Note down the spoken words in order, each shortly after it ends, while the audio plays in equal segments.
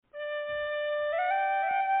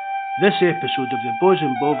This episode of the Bawz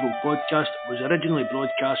and Bovril podcast was originally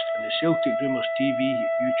broadcast on the Celtic Rumours TV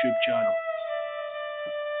YouTube channel.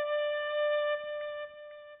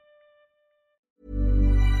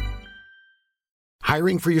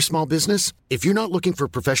 Hiring for your small business? If you're not looking for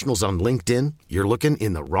professionals on LinkedIn, you're looking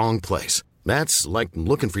in the wrong place. That's like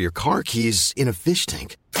looking for your car keys in a fish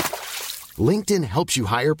tank. LinkedIn helps you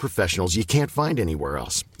hire professionals you can't find anywhere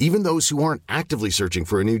else, even those who aren't actively searching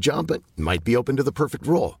for a new job but might be open to the perfect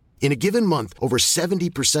role. In a given month, over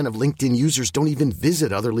 70% of LinkedIn users don't even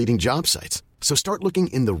visit other leading job sites. So start looking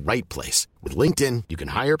in the right place. With LinkedIn, you can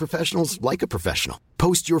hire professionals like a professional.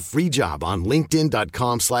 Post your free job on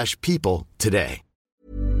linkedin.com/people today.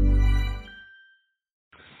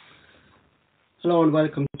 Hello and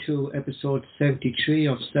welcome to episode 73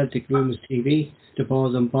 of Celtic Rumours TV, the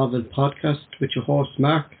Bawz and Bovril podcast with your host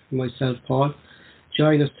Mark and myself Paul.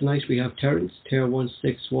 Join us tonight we have Terence, Tier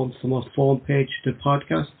 161 from our phone page to the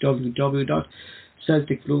podcast,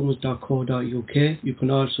 www.celticrumours.co.uk. You can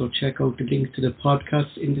also check out the link to the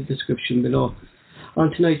podcast in the description below. On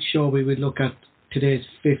tonight's show we will look at today's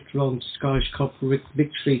fifth round Scottish Cup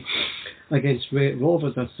victory against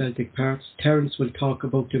Rovers at Celtic Park. Terence will talk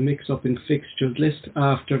about the mix-up in fixtures list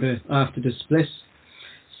after the split,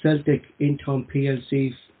 Celtic interim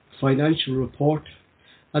PLC financial report,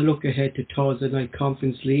 a look ahead to Thursday night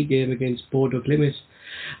Conference League game against Bodo Glimt,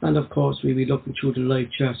 and of course we'll be looking through the live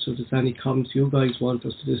chat, so if there's any comments you guys want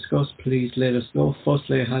us to discuss, please let us know.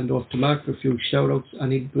 Firstly, I hand off to Mark for a few shout-outs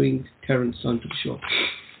and he'll bring Terence onto the show.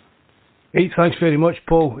 Hey, thanks very much,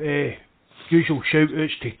 Paul. Usual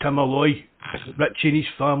shout-outs to Tim Alloy, Richie and his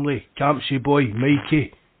family, Campsie Boy,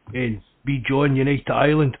 Mikey, and B. John, United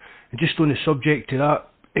Ireland. And just on the subject to that,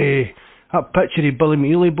 that picture of Billy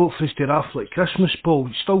Mealy bought for us to raffle at Christmas, Paul,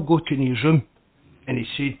 he'd still got in his room and he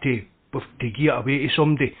said to give it away to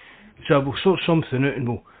somebody. So we'll sort something out and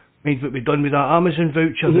we'll mind what we've done with that Amazon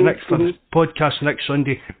voucher. The next podcast next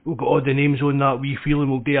Sunday, we'll got all the names on that wee feel and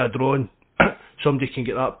we'll do a drawing. Somebody can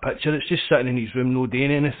get that picture. It's just sitting in his room, no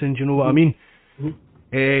doing anything, do you know what I mean?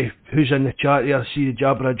 Who's in the chat there? See the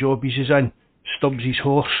Jabra Jobbies is in. Stubbs'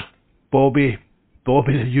 horse. Bobby the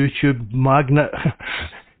YouTube magnate.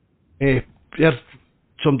 There,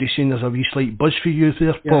 somebody saying there's a wee slight buzz for you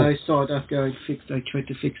there, Paul. Yeah, I saw that guy. I tried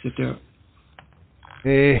to fix it there.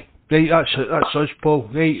 Right, that's us, Paul.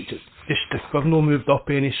 Right, we've no moved up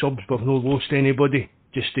any subs, we've no lost anybody.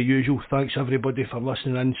 Just the usual. Thanks everybody for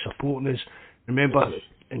listening in, supporting us. Remember,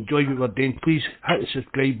 enjoy what we're doing. Please hit the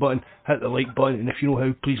subscribe button, hit the like button, and if you know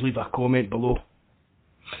how, please leave a comment below.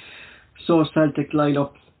 So Celtic line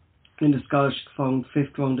up in the Scottish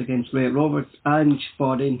fifth round against Rovers. Ange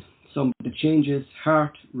brought in some of the changes.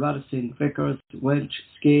 Hart, Radisson, Vickers, Welch,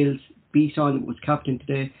 Scales, Beaton was captain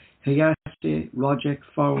today. Hayashi, Roderick,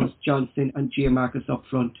 Forrest, Johnson and Giamarcus up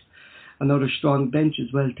front. Another strong bench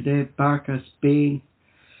as well today. Barker, Spain,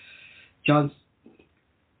 Johnson,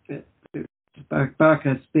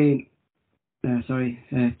 Barker, Spain,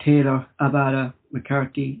 Taylor, Abada,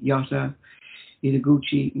 McCarthy, Yotta,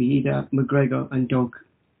 Idaguchi, Miida, McGregor and Doug.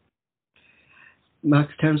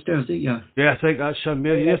 Max Terence there, is it? Yeah, I think that's him.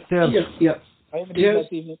 Yes, Terence. Yeah.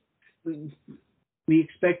 We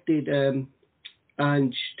expected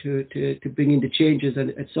Ange to bring in the changes,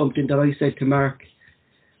 and it's something that I said to Mark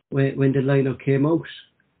when the lineup came out.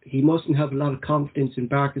 He mustn't have a lot of confidence in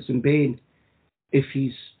Barkas and Bain if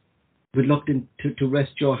he's reluctant to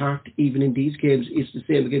rest Joe Hart even in these games. It's the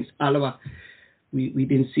same against Alloa. We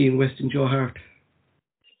didn't see him resting Joe Hart.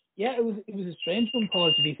 Yeah, it was a strange one,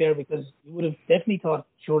 Paul, to be fair, because you would have definitely thought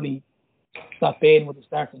surely that Bain would have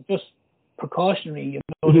started. Just precautionary, you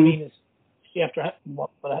know what I mean? After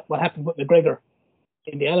what happened with McGregor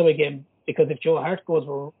in the Alloa game, because if Joe Hart goes,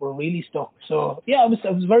 we're really stuck. So yeah, I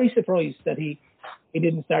was very surprised that he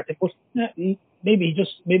didn't start it. But maybe he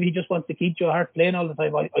just wants to keep Joe Hart playing all the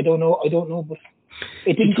time. I don't know, but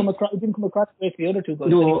it didn't come across the way to the other two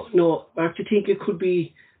guys. No. I have to think it could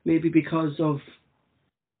be maybe because of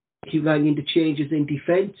he ran into changes in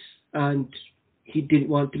defence and he didn't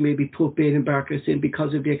want to maybe put Bain and Barkas in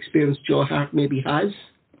because of the experience Joe Hart maybe has.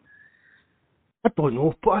 I don't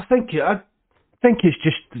know, but I think it's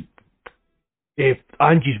just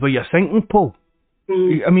Angie's way of thinking, Paul.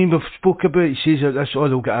 I mean, we've spoke about it. He says that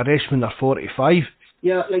they'll get arrested when they're 45.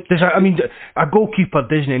 Yeah, a goalkeeper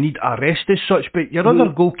doesn't need arrest as such, but your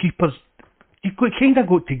other goalkeepers, you've kind of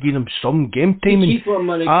got to give them some game time. Keep them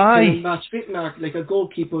match fit, Mark. Like a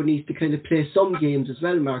goalkeeper needs to kind of play some games as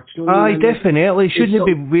well, Mark. You know what I mean? Definitely. Shouldn't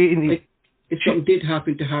be waiting. Like, if something did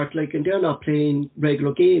happen to Hart, like, and they're not playing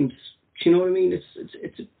regular games, do you know what I mean?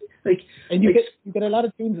 It's like, and you get a lot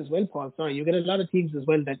of teams as well, Paul. Sorry, you get a lot of teams as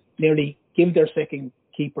well that nearly give their second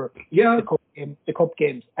keeper. Yeah. The cup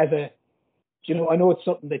games as a, I know it's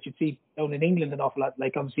something that you'd see down in England an awful lot.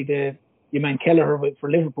 Like obviously your man Kelleher for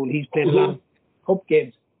Liverpool, he's played a lot of cup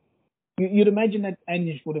games. You'd imagine that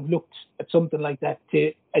Ange would have looked at something like that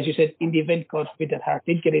to, as you said, in the event, God forbid, that Hart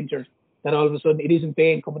did get injured, that all of a sudden it isn't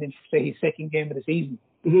Bain coming in for, say, his second game of the season,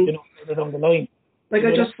 further down the line. Like,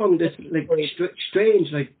 I just found this, like,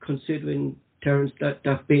 strange, like, considering Terence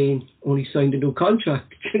that Bain only signed a new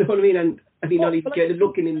contract, you know what I mean? And he not even getting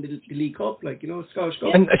looking in the League Cup, like, Scottish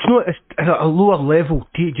Cup. And it's at a lower level,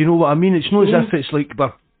 do you know what I mean? It's not as if it's like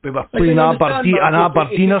we were playing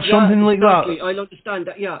Aberdeen or something like that. I'll understand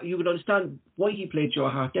that, yeah, you would understand why he played Joe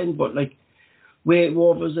Hart then, but like, Wade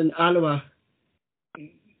Rovers and Alloa,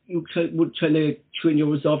 you would try to train your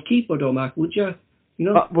reserve keeper though, Mark, would you?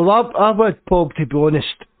 Well, I would, Paul, to be honest,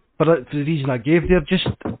 but for the reason I gave there, just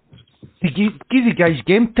to give the guys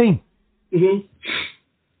game time.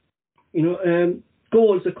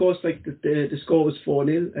 Goals, of course, like the score was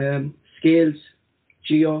 4-0. Scales,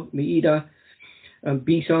 Gio, Maeda, and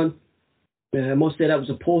Bisson. I must say that was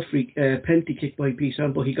a poor penalty kick by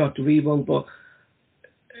Bisson, but he got the rebound. But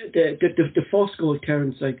the first goal,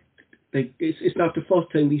 Terence, like it's not the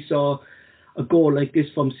first time we saw a goal like this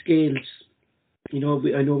from Scales. I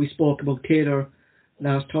know we spoke about Taylor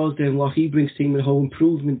last Thursday and what he brings to him and how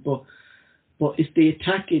improvement, but it's the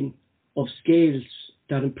attacking of Scales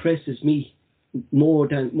that impresses me more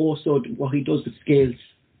so than what he does with Scales.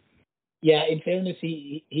 Yeah, in fairness,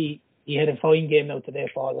 he had a fine game now today,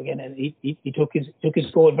 Paul, again, and he took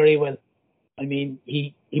his goal very well. I mean,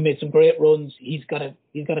 he made some great runs. He's got a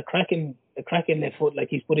cracking left foot. Like,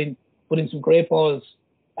 he's put in some great balls,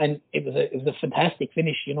 and it was a fantastic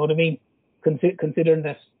finish. You know what I mean? Considering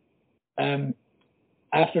that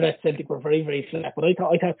after that Celtic were very, very flat, but I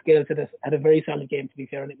thought Scales had a very solid game, to be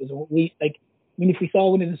fair, and it was if we saw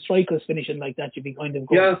one of the strikers finishing like that, you'd be kind of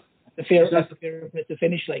going, that's the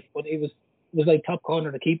finish, like. But it was like top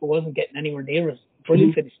corner. The keeper wasn't getting anywhere near it.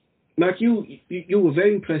 Brilliant finish. Mark, you were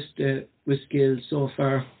very impressed with Scales so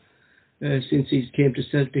far since he came to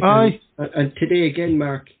Celtic. And today again,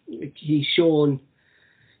 Mark, he's shown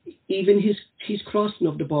even his crossing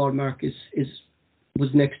of the ball, Mark, was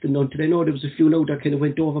next to none today. I know there was a few now that kind of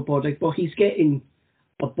went overboard, like, but he's getting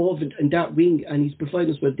above it in that wing, and he's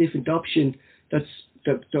providing us with a different option that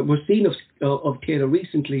we're seeing of Taylor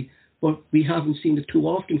recently, but we haven't seen it too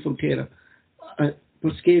often from Taylor.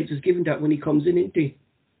 But Scales is given that when he comes in, isn't he?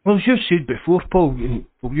 Well, as you've said before, Paul, you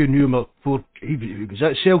knew him before he was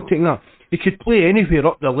at Celtic now. He could play anywhere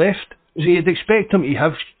up the left, so you'd expect him to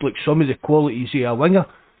have like some of the qualities of a winger.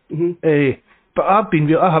 But I've been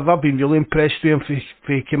really impressed with him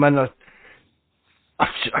for he came in.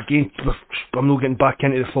 Again, I'm not getting back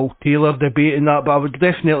into the full Taylor debate and that, but I would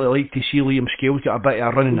definitely like to see Liam Scales get a bit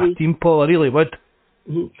of a run in the team, Paul. I really would.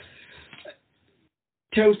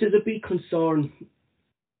 Terence, there's a big concern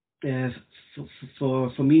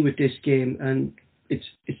for me with this game, and it's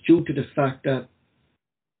due to the fact that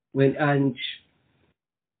when Ange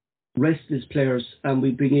rests his players and we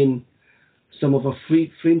bring in some of our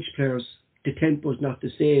fringe players, the tempo is not the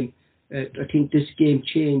same. I think this game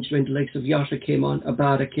changed when the likes of Jota came on,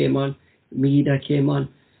 Abada came on, Maeda came on.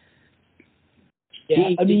 Yeah,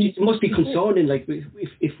 it must be concerning, like,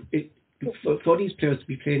 if for these players to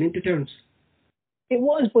be playing into turns. It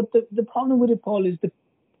was, but the problem with it, Paul, is the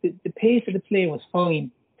pace of the play was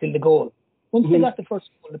fine till the goal. Once they got the first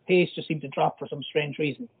goal, the pace just seemed to drop for some strange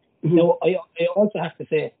reason. Now, I also have to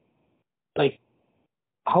say, like,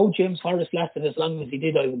 how James Forrest lasted as long as he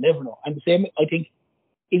did, I will never know. And the same, I think,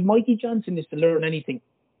 if Mikey Johnson is to learn anything,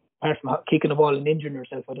 apart from kicking the ball and injuring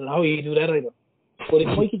yourself, I don't know how you do that either. But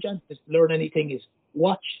if Mikey Johnson is to learn anything, is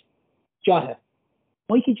watch Jota.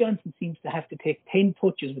 Mikey Johnson seems to have to take 10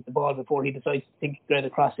 touches with the ball before he decides to think thread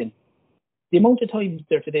across him. The amount of times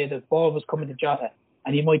there today the ball was coming to Jota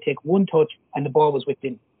and he might take one touch and the ball was whipped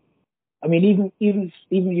in. I mean, even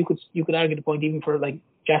you could argue the point even for like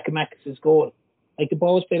Giakoumakis' goal. Like, the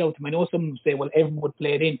ball was played out to him. I know someone would say, well, everyone would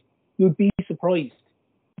play it in. You'd be surprised.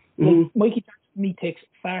 Like, Mikey Johnson, to me, takes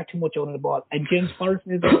far too much out of the ball. And James Forrest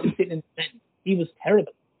is sitting in the end. He was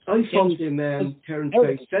terrible. I found him, Terence,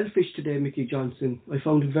 very selfish today, Mickey Johnson. I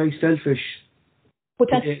found him very selfish. But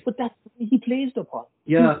that's he plays the Paul.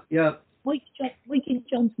 Yeah. Mikey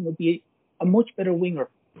Johnson would be a much better winger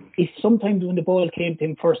if sometimes when the ball came to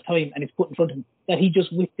him first time and it's put in front of him, that he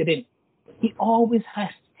just whipped it in. He always has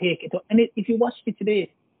to take it. And if you watched it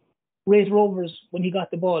today, Wade Rovers, when he got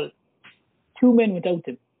the ball, 2 men without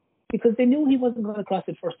him, because they knew he wasn't going to cross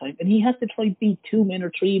it first time, and he has to try beat 2 men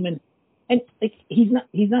or 3 men. And like, he's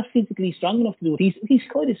not physically strong enough to do it. He's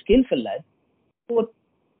quite a skillful lad, but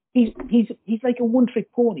he's like a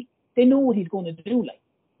one-trick pony. They know what he's going to do. Like,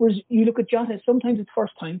 whereas you look at Jota, sometimes it's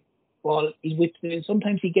first time ball, he whips it in.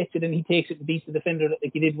 Sometimes he gets it and he takes it and beats the defender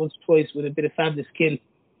like he did once or twice with a bit of fabulous skill.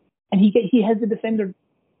 And he has the defender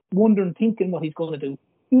wondering, thinking what he's going to do.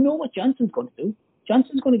 You know what Johnson's going to do.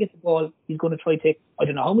 Johnson's going to get the ball. He's going to try to take, I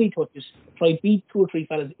don't know how many touches, try to beat 2 or 3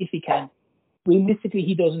 fellas if he can. Realistically,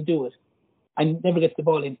 he doesn't do it and never gets the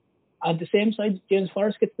ball in. On the same side, James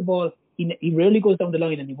Forrest gets the ball. He rarely goes down the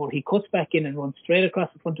line anymore. He cuts back in and runs straight across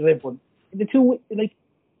the front of everyone. The two, like,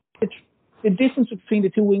 the difference between the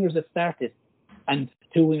 2 wingers that started and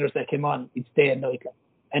the 2 wingers that came on, it's day and night. Like.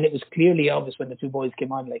 And it was clearly obvious when the 2 boys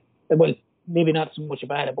came on. Like, well, maybe not so much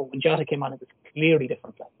about it, but when Jota came on, it was clearly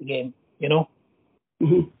different. Like, the game, you know.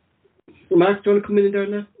 Mm-hmm. Mark, do you want to come in there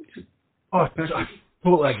now? I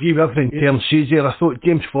totally agree with everything Terence says there. I thought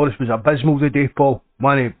James Forrest was abysmal today, Paul.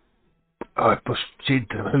 Man, I said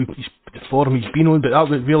how the form he's been on, but that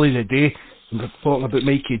was really the day. And we're talking about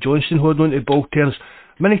Mikey Johnson holding on to ball turns.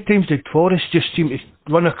 Many times did Forrest just seem to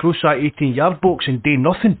run across that 18-yard box and do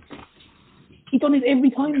nothing? He done it every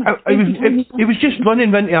time. He was just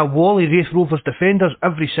running into a wall of Wraith Rovers defenders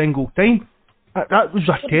every single time. That was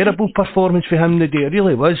a terrible performance for him today, it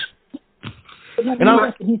really was. And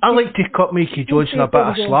I like to cut Mikey Johnson a bit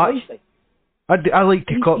of slack. I like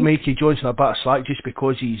to cut Mikey Johnson a bit of slack just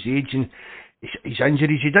because of his age and his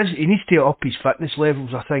injuries. He needs to up his fitness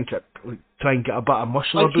levels, I think, try and get a bit of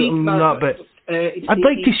muscle about him and that, but I'd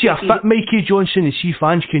like to see a fit Mikey Johnson and see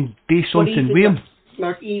fans can do something with him.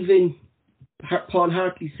 Mark, even Paul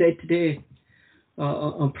Hartley said today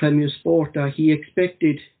on Premier Sport that he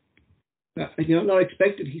expected, not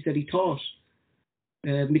expected, he said he thought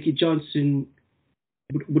Mickey Johnson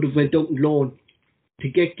would have went out on loan to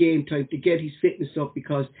get game time, to get his fitness up,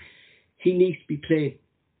 because he needs to be playing.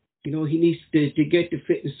 You know, he needs to get the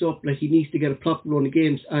fitness up, like he needs to get a proper run of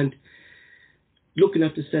games. And looking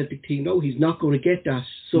at the Celtic team, no, he's not going to get that.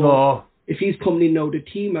 So if he's coming in now, the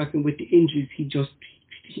team, and with the injuries,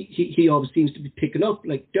 he always seems to be picking up.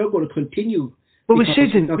 Like, they're going to continue. Well, we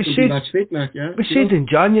said in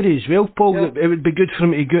January as well, Paul, that it would be good for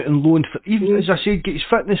him to go out and loan, even as I said, get his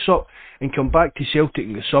fitness up and come back to Celtic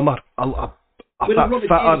in the summer. A bit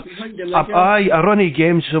fitter, a run of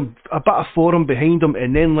games, a bit of form behind him,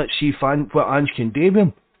 and then let's see what Ange can do with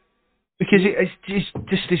him. Because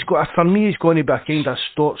it's got, for me, it's going to be a kind of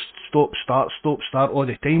stop, start all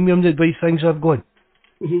the time with him, the way things are going.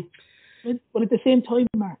 Mm-hmm. But at the same time,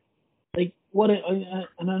 Mark, like,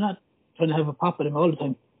 and I'm not trying to have a pop at him all the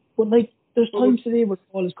time, but like, there's times today where the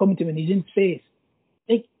ball is coming to him and he's in space.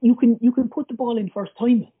 Like, you can put the ball in first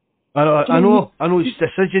time. I know his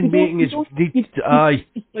decision making is aye.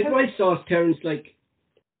 Like, I saw Terence, like,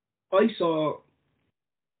 I saw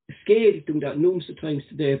Skade doing that numerous of times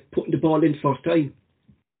today, putting the ball in first time,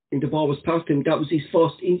 and the ball was past him. That was his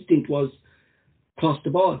first instinct, was cross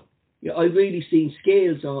the ball. Yeah, I've really seen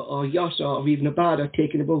Scales or Yossa or even Abada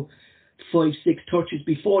taking about 5-6 touches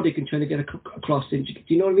before they can try to get across the injury.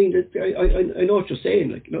 Do you know what I mean? I know what you're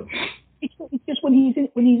saying, like, you know. It's just when he's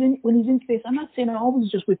in space. I'm not saying I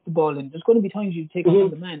always just whip the ball in. There's going to be times you take on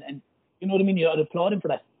the man, and you know what I mean. I'd applaud him for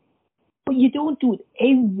that, but you don't do it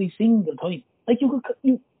every single time. Like,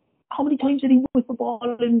 how many times did he whip the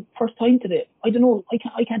ball in first time today? I don't know.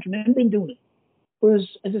 I can't remember him doing it. Whereas,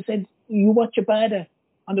 as I said, you watch Abada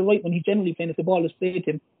on the right when he's generally playing. If the ball is played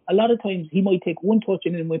to him, a lot of times he might take one touch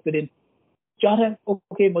and then whip it in. Jota,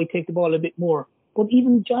 might take the ball a bit more, but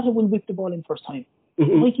even Jota will whip the ball in first time.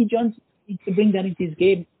 Mikey Johnson needs to bring that into his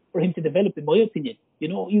game for him to develop, in my opinion. You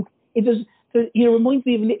know, he reminds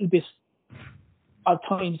me of a little bit, at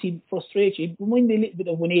times he frustrates you. He reminds me a little bit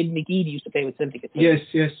of when Aidan McGeady used to play with Celtic. Yes.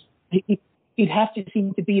 He'd have to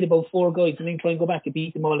seem to beat about 4 guys and then try and go back and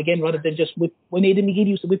beat them all again, rather than just whip. When Aidan McGeady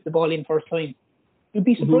used to whip the ball in first time, you'd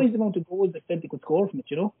be surprised the amount of goals that Celtic would score from it,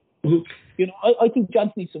 you know? You know, I think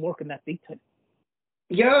Johnson needs to work on that big time.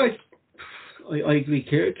 Yeah, I agree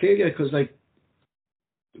clearly, because, like,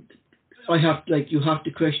 you have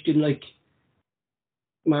to question, like,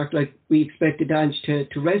 Mark, like, we expected Ange to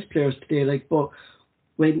rest players today, like, but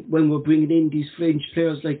when we're bringing in these fringe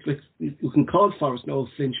players, like you can call Forrest now a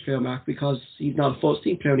fringe player, Mark, because he's not a first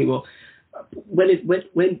team player anymore.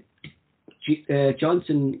 When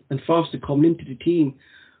Johnson and Forrest are coming into the team,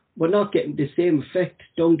 we're not getting the same effect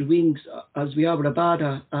down the wings as we are with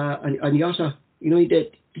Abada and Yotta. You know,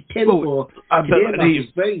 the tempo today is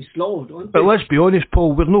very slow, don't but let's be honest,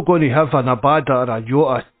 Paul, we're not going to have an Abada or a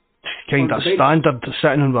Yotta kind of standard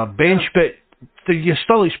sitting on our bench, but you're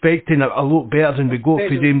still expecting a lot better than we got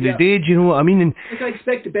for them today, do you know what I mean? I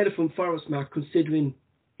expect better from Forrest, Mark, considering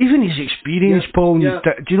even his experience, Paul. Yeah.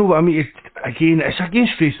 Do you know what I mean? Again, it's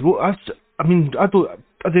against Raith Rovers. I mean, I don't.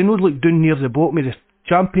 Are they not like down near the bottom of the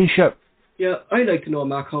championship? Yeah, I'd like to know,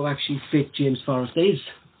 Mark, how actually fit James Forrest is.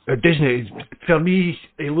 Doesn't it? For me,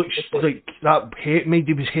 he looks like that. Maybe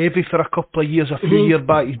he was heavy for a couple of years, a few years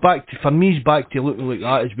back. He's back to. For me, he's back to looking like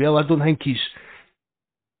that as well. I don't think he's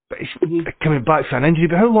coming back for an injury.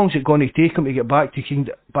 But how long is it going to take him to get back to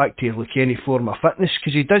like any form of fitness?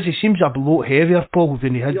 Because he does. He seems a lot heavier, Paul,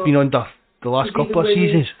 than he had been under the last couple of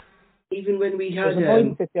seasons. Even when we had. There's a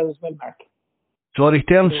mindset there as well, Mark. Sorry,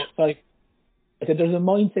 Terence. Sorry. I said there's a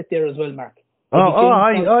mindset there as well, Mark.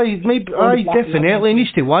 Definitely. He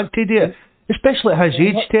needs to want to do it, especially at his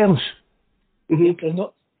age, Terence.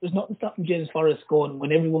 There's nothing stopping James Forrest going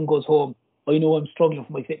when everyone goes home. I know I'm struggling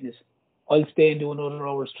for my fitness. I'll stay and do another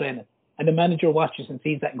hour's training. And the manager watches and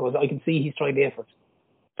sees that and goes, I can see he's tried the effort.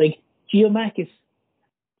 Like Giamakis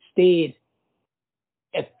stayed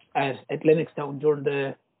at Lennoxtown during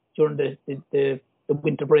the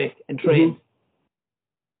winter break and trained.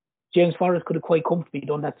 James Forrest could have quite comfortably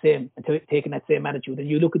done that same and taken that same attitude. And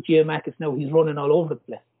you look at Giamakis now; he's running all over the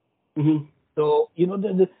place. So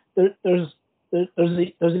there's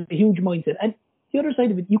a huge mindset. And the other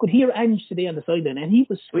side of it, you could hear Ange today on the sideline, and he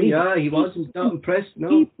was screaming. Yeah, he wasn't that impressed.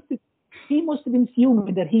 No, he must have been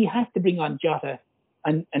fuming that he had to bring on Jota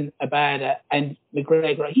and Abada and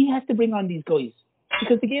McGregor. He had to bring on these guys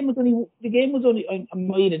because the game was only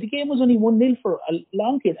 1-0 for a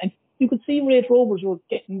long period, and you could see Raith Rovers were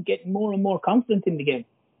getting more and more confident in the game.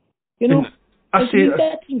 You know,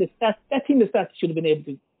 that team that started should have been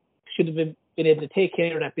able to take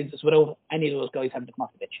care of that business without any of those guys having to come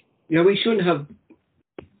off the pitch. Yeah, we shouldn't have.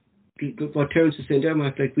 What Terence is saying there,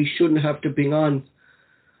 Mark, like we shouldn't have to bring on,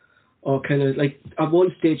 or kind of like at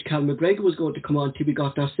one stage, Cal McGregor was going to come on till we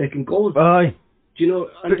got that second goal. Aye. Do you know?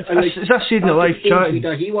 And like, is that said in the live chat?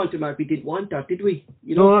 That he wanted, Mark, we didn't want that, did we?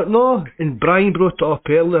 You know? No. And Brian brought it up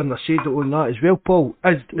earlier, and I said it on that as well, Paul.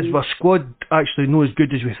 Is our squad actually not as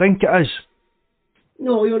good as we think it is?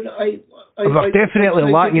 No, we're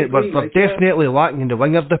definitely lacking it. We're definitely lacking in the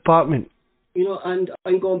winger department. You know, and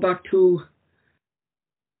I'm going back to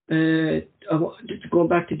the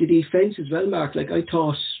defence as well, Mark. Like I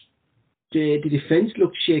thought the defence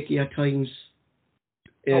looked shaky at times.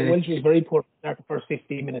 Welsh was very poor to start the first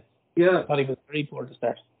 15 minutes. Yeah. I thought he was very poor to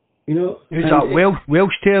start. You know, who's that?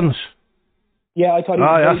 Welsh Terence? Yeah, I thought he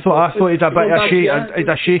was. I thought he'd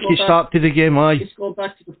a shaky start to the game. Aye. Just going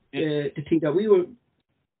back to the thing that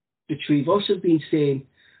the three of us have been saying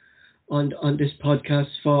on this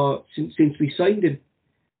podcast since we signed him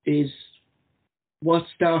is what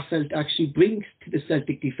Starfelt actually brings to the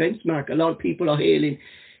Celtic defence, Mark. A lot of people are hailing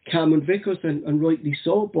Cameron Vickers and rightly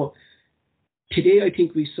so, but today I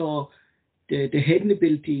think we saw the heading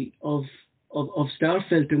ability of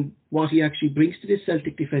Starfelt and what he actually brings to the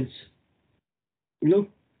Celtic defence. You know?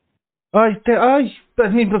 Aye. But I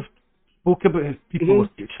mean, we've spoke about people.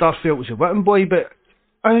 Starfelt was a Whitton boy, but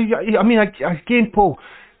I mean, again, Paul,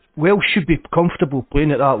 Welsh should be comfortable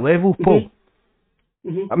playing at that level, Paul.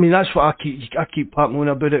 I mean, that's what I keep harping on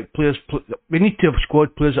about it. We need to have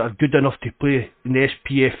squad players that are good enough to play in the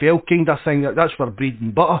SPFL kind of thing. That's our bread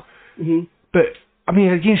and butter. But I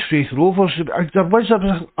mean, against Raith Rovers, they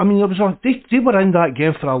were in that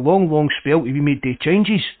game for a long spell. We made the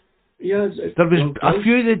changes. Yeah, there was a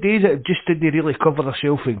few of the days that just didn't really cover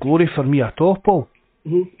themselves in glory for me at all, Paul.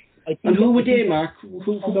 And who were they, Mark?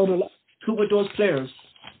 Who were those players?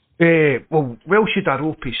 Well, Welsh had a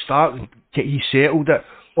ropey start and he settled it.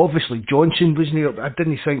 Obviously, Johnson wasn't there. I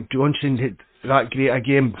didn't think Johnson had that great a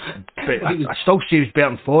game, but I still say he was better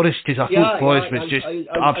than Forrest because I thought Forrest was just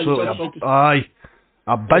absolutely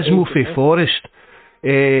abysmal for Forrest.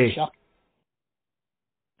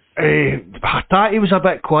 Hattati was a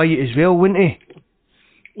bit quiet as well, wasn't he?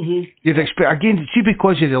 You'd expect again, see,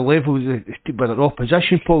 because of the level with their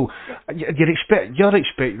opposition, Paul. We're expecting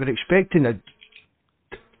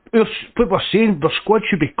what we're saying, our squad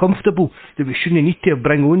should be comfortable that we shouldn't need to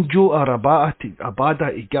bring on Joe or Abada to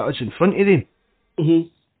get us in front of them. Well,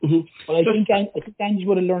 I think Ange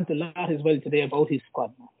would have learned a lot as well today about his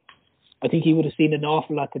squad. I think he would have seen an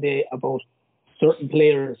awful lot today about certain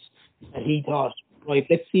players that he thought, right,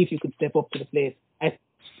 let's see if you could step up to the plate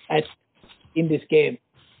in this game.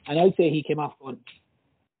 And I'd say he came off going,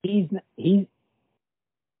 I'm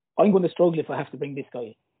going to struggle if I have to bring this guy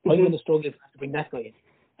in. I'm going to struggle if I have to bring that guy in.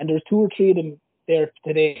 And there's 2 or 3 of them there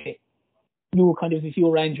today. You were kind of, if you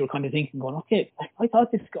were Ange, you were kind of thinking, going, okay, I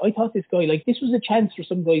thought this guy, like this was a chance for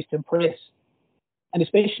some guys to impress, and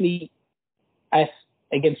especially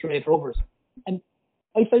against Raith Rovers. And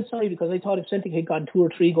I felt sorry because I thought if Celtic had gone 2 or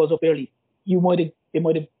 3 goals up early, they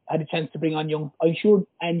might have had a chance to bring on young. I'm sure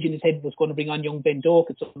Ange in his head was going to bring on young Ben Doak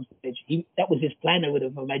at some stage. That was his plan, I would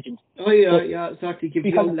have imagined. Oh yeah, exactly. Give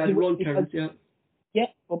young lad run turns, yeah. Yeah,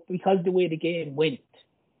 but because the way the game went,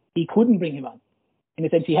 he couldn't bring him on. In a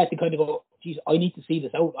sense, he had to kind of go, geez, I need to see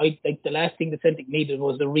this out. The last thing that Celtic needed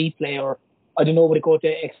was a replay, or I don't know, would it go to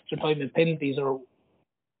extra time and penalties or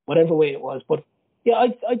whatever way it was. But yeah,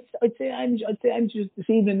 I'd say Ange this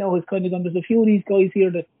evening now has kind of gone, there's a few of these guys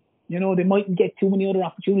here that, you know, they mightn't get too many other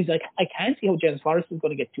opportunities. I can't see how James Forrest is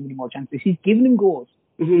going to get too many more chances. He's given him goals.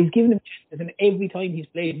 Mm-hmm. He's given him chances, and every time he's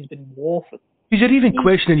played, he's been woeful. Is there even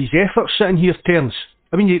questioning his effort sitting here, Terence?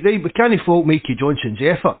 I mean, we can't fault Mikey Johnson's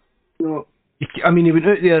effort. No. I mean, he went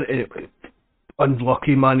out there,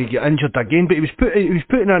 unlucky man, he got injured again, but he was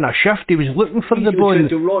putting in a shift. He was looking for the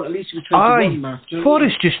ball. At least he was trying to run, Mark.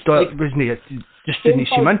 Forrest just didn't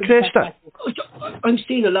seem interested. I'm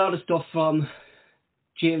seeing a lot of stuff from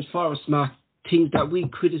James Forrest, Mark. Things that we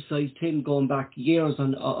criticised him going back years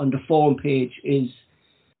on the forum page is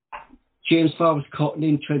James Forrest cutting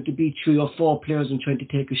in, trying to beat 3 or 4 players and trying to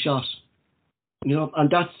take a shot. You know, and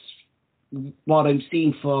that's what I'm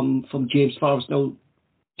seeing from James Forrest now.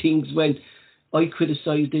 Things when I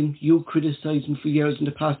criticised him, you criticised him for years in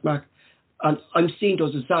the past, Mark, and I'm seeing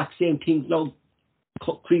those exact same things now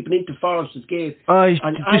creeping into Forrest's game. He's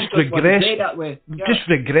just regressed. That way. Yeah. Just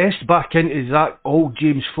regressed back into that old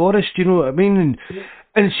James Forrest, you know what I mean?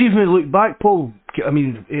 And see, when we look back, Paul, I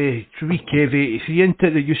mean, Kev83 into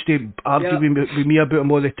it that used to argue with me about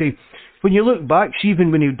him all the time. When you look back, see,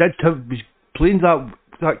 even when he was playing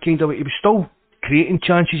that kind of way, he was still creating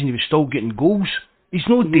chances and he was still getting goals. He's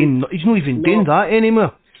not even doing that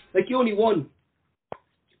anymore. Like the only one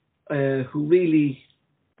who really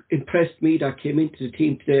impressed me that came into the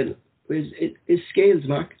team today is Scales,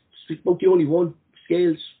 Mark. It's about the only one,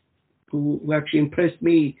 Scales, who actually impressed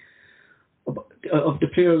me of the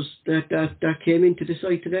players that came into the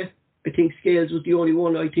side today. I think Scales was the only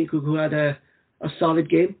one I think who had a solid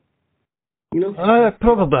game. You know, I'd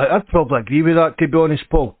probably agree with that, to be honest,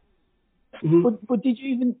 Paul. Mm-hmm. But did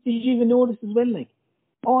you even notice as well, like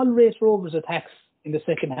all Race Rovers attacks in the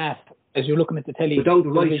second half, as you're looking at the telly, down the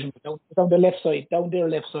right, down the left side, down their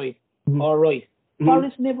left side, all right. Mm-hmm.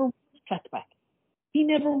 Forrest never once tracked back. He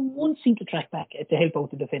never once seemed to track back to help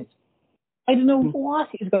out the defence. I don't know what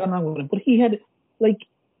is going on with him, but he had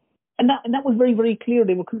and that was very, very clear.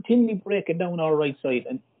 They were continually breaking down our right side,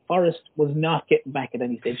 and Forrest was not getting back at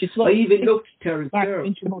any stage. It's like, I even looked, Terence, there.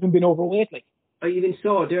 Mark been overweight, like. I even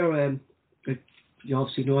saw there. You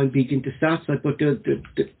obviously know I'm big into stats, but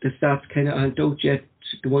the stats kind of aren't out yet.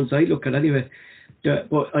 The ones I look at anyway.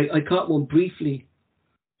 But I caught one briefly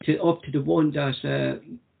up to the one that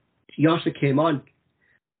Yasha came on,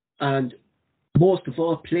 and most of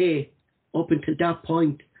our play up until that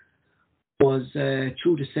point was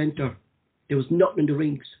through the centre. There was nothing in the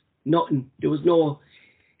rings, nothing. There was no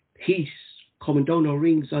heat coming down our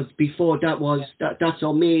rings as before. That's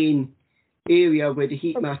our main area where the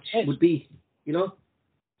heat match would be, you know.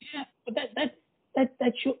 Yeah, but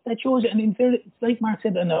that shows it. And in fairness, it's like Mark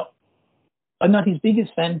said, I'm not his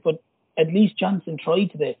biggest fan, but at least Johnson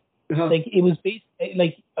tried today. Uh-huh. Like it was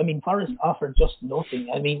Forrest offered just nothing.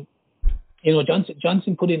 I mean, you know,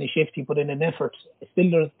 Johnson put in a shift, he put in an effort.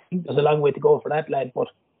 Still, there's a long way to go for that lad, but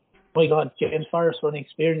my God, James Forrest, for an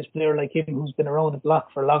experienced player like him who's been around the block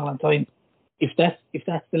for a long, long time, if that's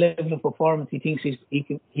the level of performance he thinks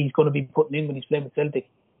he's going to be putting in when he's playing with Celtic,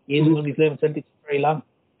 he isn't going to be playing with Celtic for very long.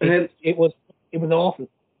 It was awful.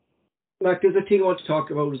 Mark, there's a thing I want to talk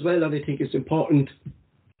about as well, and I think it's important.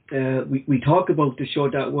 We talk about the show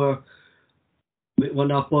that we're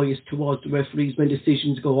not biased towards the referees when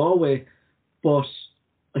decisions go our way, but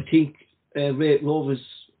I think Race Rovers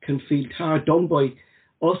can feel hard done by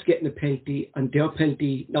us getting a penalty and their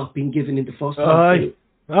penalty not being given in the first half.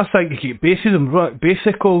 I think you keep both of them, both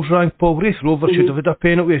the calls wrong, Paul. Race Rovers should have had a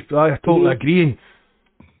penalty. I totally agree.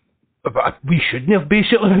 But we shouldn't have,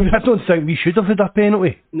 basically. I don't think we should have had a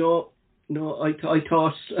penalty. No, I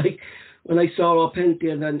thought, like, when I saw our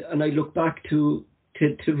penalty and I look back to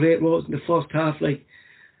Race Rovers in the first half, like,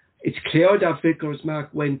 it's clear that Vickers,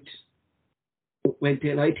 Mark, went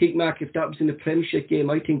in. I think, Mark, if that was in the Premiership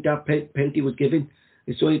game, I think that penalty was given.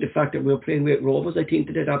 It's only the fact that we were playing with Rovers, I think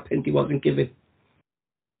that penalty wasn't given.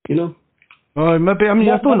 You know? Maybe, I mean,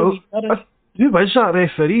 I don't know. Who was that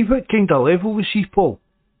referee? What kind of level was he, Paul?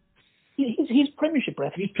 He's Premiership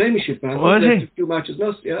ref. He's Premiership, man. Was he? A few matches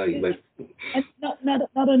lost, yeah. He went. And not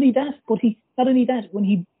only that, when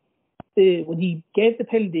he gave the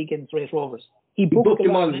penalty against Race Rovers, he booked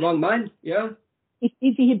him on the wrong man, yeah.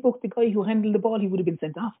 if he had booked the guy who handled the ball, he would have been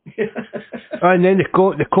sent off. And then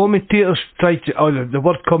the commentators tried to, the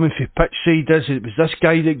word coming from pitch side it was this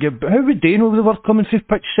guy that gave, how would they know the word coming from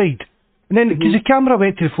pitch side? And then, because the camera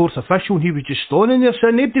went to the fourth official and he was just standing there,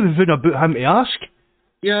 so nobody was going about him to ask.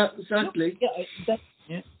 Yeah, exactly.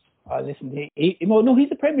 Listen, he's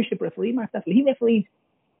a Premiership referee, Mark. He refereed.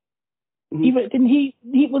 Wasn't he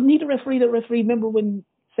the referee that refereed? Remember when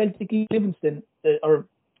Celtic Livingston Nick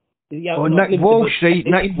Walsh, right?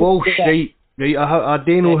 Nick Walsh, right? Right, I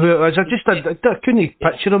don't know who it was. I couldn't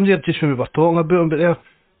picture him there just when we were talking about him. But there,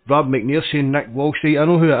 Rob McNair saying Nick Walsh, right? I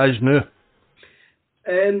know who it is now.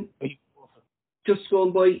 Just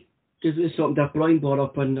going by, this is something that Brian brought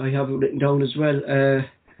up, and I have it written down as well.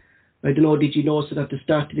 I don't know, did you notice that at the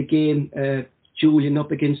start of the game, Julian up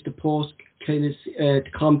against the post, kind of the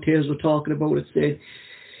commentators were talking about it, said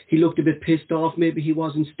he looked a bit pissed off, maybe he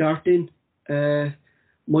wasn't starting. Paul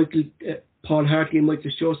Hartley and Michael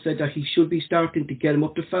Shaw said that he should be starting to get him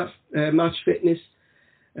up to match fitness.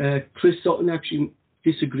 Chris Sutton actually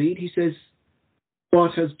disagreed. He says,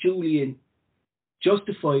 what has Julian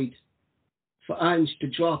justified for Ange to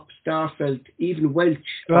drop Starfelt, even Welch,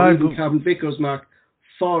 or even Calvin Vickers, Mark,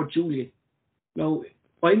 for Julian? Now,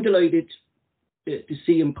 I'm delighted to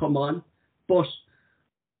see him come on, but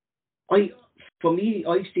I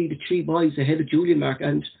see the three boys ahead of Julian, Mark,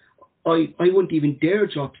 and I wouldn't even dare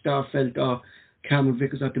drop Starfelt or Cameron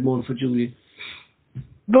Vickers at the moment for Julian.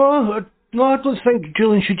 No, I don't think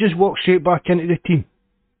Julian should just walk straight back into the team.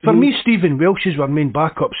 For me, Stephen Welsh is our main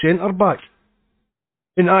backup centre-back.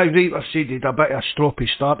 And I said he had a bit of a stroppy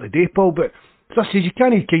start today, Paul, but I said you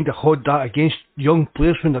can't kind of hold that against young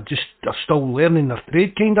players when they're still learning their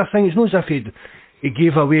trade kind of thing. It's not as if he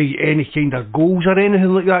gave away any kind of goals or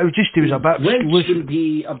anything like that. It was just he was a bit. Welch should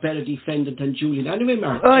be a better defender than Julian anyway,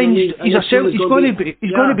 Mark. He's going to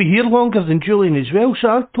be here longer than Julian as well. So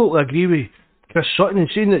I totally agree with Chris Sutton in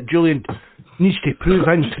saying that Julian needs to prove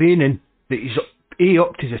in training that he's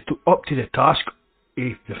up to the task,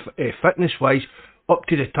 fitness wise, up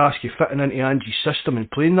to the task of fitting into Angie's system and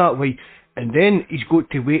playing that way. And then he's got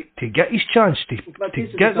to wait to get his chance to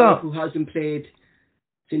get that. Who hasn't played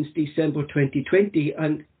since December 2020,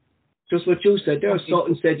 and just what you said there,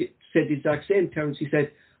 Sutton said the exact same terms. He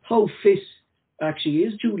said, how fit actually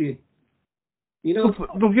is Julian? You know?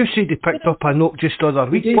 Well, you said he picked up a knock just the other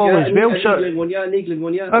week, Paul, as well. An England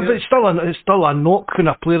one, But it's still a knock kind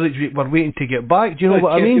of player that we're waiting to get back. Do you know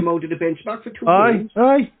what I mean? Him out of the bench back for 2 games.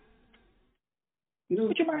 Aye. You know,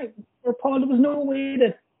 but you're right, Paul, there was no way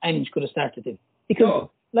that Ange could have started him. Because,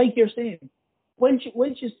 like you're saying, Welch is,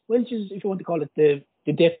 if you want to call it, the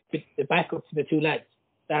backup to the two lads.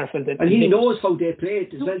 Starfelt and he knows how they play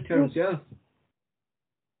it as well, Terence, yeah.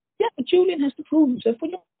 Yeah, but Julian has to prove himself. But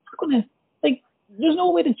you're not going to, there's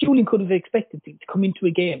no way that Julian could have expected to come into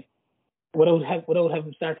a game without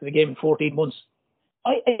having started the game in 14 months.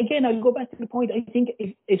 I'll go back to the point. I think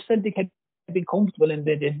if Celtic had been comfortable and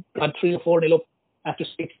they'd got 3 or 4-0 up after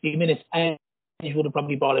 60 minutes, and he would have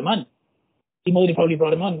probably brought him on. He might have probably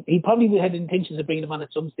brought him on. He probably had intentions of bringing him on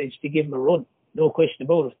at some stage to give him a run. No question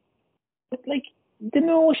about it. But the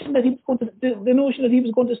notion that he was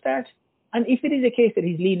going to start, and if it is a case that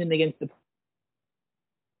he's leaning against the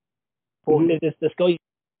guy,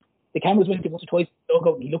 the cameras went once or twice in the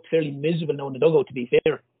dugout, and he looked fairly miserable now in the dugout, to be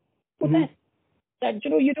fair. But that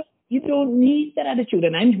you don't need that attitude,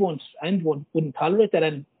 and Ange wouldn't tolerate that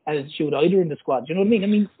attitude either in the squad. Do you know what I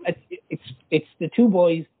mean? It's the two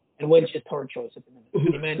boys and Welch's third choice at the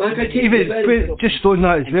minute. Just on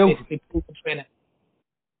that as well.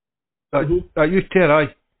 You tear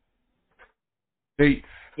eye. Right.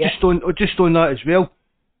 Yeah. Just on that as well.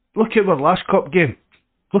 Look at our last cup game.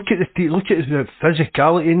 Look at the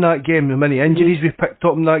physicality in that game, the many injuries we picked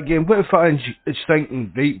up in that game. What if Ange is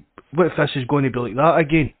thinking, right, what if this is going to be like that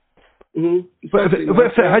again? What if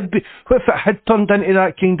it had turned into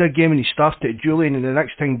that kind of game and he started Julian and the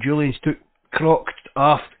next thing Julian's took crocked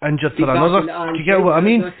off, injured for another? Do you get what I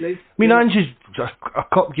mean? Exactly. I mean, Ange's a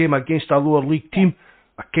cup game against a lower league team.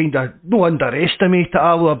 I kind of no underestimate it,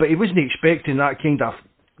 Alua, but he wasn't expecting that kind of.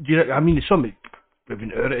 Do you know, I mean, some we've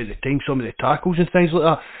been out at the time, some of the tackles and things like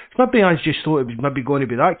that. Maybe Ange just thought it was maybe going to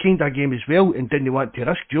be that kind of game as well, and didn't want to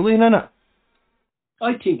risk Julian in it.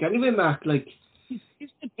 I think anyway, Mark. He's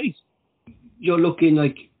dead. You're looking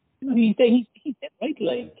like he's dead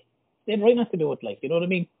right, dead right not to do it, you know what I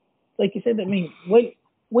mean? Like you said, I mean,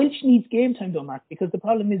 Welch needs game time though, Mark, because the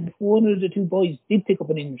problem is if one of the two boys did pick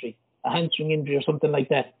up an injury, a hamstring injury or something like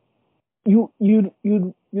that, I'd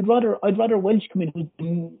rather Welch come in who's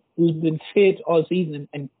been fit all season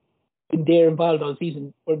and been there involved all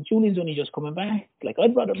season. Where Julian's only just coming back. Like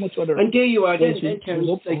I'd much rather. And there you are then.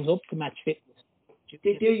 Who's up to match fitness.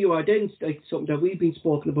 There you are then. Like something that we've been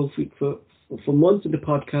speaking about for months in the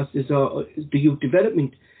podcast is the youth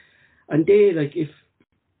development. And they, like, if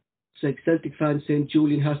it's like Celtic fans saying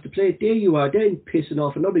Julian has to play, there you are then pissing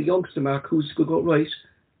off another youngster, Mark, who's going to go, right,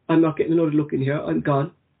 I'm not getting another look in here, I'm gone.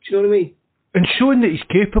 Do you know what I mean? And showing that he's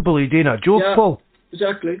capable of doing a job, yeah, Paul.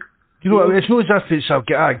 Exactly. You know, it's not as if it's a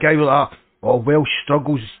guy with that, Welsh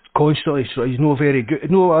struggles constantly, so he's not very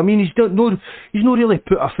good. No, I mean, he's not really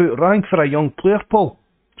put a foot rank for a young player, Paul.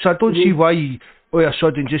 So I don't see why all of a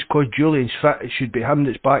sudden, just because Julian's fit, it should be him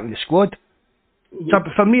that's back in the squad. So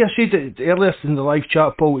for me, I said it earlier in the live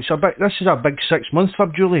chat, Paul, this is a big 6 months for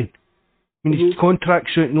Julian. I mean, his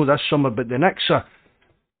contract's out, no, this summer, but the next,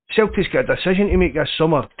 Celtic's got a decision to make this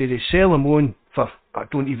summer. Do they sell him on for, I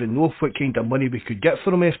don't even know what kind of money we could get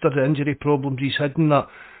for him after the injury problems he's had and that,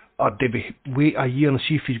 or do we wait a year and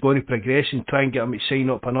see if he's going to progress and try and get him to sign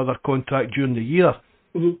up another contract during the year?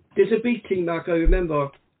 There's a big thing, Mark. I remember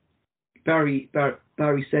Barry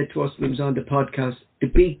said to us when he was on the podcast, the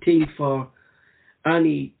big thing for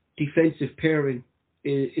any defensive pairing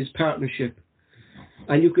is partnership.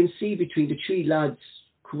 And you can see between the three lads,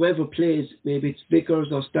 whoever plays, maybe it's Vickers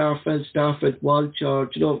or Starfelt, Walsh, or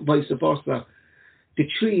vice versa, the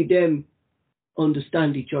three of them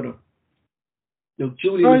understand each other. Now,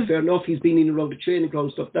 Julian, fair enough, he's been in and around the training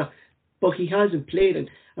ground stuff, but he hasn't played.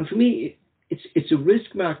 And for me, it's a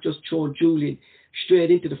risk, Mark, just throwing Julian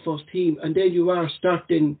straight into the first team, and then you are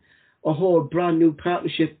starting a whole brand new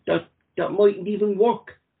partnership that mightn't even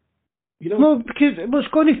work. No, because it was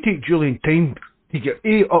going to take Julian time to get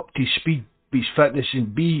A, up to speed with his fitness,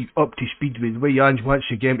 and B, up to speed with the way Ange wants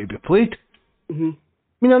the game to be played. I mean,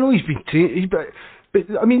 I know he's been trained, but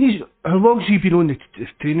I mean, how long has he been on the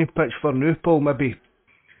training pitch for now, Paul? Maybe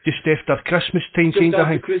just after Christmas time, kind of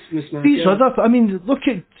thing. Christmas, man. These other, I mean, look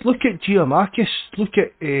at Giamakis, look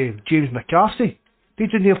at James McCarthy. They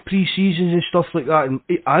didn't have pre-seasons and stuff like that, and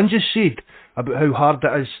Ange just said about how hard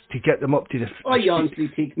it is to get them up to the. I honestly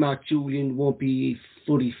think Mark Julian won't be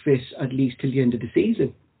fully fit at least till the end of the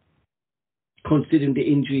season, considering the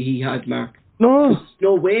injury he had, Mark. No. There's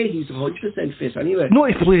no way he's 100% fit anyway. Not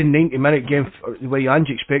to play a 90-minute game the way Ange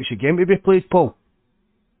expects a game to be played, Paul.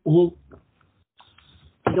 It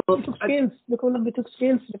took scales. Look how long it took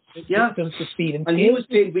scales to speed. And he was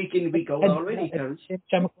playing week in, week out already, Terence.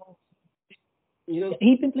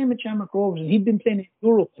 He'd been playing with Shamrock Rovers and he'd been playing in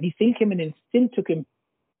Europe, and he still came in and still took him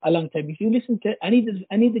a long time. If you listen to any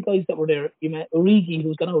of the guys that were there, Origi,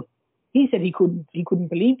 who's gone out, he said he couldn't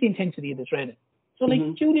believe the intensity of the training. So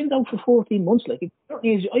Julian's out for 14 months. Like, it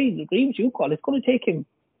certainly is, I agree with you, Paul. It's going to take him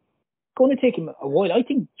a while. I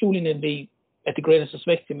think Julian will be, at the greatest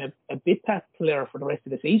respect to him, a bit past player for the rest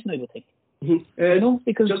of the season, I would think.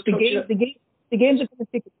 Because the games are going to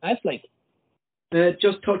take a match, like.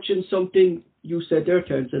 Just touching something you said there,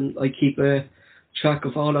 Terence, and I keep track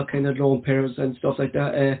of all that kind of lone pairs and stuff like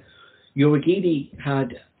that. Urigidi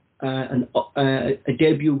had a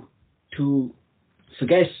debut to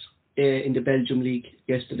forget in the Belgium League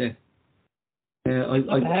yesterday.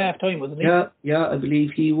 Half time, wasn't it? Yeah, I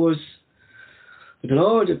believe he was. I don't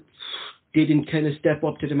know. Didn't kind of step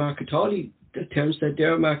up to the mark at all. Terence said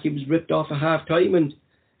there, Mark, he was ripped off at half time, and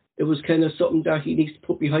it was kind of something that he needs to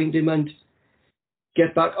put behind him and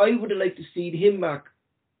get back. I would have liked to see him, Mark,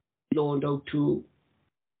 loaned out to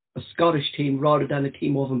a Scottish team rather than a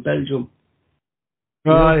team over in Belgium.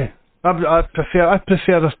 Aye, I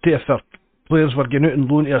prefer if our players were getting out and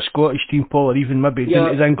loaned to a Scottish team, Paul, or even maybe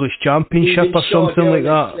into the English Championship or something like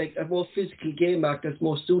that. Like a more physical game, Mark, that's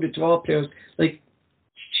more suited to our players. Like,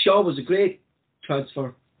 Shaw was a great transfer.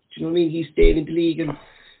 Do you know what I mean? He stayed in the league, and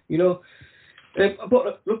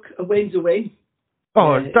but look, a win's a win.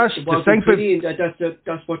 Oh, that's the thing.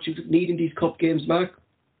 That's what you need in these cup games, Mark.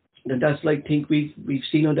 And that's like think we've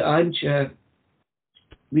seen on the Ange.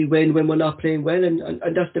 We win when we're not playing well, and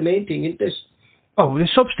that's the main thing, isn't it? Oh, the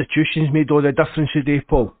substitutions made all the difference today,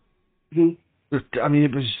 Paul. I mean,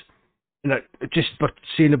 it was. Just for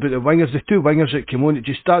saying about the wingers, the two wingers that came on,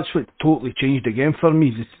 that's what totally changed the game for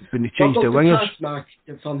me when they changed the wingers. Pass, Mark,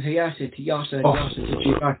 from Hayata to Yasa and Yasa to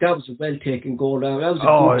G-Back, that was a well-taken goal. That was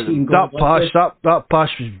a good team goal. That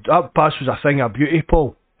pass was a thing of beauty,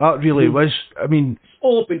 Paul. That really was. I mean,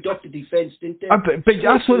 opened up the defence, didn't it? But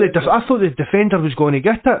I thought the defender was going to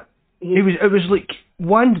get it. It was like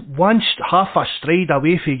one half a stride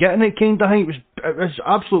away from getting it, kind of thing. It was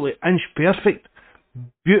absolutely inch perfect.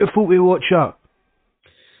 Beautiful to watch that.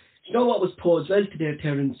 You know what was posed well today,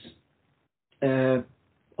 Terence?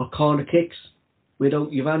 Or corner kicks without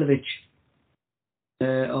Jovanovic.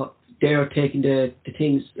 they're taking the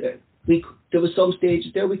things. There was some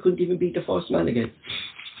stages there we couldn't even beat the first man again.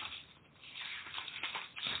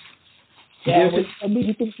 Yeah, I mean,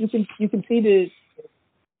 you can see the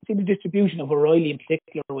distribution of O'Reilly in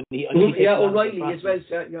particular when O'Reilly as well.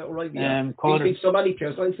 Yeah, O'Reilly. He's been so many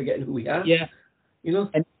players. I'm forgetting who we have. Yeah, you know.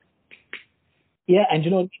 And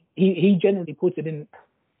he generally puts it in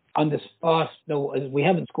on the spot. No, we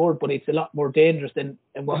haven't scored, but it's a lot more dangerous than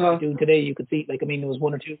what we're doing today. You could see, there was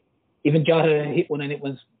one or two. Even Jota hit one, and it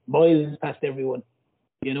was miles past everyone.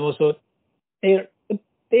 So they're.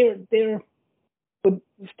 But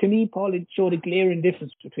to me, Paul, it showed a glaring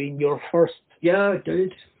difference between your first. Yeah, it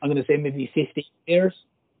did. I'm going to say maybe 15 players,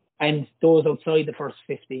 and those outside the first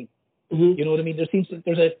 15. Mm-hmm. You know what I mean? There's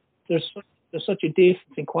such a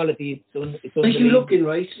difference in quality. It's like you looking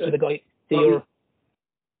right to the guy.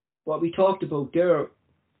 What we talked about there,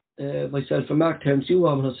 myself and Mark, terms you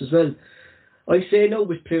on us as well. I say now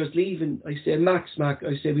with players leaving, I say Mark,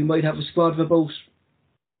 I say we might have a squad of about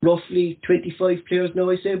roughly 25 players now,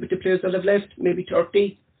 I say, with the players that have left, maybe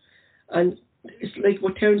 30. And it's like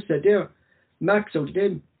what Terence said there, max out of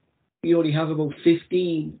them, we only have about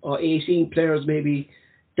 15 or 18 players maybe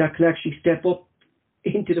that can actually step up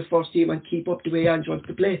into the first team and keep up the way Ange wants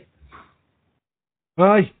to play.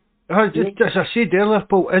 Aye. As I said earlier,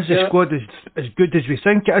 Paul, is the squad as good as we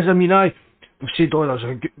think it is? I mean, we've said,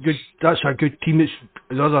 that's a good team. It's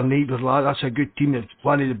the other night was like, that's a good team. It's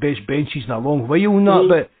one of the best benches in a long while and that.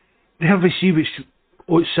 But there we see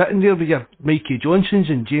what's sitting there with your Mikey Johnsons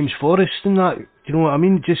and James Forrest and that. You know what I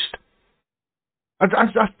mean? Just, I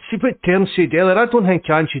see what Terence said earlier. I don't think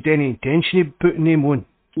Ange had any intention of putting them on.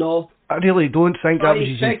 No, I really don't think that was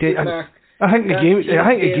his intention. I think the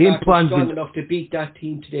game plan was strong enough to beat that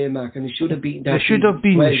team today, Mark, and they should have beaten that. They should have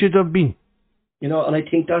been. Well. They should have been. And I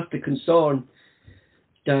think that's the concern.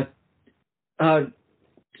 That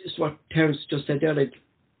is what Terence just said there. Like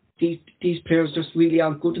these players just really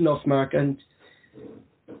aren't good enough, Mark, and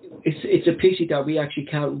it's a pity that we actually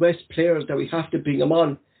can't rest players, that we have to bring them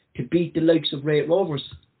on to beat the likes of Ray Rovers.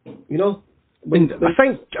 I think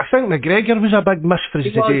McGregor was a big miss for us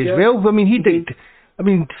today as well. I mean, he did. I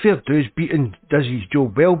mean, fair dues, beating does his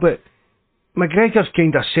job well, but McGregor's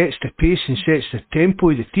kind of sets the pace and sets the tempo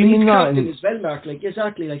of the team. He's and the that. Captain as well, Mark.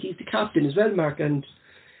 He's the captain as well, Mark. And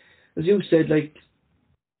as you said,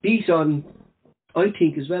 Beeson, I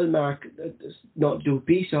think as well, Mark, not to do with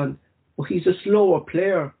Beeson, but he's a slower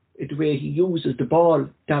player in the way he uses the ball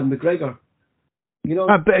than McGregor.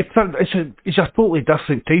 But it's a totally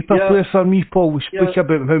different type of player for me, Paul. We speak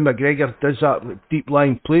about how McGregor does that deep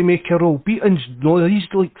line playmaker role. Beaton's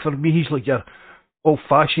for me, he's like your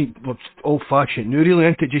old-fashioned Nuriel,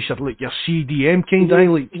 isn't it? Just like your CDM kind of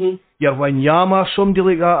your Wanyama or somebody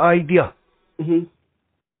like that idea.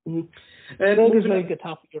 McGregor's like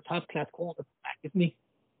your top-class quarterback, isn't he?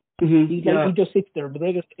 He just sits there.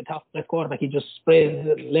 McGregor's like a top-class quarterback. He just sprays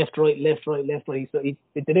left, right. So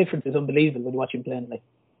the difference is unbelievable when you watch him playing.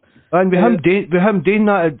 And we have doing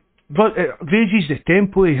that. But it raises the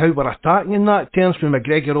tempo of how we're attacking in that terms. With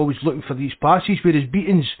McGregor always looking for these passes, whereas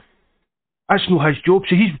Beaton's, that's not his job.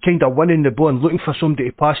 So he's kind of winning the ball and looking for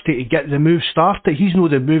somebody to pass to get the move started. He's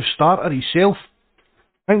not the move starter himself.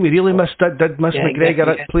 I think we really missed McGregor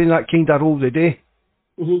at playing that kind of role today.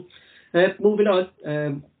 Moving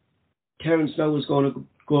on. Terence now is going to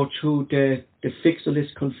go through the fixer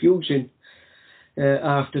list confusion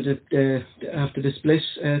after the split.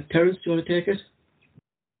 Terence, do you want to take it?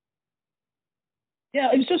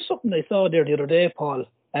 Yeah, it was just something I saw there the other day, Paul.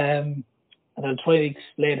 And I'll try to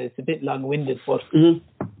explain it. It's a bit long-winded, but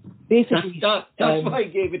basically... That's why I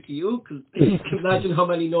gave it to you, because you can imagine how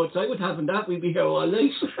many notes I would have in that. We'd be here all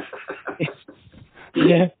night.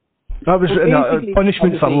 Yeah. That was a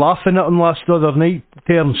punishment for laughing at him last other night,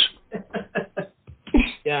 Terence.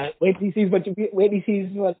 Yeah, wait till he sees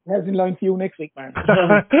what has in line for you next week, Mark.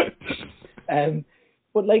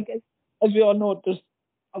 But as we all know, there's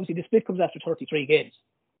obviously the split comes after 33 games,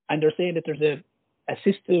 and they're saying that there's a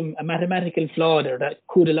system, a mathematical flaw there that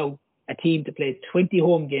could allow a team to play 20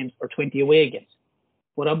 home games or 20 away games.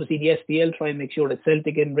 But obviously the SPL try and make sure that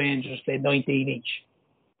Celtic and Rangers play 19 each,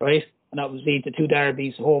 right? And obviously the two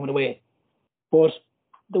derbies, home and away. But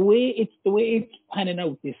the way it's panning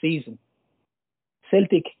out this season,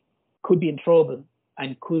 Celtic could be in trouble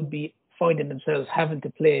and could be finding themselves having to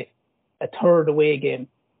play a third away game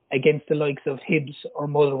against the likes of Hibs or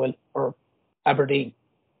Motherwell or Aberdeen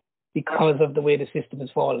because of the way the system is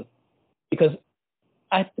falling. Because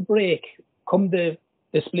at the break, come the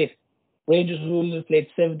split, Rangers will have played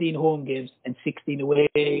 17 home games and 16 away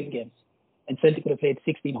games. And Celtic would have played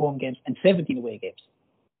 16 home games and 17 away games.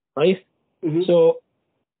 Right? So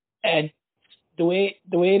And the way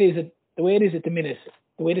it is at the minute,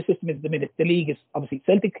 the way the system is at the minute, the league is obviously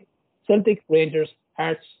Celtic, Rangers,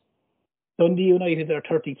 Hearts, Dundee United are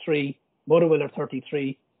 33, Motherwell are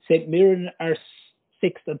 33, St Mirren are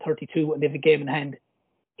 6th and 32, and they have a game in hand.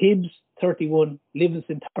 Hibs 31,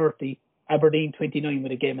 Livingston 30, Aberdeen 29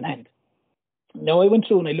 with a game in hand. Now I went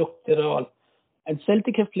through and I looked at it all, and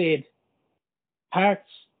Celtic have played Hearts,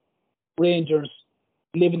 Rangers,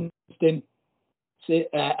 Livingston,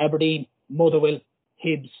 Aberdeen, Motherwell,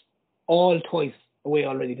 Hibs, all twice away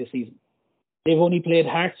already this season. They've only played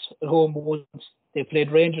Hearts at home once. They've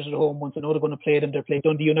played Rangers at home once. I know they're going to play them. They've played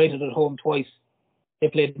Dundee United at home twice. They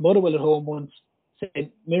played Motherwell at home once.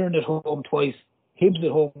 St Mirren at home twice. Hibs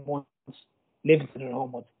at home once. Livingston at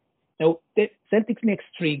home once. Now, Celtic's next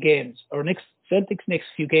three games, or Celtic's next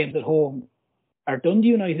few games at home, are Dundee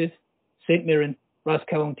United, St Mirren, Ross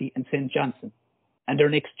County, and St Johnstone. And their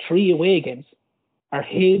next three away games are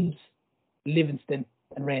Hibs, Livingston,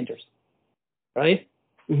 and Rangers. Right?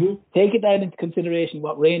 Mm-hmm. Take it that into consideration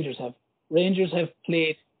what Rangers have. Rangers have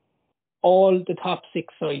played all the top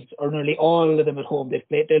six sides, or nearly all of them at home.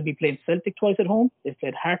 They'll be playing Celtic twice at home. They've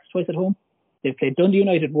played Hearts twice at home. They've played Dundee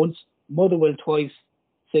United once, Motherwell twice,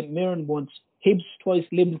 St Mirren once, Hibs twice,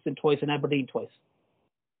 Livingston twice, and Aberdeen twice.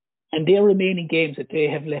 And their remaining games that they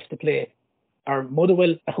have left to play are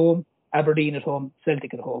Motherwell at home, Aberdeen at home,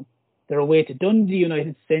 Celtic at home. They're away to Dundee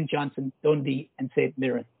United, St Johnstone, Dundee, and St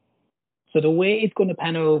Mirren. So the way it's going to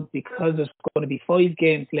pan out, because there's going to be 5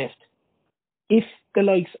 games left, if the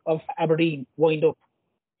likes of Aberdeen wind up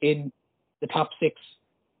in the top 6,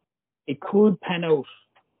 it could pan out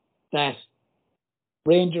that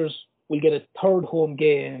Rangers will get a third home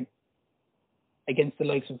game against the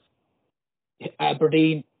likes of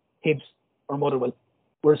Aberdeen, Hibs, or Motherwell,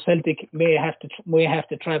 where Celtic may have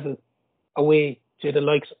to travel away to the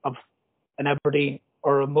likes of an Aberdeen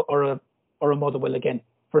or a Motherwell again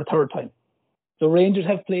for a third time. So Rangers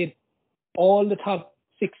have played all the top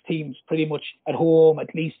 6 teams pretty much at home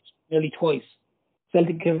at least nearly twice.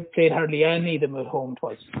 Celtic have played hardly any of them at home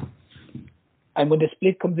twice. And when the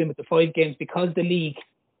split comes in with the 5 games, because the league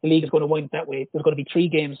is going to wind that way, there's going to be 3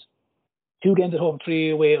 games, 2 games at home,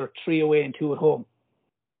 3 away, or 3 away and 2 at home.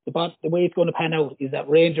 The way it's going to pan out is that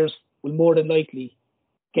Rangers will more than likely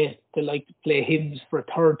get to play Hibs for a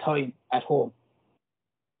third time at home,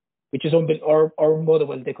 which is unbelievable. Or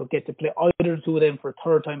Motherwell, they could get to play either of 2 of them for a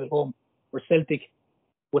third time at home, where Celtic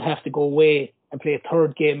would have to go away and play a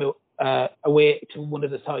third game away to one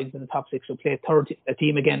of the sides in the top 6. So play a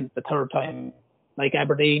team again the third time, like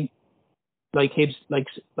Aberdeen, like Hibs,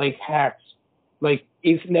 like Hearts,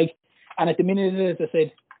 and at the minute, as I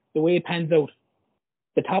said, the way it pans out,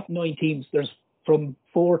 the top 9 teams, there's from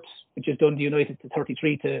 4th, which is Dundee United, to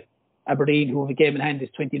 33, to Aberdeen, who have a game in hand, is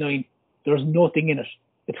 29. There's nothing in it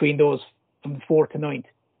between those from 4th to 9th.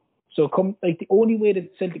 So the only way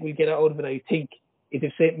that Celtic will get out of it, I think, is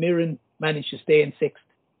if St Mirren manage to stay in 6th.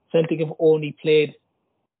 Celtic have only played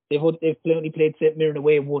St Mirren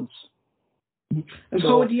away once. And so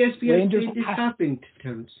how would the SBS make this happen,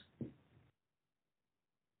 Terence?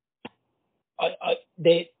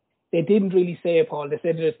 They didn't really say it, Paul. They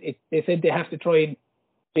said they have to try and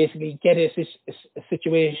basically get a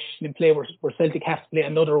situation in play where Celtic have to play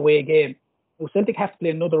another away game. So Celtic have to play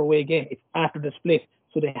another away game. It's after the split,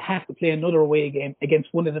 so they have to play another away game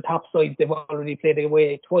against one of the top sides they've already played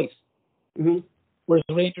away twice. Mm-hmm. Whereas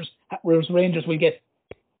Rangers will get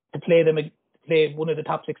to play one of the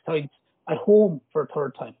top 6 sides at home for a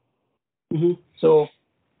third time. Mm-hmm. So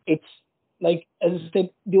it's like, as I said,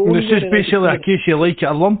 the only. This is basically a case you like it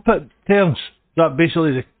a lump it, Terence. That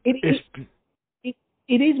basically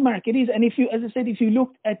it is, Mark. It is, and if you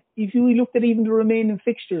looked at even the remaining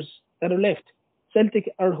fixtures that are left, Celtic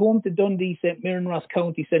are home to Dundee, St Mirren, Ross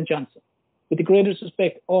County, St Johnstone. With the greatest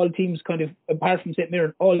respect, all teams kind of, apart from St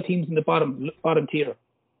Mirren, all teams in the bottom tier.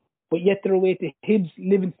 But yet they're away to Hibs,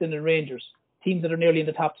 Livingston, and Rangers, teams that are nearly in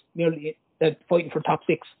the top, fighting for top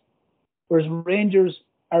 6. Whereas Rangers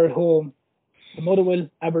are at home to Motherwell,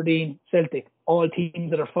 Aberdeen, Celtic, all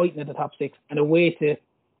teams that are fighting at the top 6, and away to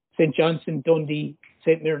St Johnstone, Dundee,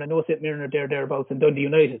 St Mirren. I know St Mirren are thereabouts, and Dundee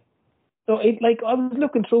United. So I was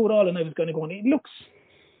looking through it all, and I was kind of going, it looks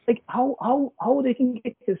like how they can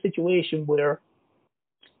get to a situation where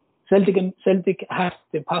Celtic have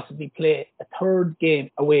to possibly play a third game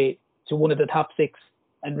away to one of the top 6,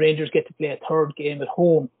 and Rangers get to play a third game at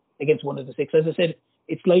home against one of the 6. As I said,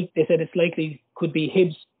 it's likely could be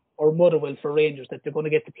Hibs or Motherwell for Rangers, that they're going to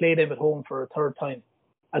get to play them at home for a third time,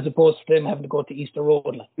 as opposed to them having to go to Easter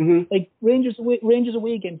Road. Like Rangers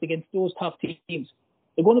away games against those top teams,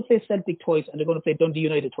 they're going to play Celtic twice, and they're going to play Dundee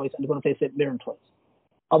United twice, and they're going to play St Mirren twice.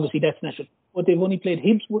 obviously that's natural. But they've only played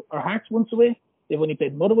Hibs or Hearts once away. They've only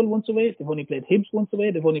played Motherwell once away. They've only played Hibs once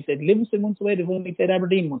away. They've only played Livingston once away. They've only played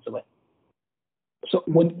Aberdeen once away. So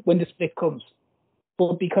when the split comes,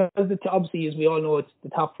 but because it's obviously, as we all know, it's the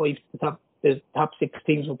top 5, the top 6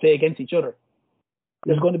 teams will play against each other.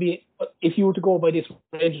 There's going to be, if you were to go by this,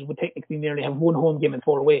 Rangers would technically nearly have 1 home game and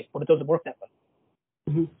 4 away, but it doesn't work that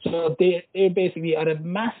way. So they're basically at a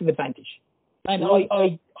massive advantage. And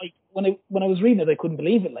I when I was reading it, I couldn't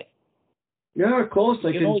believe it. Like, yeah, of course,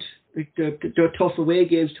 like, they're tough away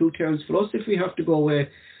games, 2 turns for us if we have to go away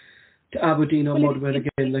to Aberdeen or Motherwell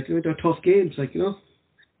again. Like, they're tough games, like, you know.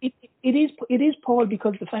 It is, Paul,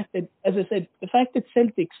 because the fact that, as I said, the fact that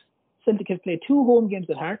Celtic have played 2 home games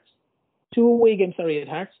at Hearts, 2 away games, at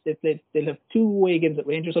Hearts. They'll have 2 away games at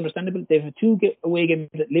Rangers, understandable. They've had 2 away games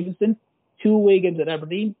at Livingston, 2 away games at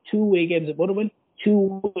Aberdeen, 2 away games at Motherwell,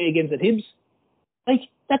 2 away games at Hibs. Like,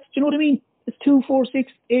 that's, do you know what I mean? It's 2, 4,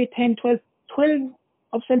 6, 8, 10, 12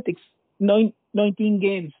 of Celtic's 19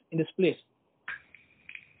 games in the split.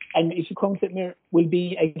 And if you come to it, will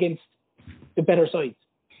be against the better sides.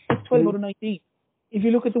 That's 12 out of 19. If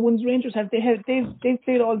you look at the ones Rangers have, they've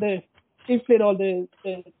played all the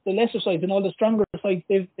lesser sides and all the stronger sides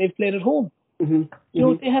they've played at home. You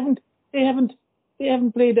know, they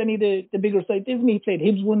haven't played any of the bigger sides. They've only played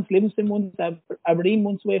Hibs once, Livingston once, Aberdeen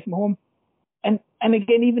once away from home. And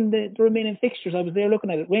again, even the remaining fixtures, I was there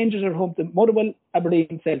looking at it. Rangers are home to Motherwell,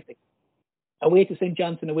 Aberdeen, Celtic. Away to St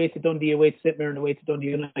Johnstone, away to Dundee, away to St Mirren, away to Dundee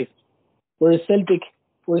United. Whereas Celtic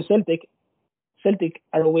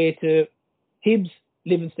are away to Hibs,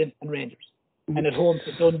 Livingston and Rangers. And at home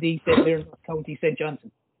to Dundee, St Mirren, County, St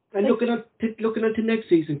Johnstone. And looking at the next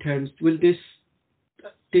season terms, will this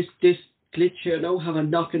glitch here now have a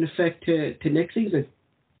knock-on effect to next season?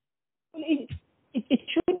 Well,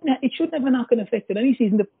 it shouldn't have a knock-on effect in any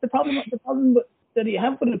season. The problem that you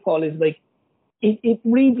have with it, Paul, is like it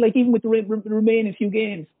reads like, even with the remaining few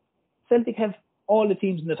games, Celtic have all the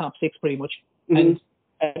teams in the top 6 pretty much, and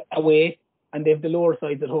away, and they have the lower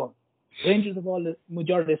sides at home. Rangers have all the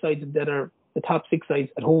majority of sides that are the top 6 sides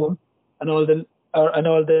at home, and all the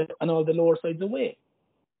lower sides away.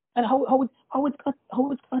 And how it's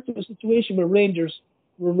got to a situation where Rangers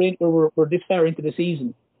were this far into the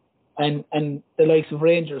season, and the likes of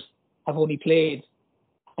Rangers have only played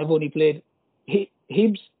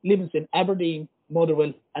Hibs, Livingston, Aberdeen,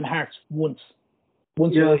 Motherwell, and Hearts once.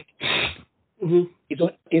 Yeah.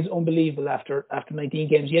 It's unbelievable after 19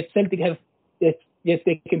 games. Yet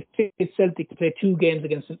they can fit Celtic to play 2 games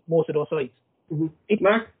against most of those sides.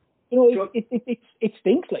 Mark, it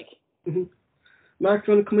stinks like. Mark,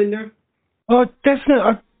 do you want to come in there? Oh,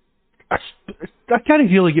 definitely. I can't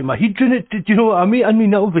really get my head around it. Do you know what I mean? I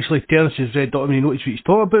mean, obviously Terence has read up, I mean, notice what he's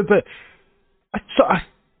talking about, but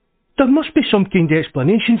there must be some kind of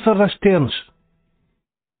explanation for this, Terence.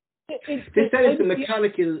 They said it's a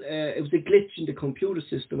mechanical, it was a glitch in the computer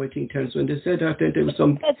system, I think, Terence, when they said that there was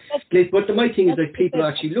some glitch. But my thing is that people are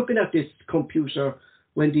actually looking at this computer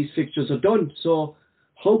when these fixtures are done. So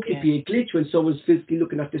how could it be a glitch when someone's physically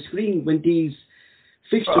looking at the screen when these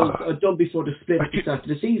fixtures are done before the split at the start of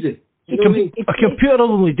the season? You know what I mean? A computer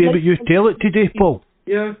will only do what you tell it today, Paul.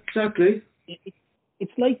 Yeah, exactly.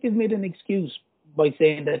 It's like they've made an excuse by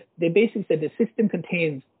saying that they basically said the system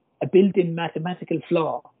contains a built-in mathematical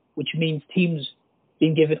flaw, which means teams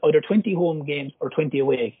being given either 20 home games or 20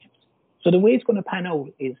 away games. So the way it's going to pan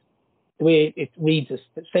out is, the way it reads is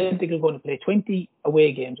that Celtic are going to play 20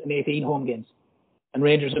 away games and 18 home games, and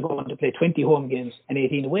Rangers are going to play 20 home games and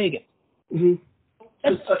 18 away games.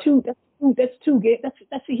 That's two games.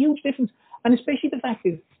 That's a huge difference, and especially the fact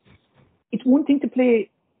is, it's one thing to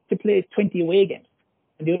play 20 away games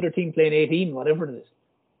and the other team playing 18, whatever it is.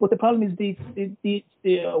 But the problem is the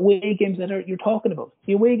away games that you're talking about.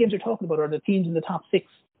 The away games you're talking about are the teams in the top 6.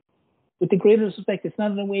 With the greatest respect, it's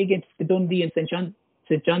not an away game to Dundee and St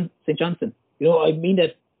Johnstone. You know, I mean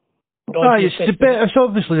that. It's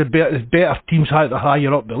obviously the better teams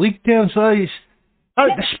higher up the league, Terence. The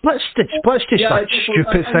split's just a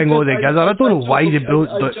stupid thing altogether. I don't know why they built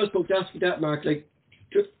it. I was just about to ask you that, Mark. Like,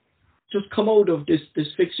 just come out of this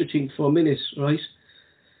fixture thing for a minute, right?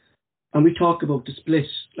 And we talk about the split.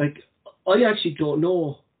 Like, I actually don't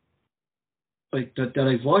know, like, that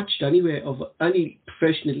I've watched anyway of any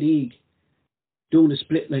professional league doing a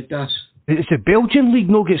split like that. It's the Belgian league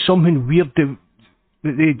not get something weird that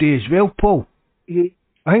they do as well, Paul. I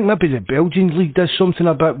think maybe the Belgian league does something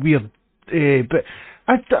a bit weird, but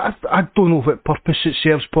I don't know what purpose it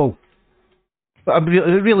serves, Paul. But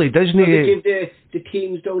it really doesn't. So they give the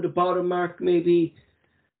teams down the bottom, Mark, maybe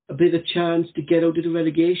a bit of chance to get out of the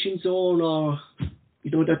relegation zone, or You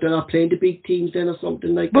know, that they're not playing the big teams then or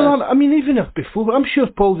something like well, that. I mean, even if before, I'm sure,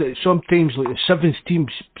 Paul, that sometimes like the seventh team,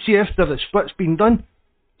 see after the split's been done,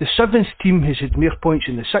 the seventh team has had more points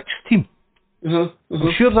than the sixth team. I'm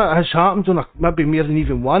sure that has happened on maybe more than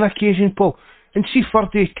even one occasion, Paul. And see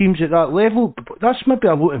 30 teams at that level, that's maybe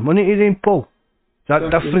a lot of money to them, Paul. That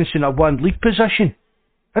difference in a one league position.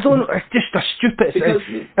 I don't know, it's just a stupid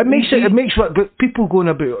thing. It makes what but people going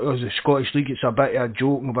about the Scottish League, it's a bit of a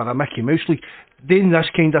joke over a Mickey Mouse League. Then this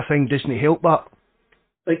kind of thing doesn't help that.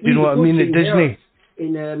 Like, you know what I mean? It doesn't.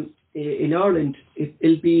 In Ireland,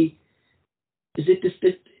 it'll be. Is it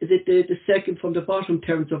the second from the bottom in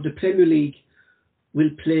terms of the Premier League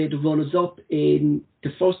will play the runners up in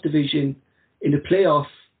the first division in the playoff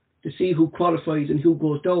to see who qualifies and who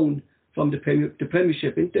goes down from the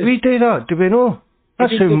Premiership, isn't it? We do that, do we know?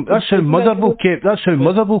 That's how Motherwell kept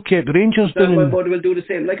Rangers doing. Motherwell will do the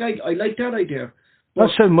same. Like I like that idea.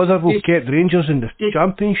 That's how Motherwell kept Rangers in the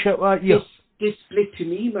Championship that year. This split to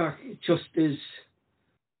me, Mark, just is.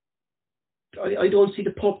 I don't see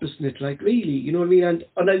the purpose in it. Like really, you know what I mean? And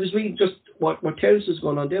I was reading just what Terence was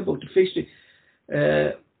going on there about the fixture.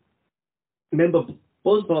 Remember,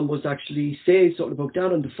 Buzzbomb was actually saying something about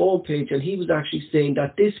that on the phone page, and he was actually saying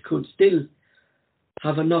that this could still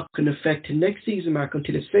have a knock-on effect to next season, Mark,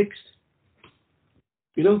 until it's fixed.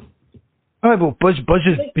 You know? Aye, well, Buzz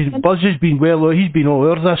has been well. He's been all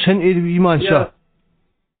over this, hasn't he, the wee man, sir?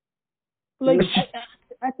 Like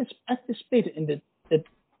at the split in the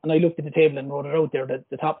and I looked at the table and wrote it out there.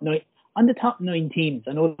 The top 9 on the top 9 teams.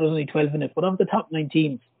 I know there's only 12 in it, but of the top 9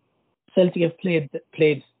 teams, Celtic have played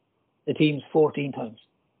the teams 14 times.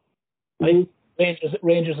 Right?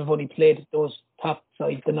 Rangers have only played those top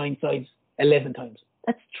sides, the 9 sides, 11 times.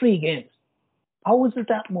 That's 3 games. How is there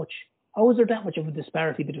that much? How is there that much of a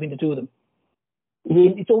disparity between the two of them?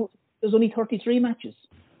 There's only 33 matches,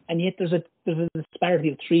 and yet there's a disparity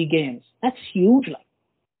of 3 games. That's huge, like.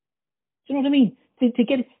 Do you know what I mean?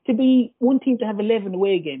 To be one team to have 11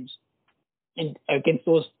 away games and against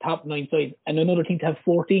those top 9 sides, and another team to have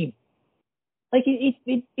 14, like it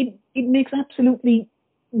makes absolutely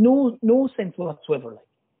no sense whatsoever. Like,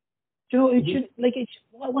 do you know, it should like it.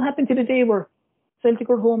 What happened to the day where Celtic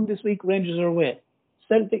are home this week, Rangers are away?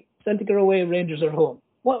 Celtic are away, Rangers are home.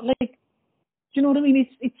 What, like? Do you know what I mean?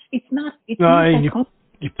 It's not.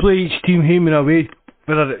 You play each team home and away.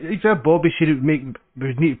 If Bobby said we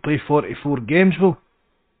need to play 44 games, well,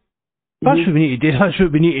 that's what we need to do. That's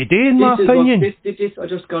what we need to do, in my opinion. I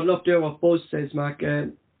just got up there what Buzz says, Mark.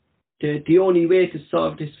 The only way to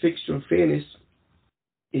solve this fixture of fairness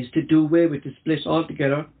is to do away with the split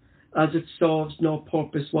altogether, as it serves no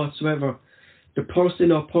purpose whatsoever. The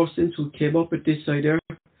person or persons who came up with this idea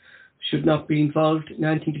should not be involved in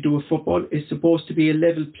anything to do with football. It's supposed to be a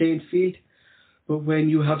level playing field. But when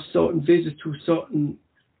you have certain visits to certain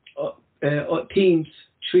teams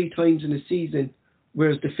 3 times in a season,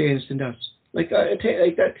 where's the fairness in that? Like I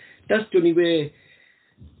think like that's the only way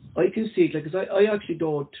I can see it. Like, 'cause I actually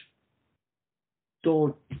don't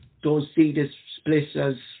see this split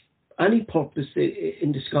as any purpose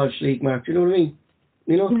in the Scottish League, Mark. You know what I mean?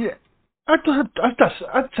 You know? Yeah. I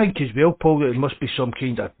think as well, Paul, that there must be some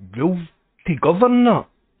kind of rule to govern that.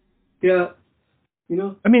 Yeah. You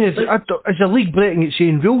know, I mean, is the league breaking its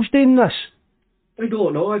own rules doing this? I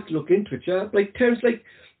don't know. I have to look into it. Yeah, like terms like,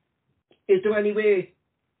 is there any way,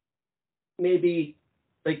 maybe,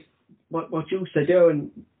 like what you said there, and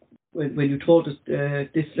when you told us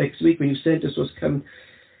this next week when you sent us was can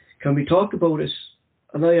we talk about it?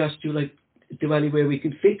 And I asked you, like, is there any way we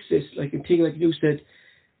can fix this? Like, a thing like you said,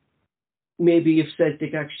 maybe if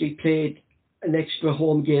Celtic actually played an extra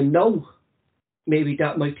home game now, maybe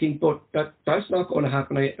that might think, but that's not going to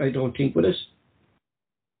happen. I don't think with it.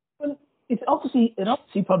 Well, it obviously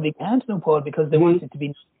probably can't, no, Paul, because they want it to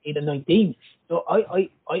be 8 and 19. So I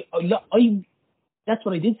that's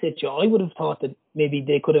what I did say to you. I would have thought that maybe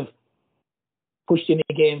they could have pushed in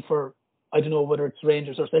a game for, I don't know whether it's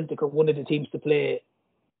Rangers or Celtic or one of the teams to play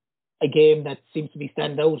a game that seems to be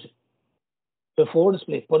stand out before the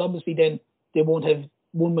split. But obviously then they won't have,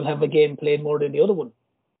 one will have a game played more than the other one.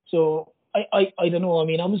 So I don't know. I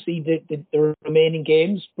mean, obviously the remaining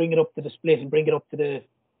games, bring it up to the split and bring it up to the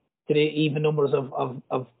even numbers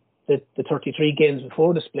of the 33 games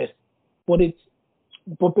before the split.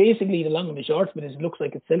 But basically the long and the short of it is, it looks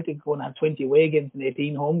like it's Celtic going to have 20 away games and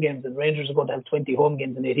 18 home games, and Rangers are going to have 20 home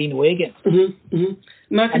games and 18 away games.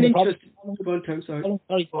 Mark, and the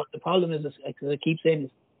problem is, as I keep saying,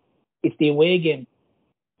 it's the away game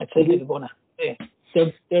that Celtic are going to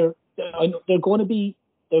have. They're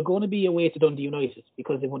going to be away to Dundee United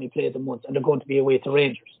because they've only played them once, and they're going to be away to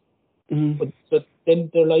Rangers. But then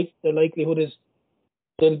their likelihood is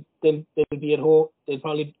they'll be at home.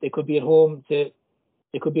 They could be at home to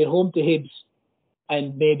Hibs,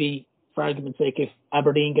 and maybe, for argument's sake, if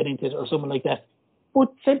Aberdeen get into it or someone like that.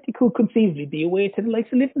 But Celtic could conceivably be away to the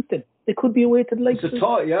likes of Livingston. They could be away to the likes of...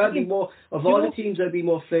 I'd be more... Of all the teams, I'd be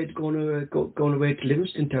more afraid going away to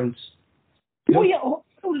Livingston Towns. Without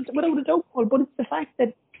a doubt, Paul. But it's the fact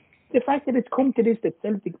that it's come to this, that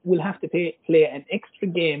Celtic will have to play an extra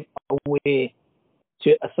game away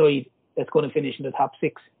to a side that's going to finish in the top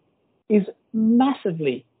 6 is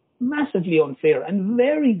massively, massively unfair and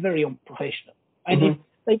very, very unprofessional. And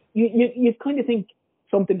you kind of think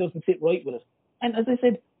something doesn't sit right with it. And as I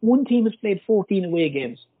said, one team has played 14 away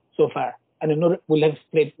games so far, and another will have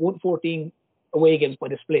played 14 away games by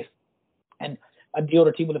the split, and the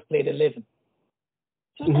other team will have played 11.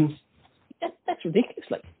 So that's ridiculous.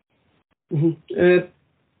 Like.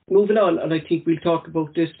 Moving on, and I think we'll talk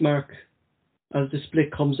about this, Mark, as the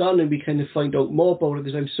split comes on, and we kind of find out more about it.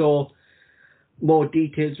 As I'm sure more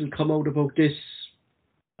details will come out about this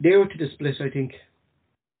nearer to the split, I think.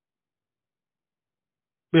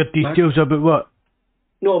 More details about what?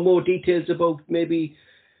 No, more details about maybe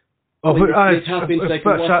when the split happens, like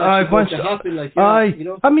what's going to happen. Like, you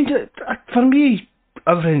know? I mean, for me,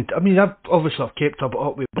 everything. I mean, I've kept up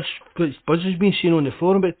with Buzz has been seen on the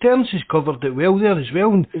forum, but Terence has covered it well there as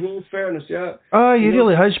well. And, fairness, yeah. He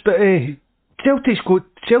really has. But Celtic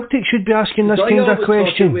should be asking this kind of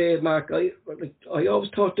question. Mark, I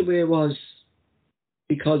always thought the way it was,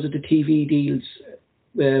 because of the TV deals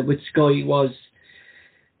with Sky, was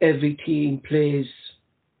every team plays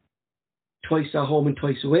twice at home and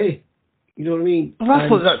twice away. You know what I mean? Well, I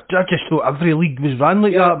just thought every league was run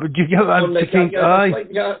like that, but you get what I'm thinking?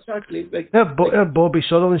 Exactly. Bobby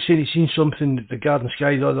Sutherland saying he's seen something regarding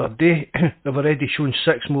Sky the other day. They've already shown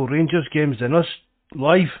 6 more Rangers games than us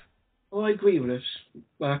live. Oh, I agree with it,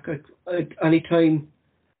 Mark. Anytime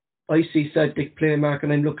I see Celtic play, Mark,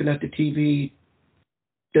 and I'm looking at the TV,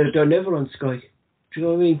 they're never on Sky. Do you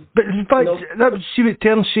know what I mean? But in fact, see what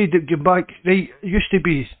Terence said that go back, right, it used to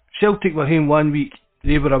be Celtic were home one week,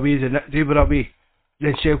 they were away, then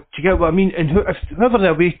Celtic, do you get what I mean? And whoever the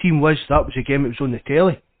away team was, that was the game that was on the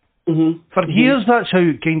telly. For years, that's how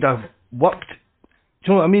it kind of worked. Do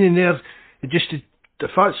you know what I mean? And there, it just,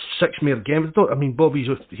 if that's 6 more games, I mean,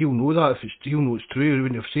 he'll know that, he'll know it's true, he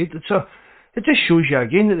wouldn't have said it. So, it just shows you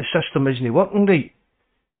again that the system isn't working right.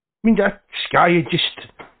 I mean, that Sky,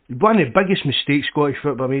 one of the biggest mistakes Scottish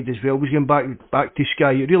football made as well was going back to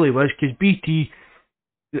Sky. It really was, because BT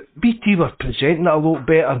were presenting it a lot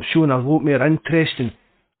better, showing a lot more interest and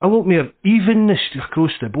a lot more evenness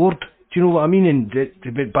across the board. Do you know what I mean? And they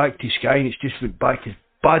went back to Sky, and it's just went back as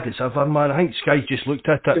bad as ever, man. I think Sky just looked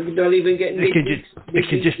at it. They're even getting they can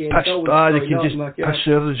just piss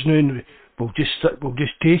others now, and we'll just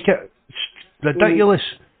take it. It's ridiculous.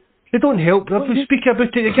 They don't help. If we speak about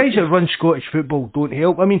it, the guys that run Scottish football don't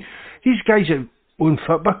help. I mean, these guys that own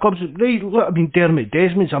football clubs, look, I mean, Dermot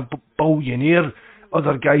Desmond's a billionaire.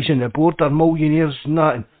 Other guys on the board are millionaires and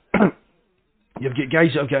that. And you've got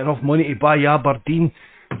guys that have got enough money to buy Aberdeen.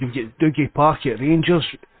 You've got Dougie Park at Rangers.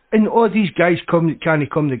 And all these guys can't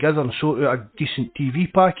come together and sort out a decent TV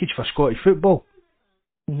package for Scottish football.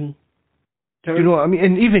 Do you know what I mean?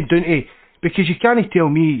 And even down to, because you can't tell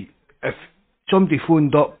me if somebody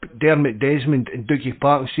phoned up Dermot Desmond and Dougie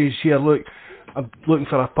Park and says, here, look, I'm looking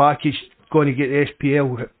for a package, going to get the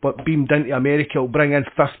SPL, but beamed into America, will bring in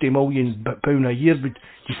 £50 million a year. Would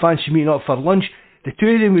you fancy meeting up for lunch? The two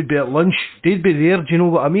of them would be at lunch. They'd be there. Do you know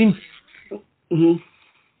what I mean?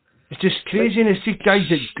 It's just crazy. And it's these guys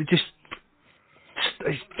that just,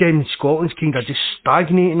 again, Scotland's kind of just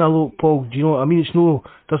stagnating a lot, Paul. Do you know what I mean?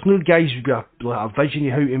 There's no guys with a vision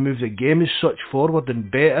of how to move the game as such forward and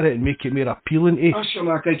better it and make it more appealing to. Oh, sure,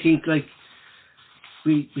 Mark. I think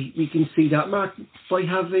we can see that, Mark, by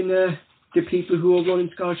having the people who are running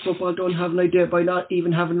Scottish football don't have an idea, by not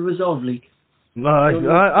even having a reserve league. I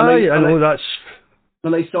know that's.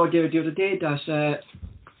 And I saw there the other day that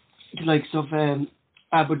the likes of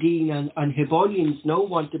Aberdeen and Hibernians now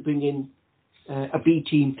want to bring in a B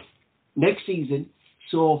team next season.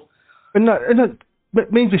 So. But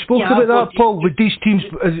we spoke about that, Paul, with these teams,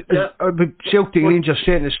 with Celtic, Rangers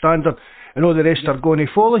setting the standard, and all the rest are going to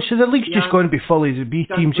follow. So the league's just going to be full of the B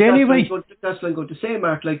teams anyway. That's what I'm going to say,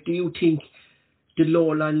 Mark. Like, do you think the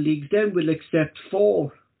Lowland leagues then will accept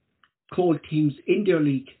 4 cold teams in their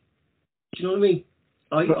league? Do you know what I mean?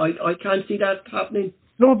 I can't see that happening.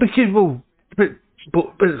 No, because, but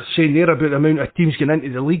saying there about the amount of teams getting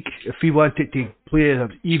into the league, if we wanted to play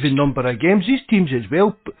an even number of games, these teams as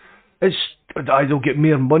well, they'll get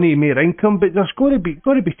more money, more income, but there's going to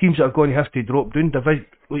be teams that are going to have to drop down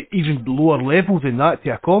like even lower level than that to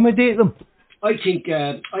accommodate them. I think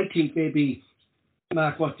maybe,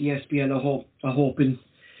 Mark, what the SPL are hoping,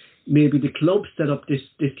 maybe the clubs set up this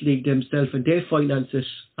league themselves and they finance it,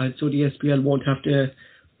 and so the SPL won't have to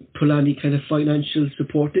pull any kind of financial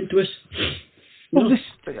support into it. Well,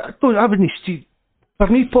 I wouldn't see. For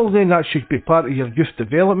me, Paul, then that should be part of your youth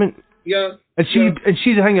development. Yeah. And see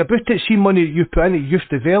the thing about it, see money you put into youth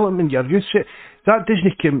development, your youth, that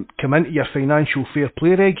doesn't come into your financial fair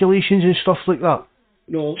play regulations and stuff like that.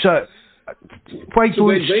 No. So why it's a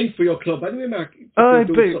win-win for your club anyway, Mark. But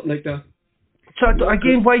something like that. So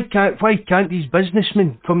again, why can't these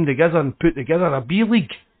businessmen come together and put together a B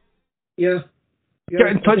league? Yeah. Get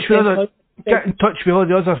in touch with all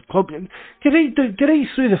the other clubs. Get right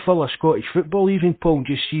through the full of Scottish football, even, Paul, and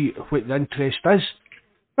just see what the interest is.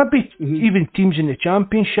 Maybe even teams in the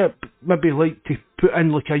Championship maybe like to put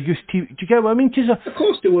in like a youth team. Do you get what I mean? Of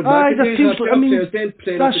course they would. Look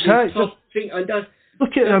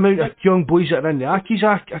at the amount of young boys that are in the Ackies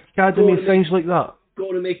Academy and things like that.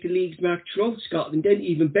 Going to make the leagues, Mark, throughout Scotland. Then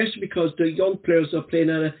even better because the young players are playing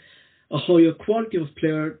at a higher quality of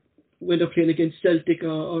player when they're playing against Celtic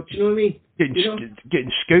or do you know what I mean?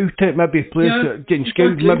 Getting scouted, maybe players getting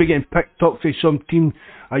scouted, maybe getting picked up for some team,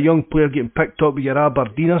 a young player getting picked up with your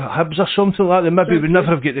Aberdeen or Hibs or something like that, then maybe would never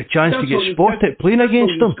have get the chance to get spotted playing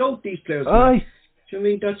against them. Scout these players. Aye. Do you know what I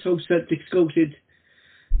mean? That's how Celtic scouted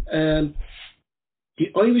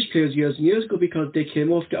the Irish players years and years ago because they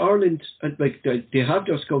came off to Ireland and like they have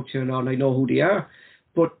their scouts here now and I know who they are,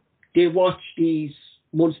 but they watch these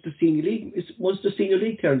Munster Senior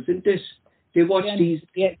League terms, isn't this? They watch these.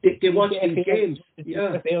 They watch these games. They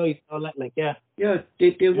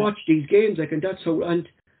watch these games and that's how. And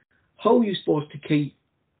how are you supposed to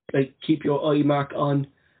keep your eye mark on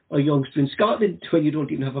a youngster in Scotland when you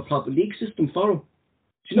don't even have a proper league system for them?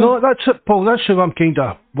 No, that's it, Paul. That's how I'm kind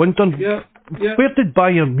of wondering. Yeah. Where did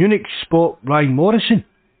Bayern Munich spot Ryan Morrison?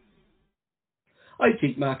 I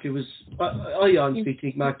think, Mark, it was. I honestly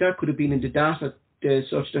think, Mark, that could have been in the data.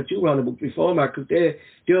 Such that you were on about before, Mark, because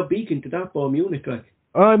they're beacon to that Bayern Munich, like.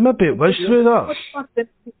 Maybe it was through that.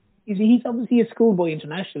 He's obviously a schoolboy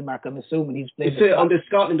international, Mark. I'm assuming he's played. Under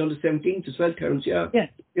Scotland under 17s as well, Terence. Yeah.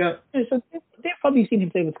 So they've probably seen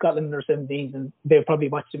him play with Scotland under 17s, and they've probably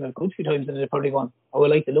watched him a good few times, and they've probably gone, "Oh, I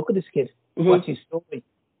like to look at this kid, watch his story,"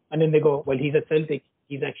 and then they go, "Well, he's at Celtic.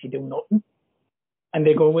 He's actually doing nothing," and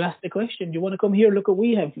they go, "Well, ask the question. Do you want to come here? Look what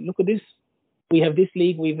we have. Look at this." We have this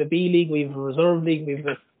league, we have a B league, we have a reserve league, we have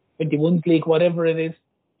a 21s league, whatever it is.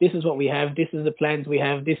 This is what we have. This is the plans we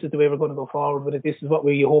have. This is the way we're going to go forward with it. This is what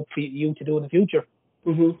we hope for you to do in the future.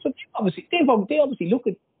 So they obviously look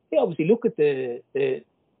at the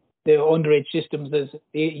underage systems as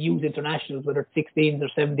they use internationals, whether it's 16s or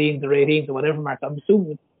 17s or 18s or whatever. Mark, I'm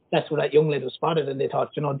assuming that's where that young lad was spotted, and they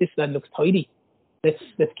thought, this lad looks tidy.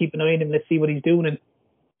 Let's keep an eye on him. Let's see what he's doing. And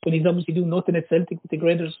when he's obviously doing nothing at Celtic, with the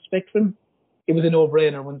greatest respect for him, it was a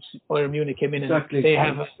no-brainer once Bayern Munich came in and they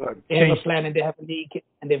have a plan and they have a league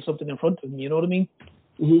and they have something in front of them. You know what I mean?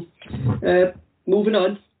 Moving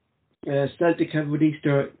on, Celtic have released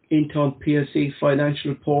their interim PLC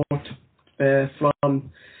financial report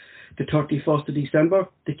from the 31st of December.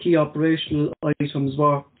 The key operational items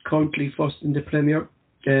were currently first in the Premier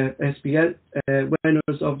SPL,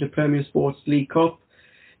 winners of the Premier Sports League Cup,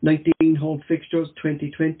 19 home fixtures,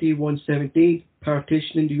 2020, 117,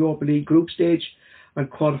 partition in the Europa League group stage and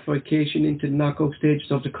qualification into the knockout stages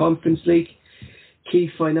of the Conference League. Key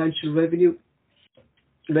financial revenue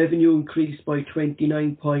increased by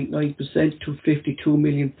 29.9% to £52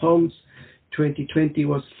 million. 2020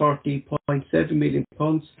 was £40.7 million.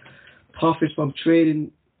 Profit from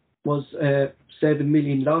trading was £7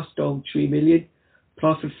 million loss, down £3 million.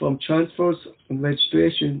 Profit from transfers and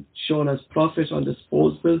registration shown as profit on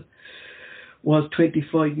disposable was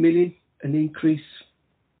 £25 million, an increase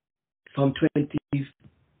from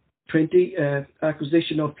 2020.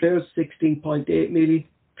 Acquisition of players £16.8 million.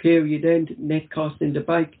 Period end net cost in the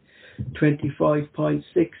bank £25.6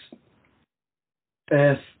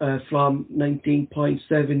 from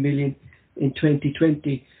 £19.7 million in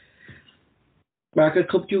 2020. Mark, I'll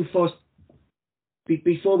come to you first.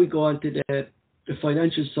 Before we go on to the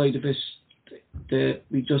financial side of it,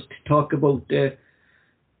 we just talk about the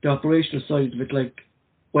operational side of it. Like,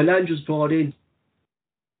 when Andrews brought in,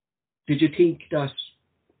 did you think that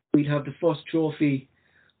we'd have the first trophy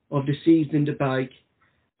of the season in the bag?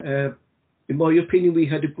 In my opinion, we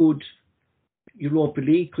had a good Europa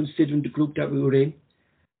League considering the group that we were in.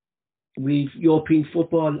 We've European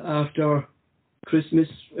football after Christmas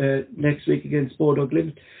next week against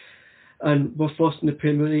Bovril. and we're first in the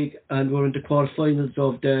Premier League, and we're in the quarterfinals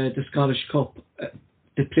of the Scottish Cup.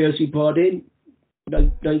 The players we brought in,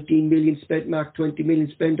 19 million spent, Mark, 20 million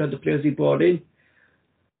spent on the players he brought in.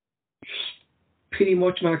 Pretty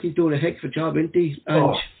much, Mark, he's doing a heck of a job, isn't he?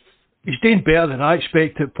 And he's doing better than I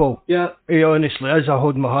expected, Paul. Yeah. He honestly is. I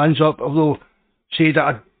hold my hands up. Although, say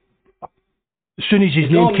that as soon as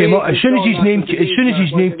his name came up, I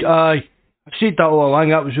said that all along.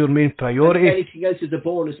 That was our main priority. And anything else is a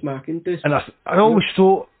bonus, Mark, isn't this? And I always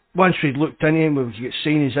thought once we'd looked into him, we would get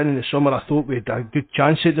signings in the summer. I thought we had a good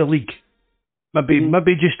chance at the league.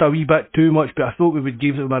 Maybe just a wee bit too much, but I thought we would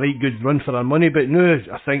give them a right good run for our money. But no,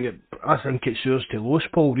 I think it's ours to lose,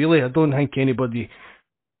 Paul. Really, I don't think anybody.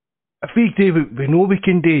 If we do what we know we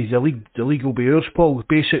can do, the league will be ours, Paul.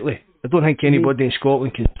 Basically, I don't think anybody in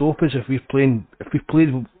Scotland can stop us if we've played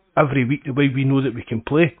every week the way we know that we can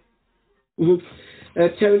play.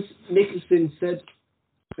 Terence Nicholson said,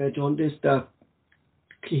 John, this that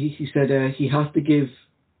he said he has to give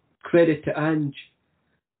credit to Ange.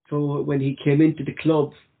 So when he came into the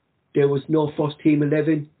club, there was no first team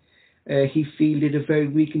 11. He fielded a very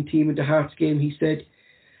weakened team in the Hearts game. He said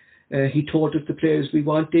he told us the players we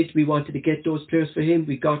wanted. We wanted to get those players for him.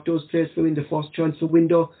 We got those players for him in the first transfer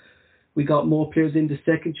window. We got more players in the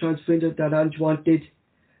second transfer window that Ange wanted.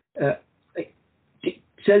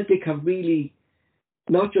 Celtic have really,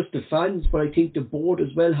 not just the fans, but I think the board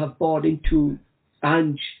as well, have bought into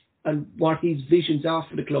Ange and what his visions are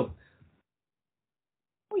for the club.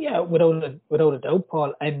 Oh yeah, without a doubt,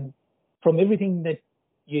 Paul. And from everything that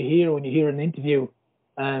you hear when you hear an interview,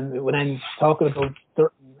 when I'm talking about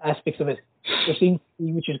certain aspects of it, there seems,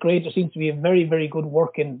 which is great, there seems to be a very, very good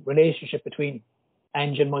working relationship between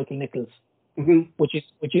Ange and Michael Nichols, which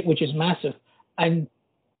is massive. And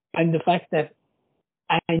the fact that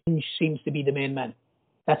Ange seems to be the main man,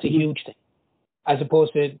 that's a huge thing, as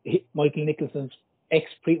opposed to Michael Nicholson's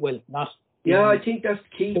not. Yeah, I think that's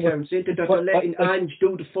key, Terence, isn't it? That they're letting Ange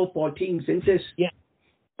do the football things, isn't it? Yeah.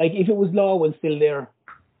 Like, if it was Lawwell still there,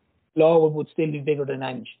 Lawwell would still be bigger than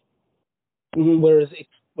Ange. Whereas it,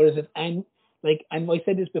 and I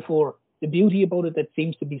said this before, the beauty about it that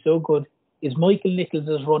seems to be so good is Michael Nichols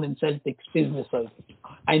is running Celtic's business side.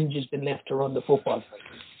 Ange has been left to run the football side.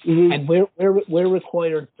 And we're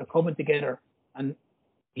required, they're coming together, and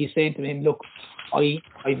he's saying to him, look, I've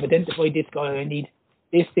identified this guy, I need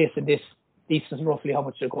this, and this. This is roughly how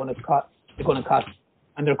much they're going to cost.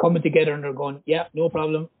 And they're coming together and they're going, yeah, no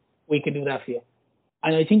problem, we can do that for you.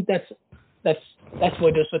 And I think that's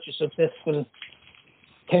why there's such a successful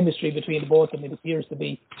chemistry between the both of them, it appears to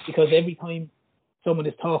be, because every time someone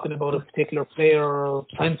is talking about a particular player or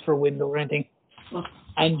transfer window or anything,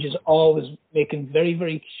 Ange is always making very,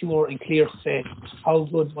 very sure and clear to say how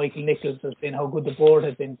good Michael Nichols has been, how good the board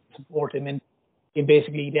has been to support him in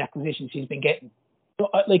basically the acquisitions he's been getting. So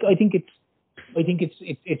I think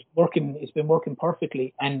it's working. It's been working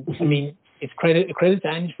perfectly, and I mean, it's credit to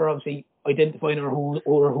Ange for obviously identifying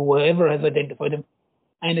or whoever has identified him,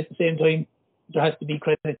 and at the same time, there has to be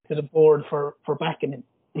credit to the board for backing him,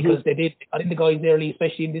 because they did. I think the guys early,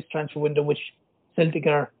 especially in this transfer window, which Celtic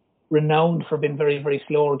are renowned for being very, very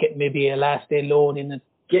slow, or getting maybe a last day loan in it.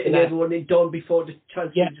 Getting everyone in done before the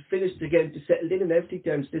transfer is finished to get them to settle in and everything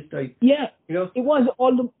this time. Yeah, you know, it was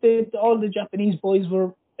all the Japanese boys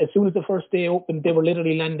were, as soon as the first day opened, they were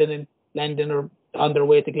literally landing or on their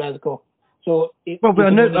way to Glasgow. So we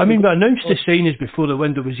announced the signings before the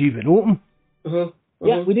window was even open.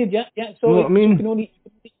 Yeah, we did. Yeah. So you know what I mean?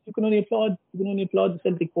 You can only applaud the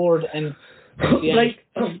Celtic board, and they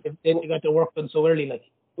got their work done so early. Like,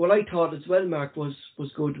 what I thought as well, Mark, was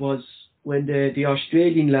good was when the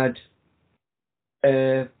Australian lad,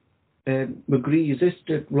 McGree, is this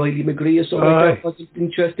the Riley McGree or something like that, wasn't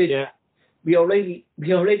interested? Yeah. We already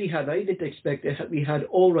had, I didn't expect it, we had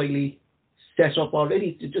O'Reilly set up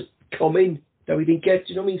already to just come in that we didn't get,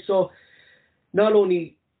 you know what I mean? So not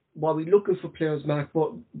only were we looking for players, Mark,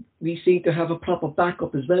 but we seem to have a proper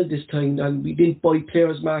backup as well this time, and we didn't buy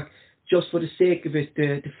players, Mark, just for the sake of it,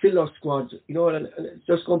 to fill our squads, you know. And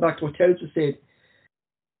just going back to what Terence said,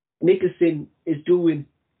 Nicholson is doing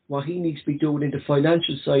what he needs to be doing in the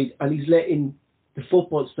financial side, and he's letting the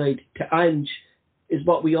football side to Ange. Is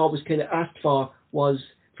what we always kind of asked for, was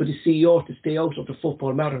for the CEO to stay out of the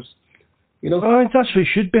football matters. You know? I think that's what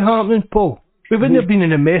should be happening, Paul. We wouldn't have been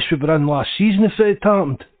in the mess we were in last season if it had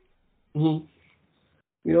happened. You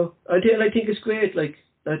know, I think it's great, like,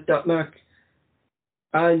 that Mark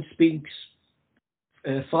Ange speaks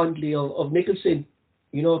fondly of Nicholson,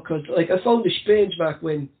 you know, because, like, I found it strange, Mark,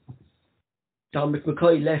 when Dominic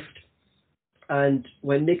McKay left and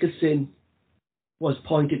when Nicholson was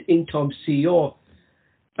appointed interim CEO,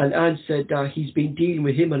 And Anne said that he's been dealing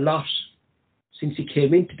with him a lot since he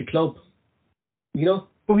came into the club. You know?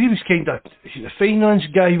 Well, he was kind of a finance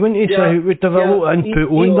guy, wasn't he? Yeah, So he would have a lot of input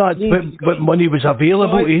on that, what money was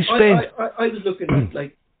available to spend. I was looking at,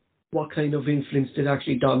 like, what kind of influence did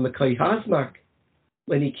actually Don McKay have, Mark,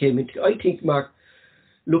 when he came into... I think, Mark,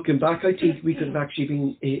 looking back, I think we could have actually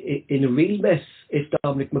been in a real mess if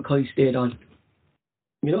Dominic McKay stayed on.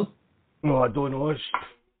 You know? No, I don't know. It's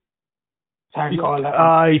hard to call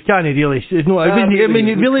that. You can't really. No, I mean,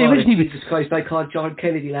 it really wasn't even. Jesus Christ, I called John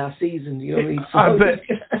Kennedy last season. You know what I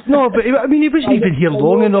mean? But I mean, he wasn't even here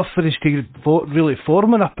long enough for us to really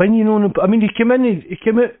form an opinion on him. But I mean, he came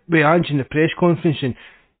out with Ange in the press conference, and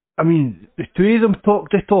I mean, the two of them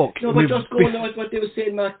talked the talk. No, but just going on with what they were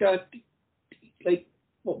saying, Mark, that like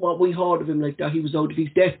what we heard of him, like that he was out of his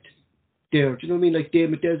depth there. Do you know what I mean? Like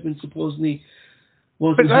David Desmond supposedly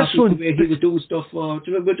wasn't happy the way he was doing stuff. Do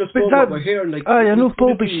you know, we're just going what we're hearing. Like, I know,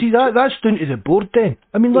 Paul, but see that's down to the board then.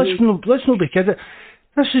 I mean, let's not be kidding.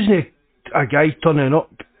 This isn't a guy turning up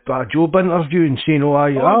at a job interview and saying, do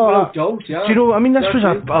you know? I mean, this was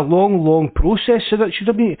a long process. So that should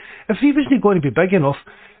have been, if he wasn't going to be big enough,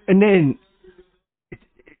 and then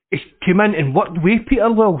he came in and worked with Peter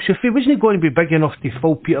Lowell. So if he wasn't going to be big enough to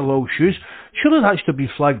fill Peter Lowell's shoes, surely that should have been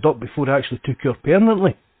flagged up before he actually took her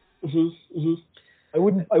permanently. I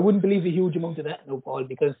wouldn't believe a huge amount of that, no, Paul,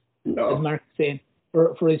 because as Mark is saying,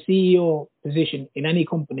 for a CEO position in any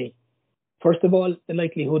company, first of all, the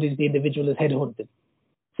likelihood is the individual is headhunted.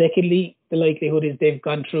 Secondly, the likelihood is they've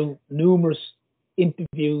gone through numerous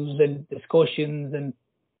interviews and discussions, and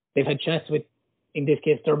they've had chats with, in this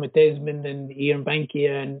case, Dermot Desmond and Ian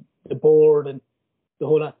Bankia and the board and the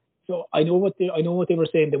whole lot. So I know what they were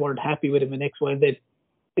saying. They weren't happy with him and X, Y, and Z.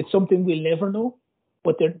 It's something we'll never know.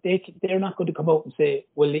 But they're not going to come out and say,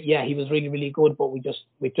 well, yeah, he was really, really good, but we just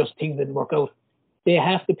things didn't work out. They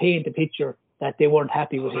have to paint the picture that they weren't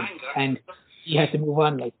happy with him, and he had to move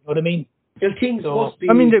on. Like, you know what I mean? Must be...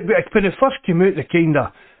 I mean, when it first came out, the kind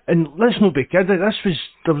of, and let's not be kidding,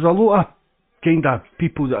 there was a lot of kind of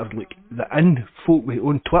people that are like the in folk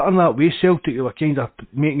on Twitter and that way Celtic, they were kind of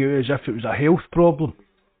making it as if it was a health problem,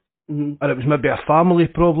 or it was maybe a family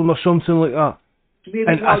problem or something like that. Maybe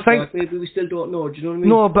I think maybe we still don't know. Do you know what I mean?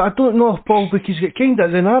 No, but I don't know, Paul, because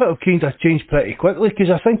the narrative kind of changed pretty quickly.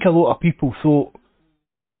 Because I think a lot of people thought,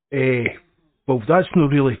 well, that's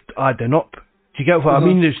not really adding up. Do you get what I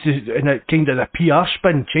mean? And it kind of the PR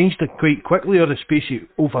spin changed it quite quickly, or especially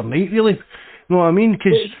overnight, really. You know what I mean?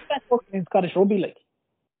 Because he's back working in Scottish Rugby, like.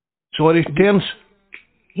 Sorry, Terence.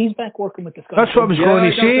 He's back working with the Scottish. That's what I was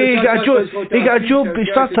going to say. He got a job. He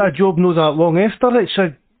started a job not that long after it.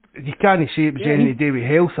 So. You can't say it was anything to do with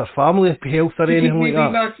health or family health or anything like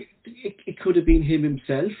that. Mark, it could have been him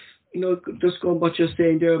himself. You know, just going what you're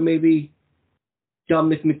saying there, maybe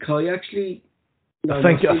Dominic McKay actually. No, I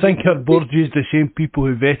think our board used the same people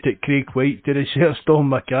who vetted Craig White to research Don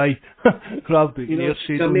McKay.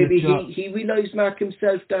 So maybe he realised, Mark,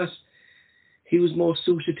 himself that he was more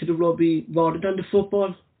suited to the rugby rather than the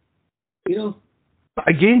football. You know.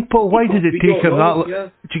 Again, Paul, why did it take him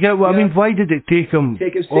that? Do you get what I mean? Why did it take him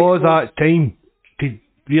all that time to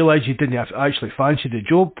realise he didn't actually fancy the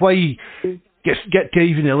job? Why get to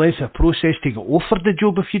even the length of process to get offered the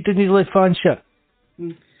job if you didn't really fancy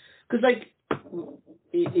it? Because, like,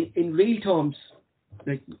 in real terms,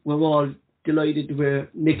 like, we're all delighted where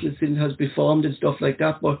Nicholson has performed and stuff like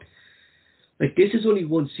that, but like, this is only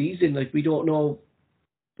one season. Like, we still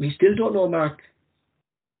don't know, Mark,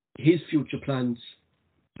 his future plans.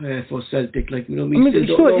 For Celtic, like, you know, he's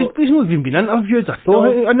not even been interviewed at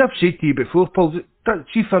all. And I've said to you before, Paul,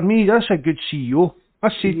 see, for me, that's a good CEO. I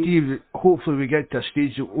said to you that hopefully we get to a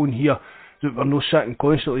stage on here that we're not sitting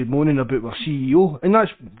constantly moaning about our CEO. And that's,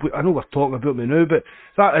 I know we're talking about me now, but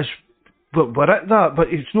that is, we're at that. But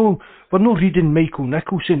we're not reading Michael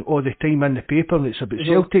Nicholson all the time in the paper and it's about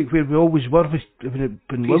Celtic, where we always were when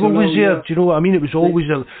Lowell was there. Do you know what I mean? It was always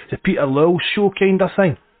the Peter Lowell show kind of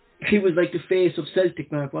thing. He was like the face of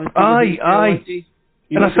Celtic, Mark. Aye.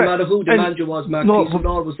 You know, no matter who the manager was, Mark,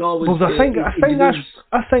 was always. Well, I think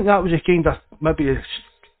that was a kind of maybe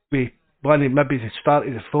the start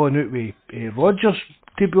of the falling out with Rodgers,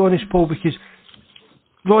 to be honest, Paul, because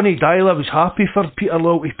Ronnie Dyler was happy for Peter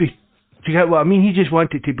Lowell to be. Do you get what I mean? He just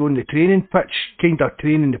wanted to be on the training pitch, kind of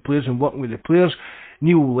training the players and working with the players.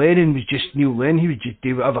 Neil Lennon was just Neil Lennon. He would just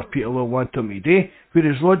do whatever Peter Lowell wanted him to do.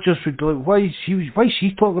 Whereas Rodgers would be like, why is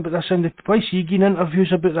he talking about this? Why is he giving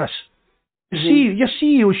interviews about this? See, your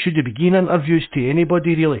CEO shouldn't be giving interviews to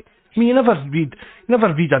anybody, really. I mean, you never read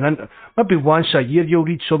maybe once a year you'll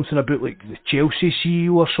read something about like the Chelsea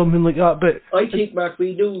CEO or something like that. But I think, Mark,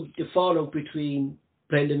 we knew the fallout between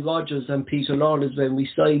Brendan Rodgers and Peter Lawrence when we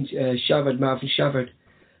signed Marvin Shavard,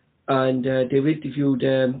 and they interviewed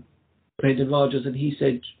Brendan Rodgers, and he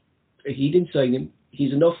said he didn't sign him.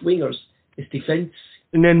 He's enough wingers. It's defence.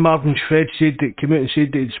 And then Marvin Shred came out and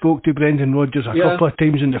said that he spoke to Brendan Rodgers a couple of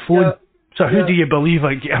times on the phone. Yeah. So who do you believe?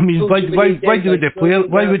 Like, I mean, why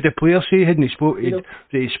would the player say he hadn't spoke? That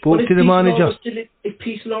he spoke to the manager? If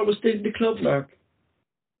Peter Lawrence was still in the club, Mark.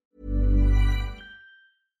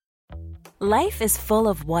 Life is full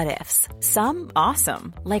of what-ifs. Some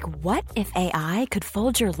awesome, like what if AI could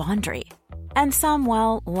fold your laundry? And some,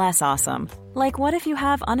 well, less awesome, like what if you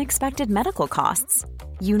have unexpected medical costs?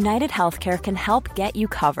 United Healthcare can help get you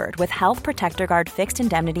covered with Health Protector Guard fixed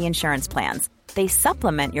indemnity insurance plans. They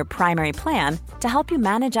supplement your primary plan to help you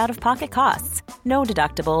manage out-of-pocket costs. No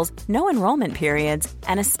deductibles, no enrollment periods,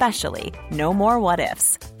 and especially no more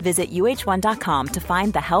what-ifs. Visit uh1.com to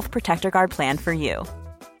find the Health Protector Guard plan for you.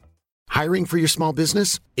 Hiring for your small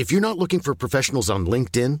business? If you're not looking for professionals on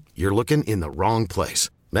LinkedIn, you're looking in the wrong place.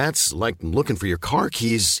 That's like looking for your car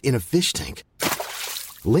keys in a fish tank.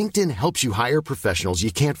 LinkedIn helps you hire professionals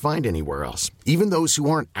you can't find anywhere else, even those who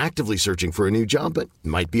aren't actively searching for a new job but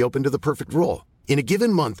might be open to the perfect role. In a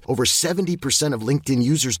given month, over 70% of LinkedIn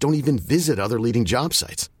users don't even visit other leading job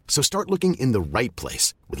sites. So start looking in the right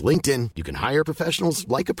place. With LinkedIn, you can hire professionals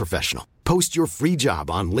like a professional. Post your free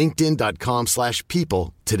job on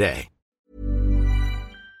linkedin.com/people today.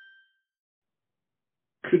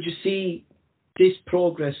 Could you see this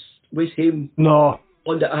progress with him No.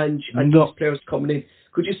 under Ange and these players coming in?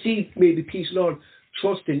 Could you see maybe Peter Lawrence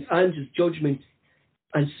trusting Ange's judgment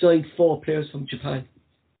and sign 4 players from Japan?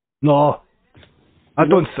 No. I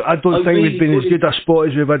don't think really we've been as good a spot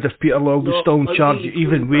as we've had if Peter Lawrence was still in charge, really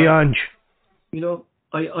even with Ange. You know,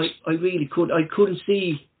 I really could. I couldn't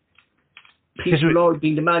see Peter Lawrence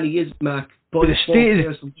being the man he is, Mark. With the state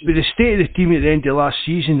of the team at the end of last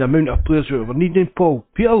season, the amount of players we were needing, Paul,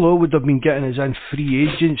 Peter Lawrence would have been getting us in free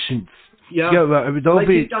agents and I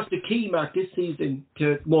think that's the key, Mark, this season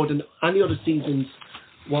to more than any other seasons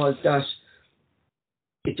was that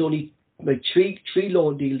it's only like three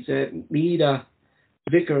loan deals, Mieda,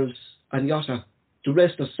 Vickers and Yotta. The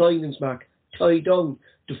rest are signings, Mark, tied down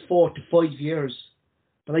to 4 to 5 years.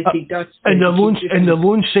 And I think that's and the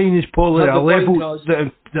loan signings, Paul, at a level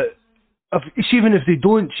that even if they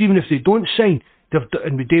don't sign,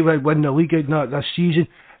 and we do win the league out that season,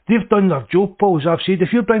 they've done their job, Paul. As I've said,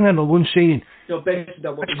 if you're bringing in a loan signing, they've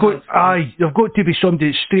got to be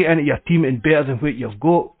somebody that's straight into your team and better than what you've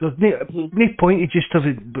got. There's no point to just have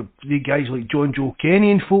the guys like John Joe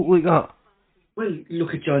Kenny and folk like that. Well,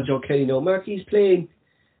 look at John Joe Kenny now, Mark. He's playing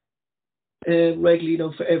regularly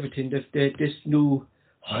now for Everton. This new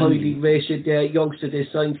highly rated youngster they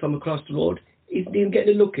signed from across the road. Isn't even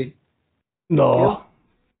getting a look in. No.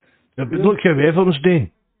 Yeah. But look how Everton's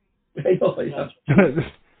doing. I know, yeah.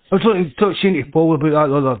 I was talking to Paul about that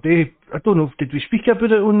the other day. I don't know, did we speak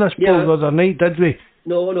about it on this, Paul, the other night, did we?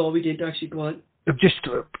 No, we didn't actually. Go on. I've just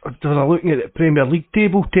looking at the Premier League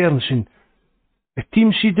table, Terence, and the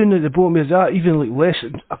teams see down at the bottom of that, even like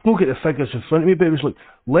Leicester, I've not got the figures in front of me, but it was like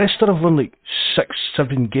Leicester have won like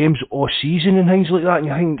 6-7 games all season and things like that, and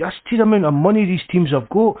you think, that's the amount of money these teams have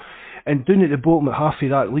got, and down at the bottom of half of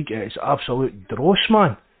that league, it's absolute dross,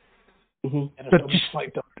 man. Mm-hmm. They're just,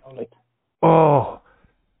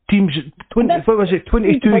 teams,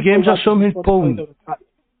 22 games or something, Paul.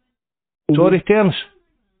 Sorry, Terence.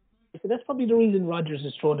 So that's probably the reason Rodgers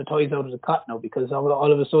is throwing the toys out of the cot now, because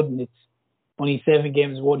all of a sudden it's only 7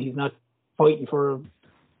 games won. He's not fighting for a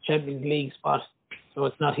Champions League spot, so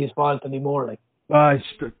it's not his fault anymore. It's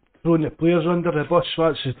throwing the players under the bus.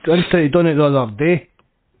 He done it the other day.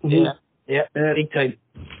 Yeah, big time.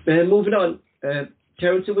 Moving on,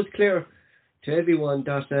 Terence, it was clear to everyone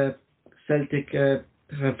that Celtic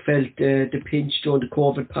have felt the pinch during the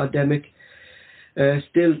COVID pandemic.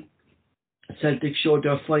 Still, Celtic showed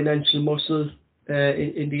their financial muscle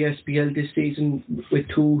in the SPL this season with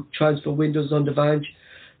 2 transfer windows on the bench,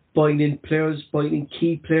 buying in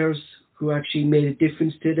key players who actually made a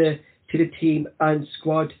difference to the team and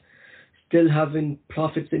squad, still having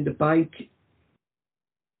profits in the bank.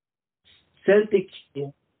 Celtic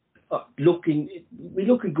look in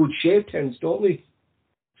good shape, Terence, don't we?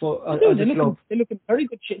 They look in very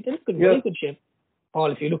good shape. They look in very good shape,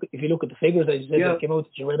 Paul. If you look at the figures that you said that came out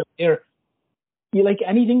that you read up there, you like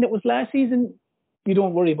anything that was last season, you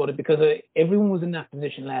don't worry about it, because everyone was in that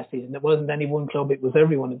position last season. It wasn't any one club; it was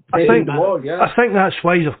everyone. I think that's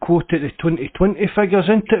why they've quoted the 2020 figures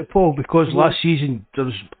into it, Paul, because last season there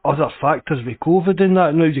was other factors with COVID in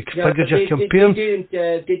that. Now the figures you're comparing,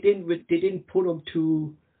 they didn't put them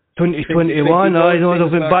to 2021, I know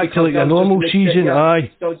they've been back to like a normal season,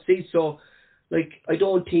 aye. So, like, I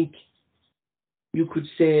don't think you could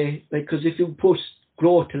say, like, because if you put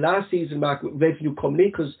growth to last season, Mark, with revenue coming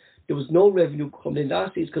in, because there was no revenue coming in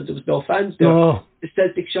last season because there was no fans there. No. The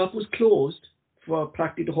Celtic shop was closed for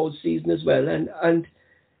practically the whole season as well, and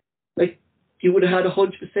like, you would have had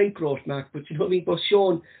 100% growth, Mark, but you know what I mean? But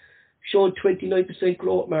Sean 29%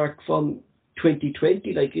 growth, Mark, from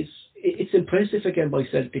 2020, like, it's impressive again by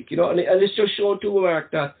Celtic, you know, and it's just shown to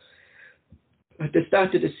Mark that at the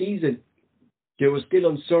start of the season there was still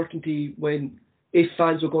uncertainty if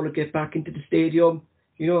fans were going to get back into the stadium,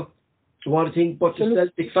 you know, what I think. But the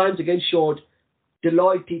Celtic fans again showed the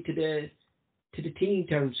loyalty to the team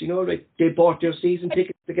terms, you know, like they bought their season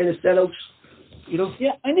tickets again as sellouts, you know.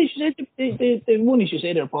 Yeah, and the one issue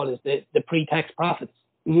say there, Paul, is the pre-tax profits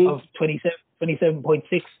of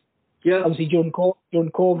 27.6. Yeah. Obviously during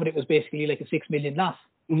COVID it was basically like a 6 million loss.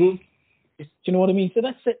 Mm-hmm. Do you know what I mean? So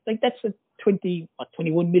that's a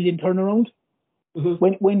 21 million turnaround.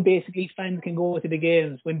 Mm-hmm. When basically fans can go to the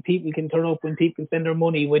games, when people can turn up, when people can spend their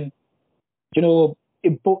money, when, you know,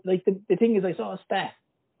 like the thing is, I saw a stat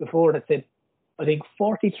before that said, I think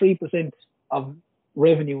 43% of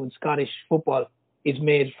revenue in Scottish football is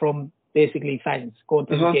made from basically fans going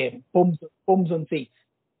to the game, bums on seats.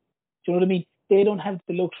 Do you know what I mean? They don't have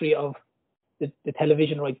the luxury of the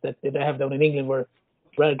television rights that they have down in England, where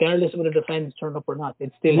regardless of whether the fans turn up or not,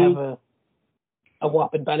 they'd still have a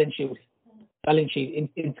whopping balance sheet.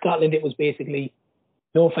 In Scotland, it was basically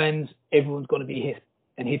no fans, everyone's going to be hit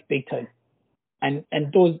big time. And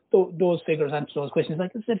those figures answer those questions.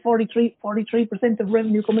 Like I said, 43% of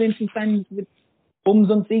revenue coming in from fans with bums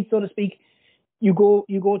on seats, so to speak. You go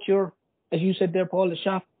to your, as you said there, Paul, the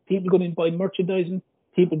shop, people going in buying merchandising,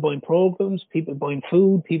 people buying programs, people buying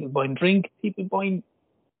food, people buying drink, people buying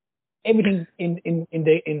everything in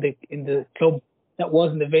the club that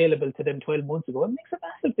wasn't available to them 12 months ago. It makes a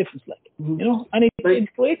massive difference, like, you know, and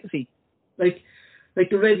it's great to see. Like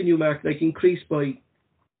the revenue, Mark, like increased by,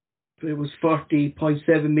 it was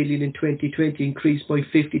 40.7 million in 2020, increased by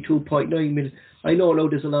 52.9 million. I know now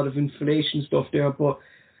there's a lot of inflation stuff there, but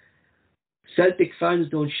Celtic fans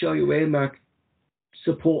don't shy away, Mark,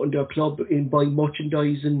 supporting their club in buying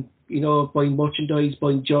merchandise and, you know, buying jerseys,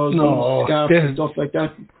 scarves and stuff like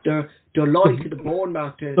that. They're loyal to the bone,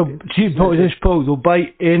 Mark. They'll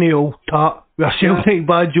buy any old tart with a Celtic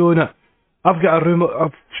badge on it. I've got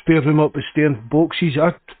a spare room up the stairs, boxes.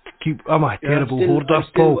 I'm a terrible hoarder,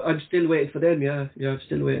 Paul. I'm still waiting for them, yeah. I'm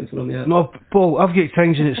still waiting for them, yeah. No, Paul, I've got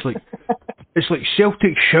things and it's like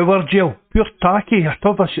Celtic shower gel, pure tacky, a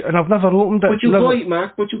tub of shit, and I've never opened it. But you buy it,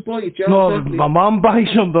 Mark, yeah. No, exactly. my mum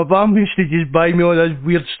buys them. My mum used to just buy me all this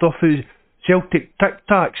weird stuff, Celtic Tic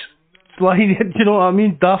Tacs. Like, do you know what I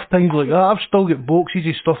mean? Daft things like that. I've still got boxes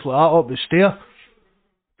and stuff like that up the stair.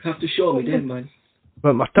 Have to show me then, man.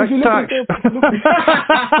 But my Tic Tacs.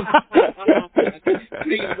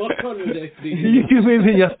 What colour are they? You do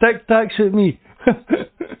waving your Tic Tacs at me.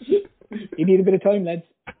 You need a bit of time, lads.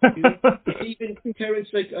 Even parents,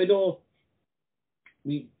 like, I know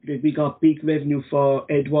we got big revenue for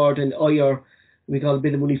Edward and Ayer. We got a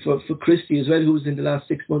bit of money for Christie as well, who's in the last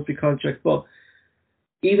 6 months of contract. But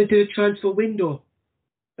even to the transfer window,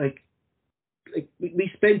 like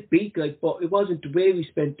we spent big, like, but it wasn't the way we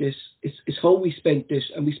spent this. It's how we spent this,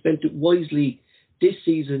 and we spent it wisely this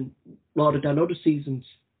season rather than other seasons,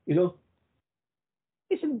 you know.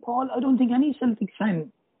 Listen, Paul, I don't think any Celtic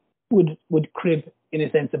fan would crib in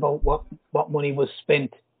a sense about what money was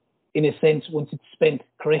spent, in a sense, once it's spent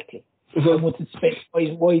correctly, and once it's spent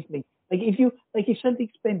wisely. If Celtic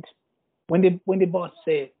spent, when they bought,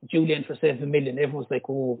 say, Julian for 7 million, everyone's like,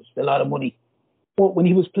 oh, it's a lot of money. But when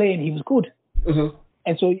he was playing, he was good.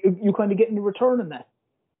 And so you're kind of getting the return on that.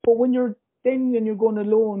 But when you're going to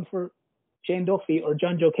loan for Shane Duffy or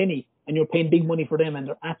John Joe Kenny, and you're paying big money for them, and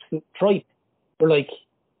they're absolute tripe, you're like,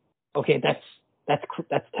 okay,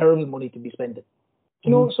 that's terrible money to be spending.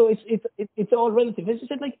 You know, so it's all relative. As I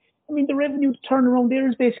said, like, I mean, the revenue turnaround there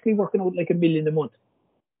is basically working out like £1 million a month.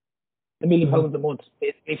 £1 million pounds a month,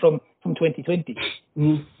 basically, from 2020.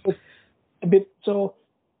 So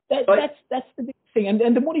that's the big thing.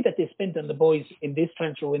 And the money that they spent on the boys in this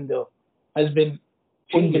transfer window has been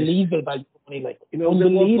unbelievable value for money. Like, you know,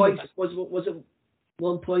 was it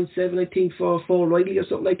 1.7, I think, for O'Reilly or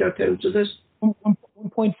something like that? Was this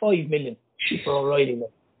 1.5 million for O'Reilly?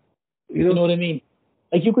 Like. You know what I mean?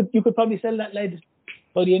 Like, you could probably sell that lad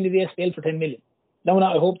by the end of the SPL for 10 million. Now,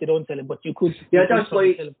 I hope they don't sell him, but you could. Yeah, that's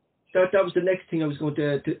why. That was the next thing I was going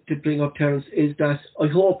to bring up, Terence, is that I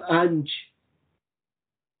hope Ange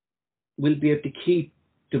will be able to keep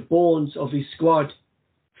the bones of his squad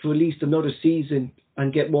for at least another season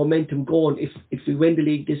and get momentum going if we win the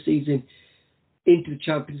league this season into the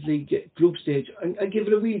Champions League group stage and give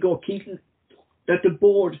it a real go. Keep that the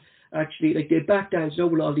board actually, like they back dance now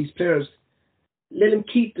with all these players, let them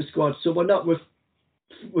keep the squad so we're not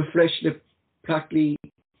refreshing it practically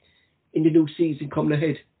in the new season coming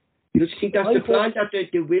ahead. You just think that's the plan, that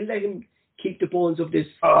they will let him keep the bones of this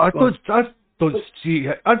I don't see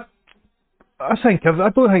it. I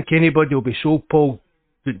don't think anybody will be sold, Paul.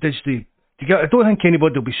 I don't think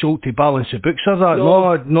anybody will be sold to balance the books or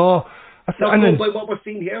that. No. By what we're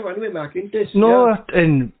seeing here, anyway, Mark, isn't this? No, yeah.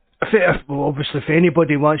 And obviously, if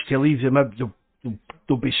anybody wants to leave them,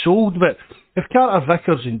 they'll be sold. But if Carter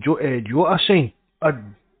Vickers and Jota sign,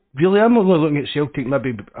 I'm only looking at Celtic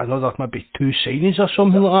maybe 2 signings or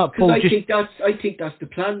something like that. Paul, I think that's the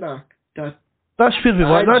plan, Mark. That's where we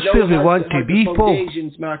want. That's where we want to be, Paul.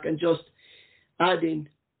 Mark, and just adding.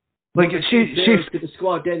 Like say to the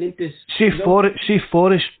squad, then into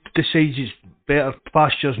Forrest decides it's better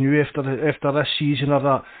pastures new after this season or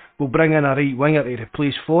that, we'll bring in a right winger to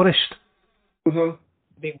replace Forrest.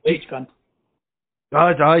 Big wage gun.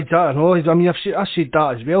 I know. I mean, I said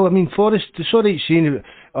that as well. I mean, Forrest, it's all right saying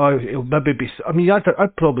he'll maybe be. I mean,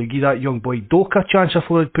 I'd probably give that young boy Doak a chance if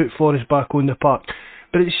I'd put Forrest back on the park.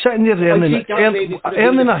 But he's sitting there earning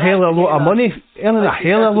a hell of a lot of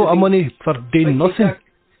money, for doing nothing.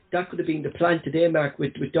 That could have been the plan today, Mark,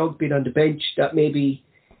 with Doug being on the bench, that maybe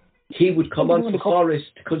he would come on for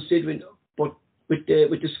Forrest, considering, but with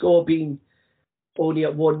the score being only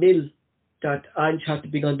at 1-0, that Ange had to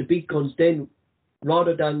be on the big guns then,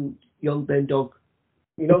 rather than young Ben Doug.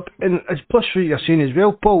 You know? And it's plus what you're saying as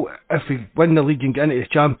well, Paul, if we win the league and get into the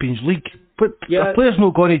Champions League, but the player's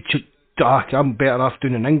not going to I'm better off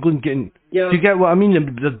doing in England getting. Yeah. Do you get what I mean?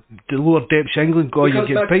 The lower depths of England, you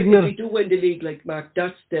get paid there. If we do win the league, like Mark,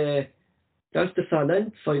 that's the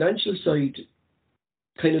financial side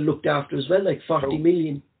kind of looked after as well, like 40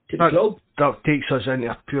 million to the club. That takes us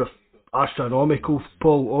into a pure astronomical,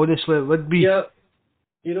 Paul. Honestly, it would be. Yeah,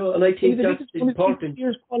 you know, and I think that's important.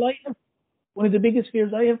 One of the biggest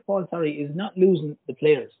fears I have, Paul, is not losing the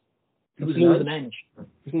players. It's losing Ange.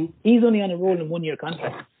 Mm-hmm. He's only on a rolling 1-year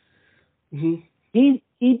contract. Mm-hmm.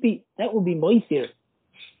 That would be my fear.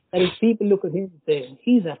 That if people look at him and say,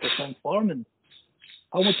 he's after transforming,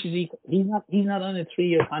 how much is he? He's not on a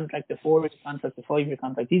 3-year contract, a 4-year contract, a 5-year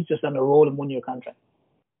contract. He's just on a rolling 1-year contract.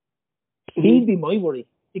 Mm-hmm. He'd be my worry,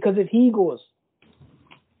 because if he goes,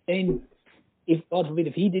 then if God forbid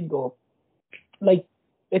if he did go, like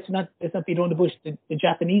let's not beat around the bush. The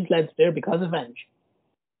Japanese lads there because of Ange.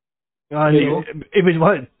 And he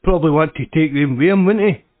would probably want to take them with him, wouldn't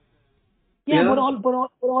he? Yeah, but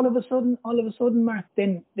all of a sudden, Mark,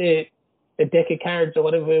 then the deck of cards or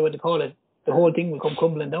whatever we would call it, the whole thing will come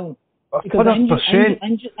crumbling down. Because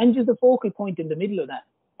Ange is the focal point in the middle of that,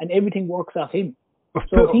 and everything works off him.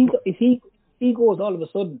 So if he goes all of a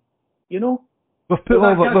sudden, you know. I've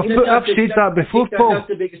said that before, Paul. That's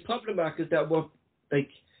the biggest problem, Mark, is that we're like.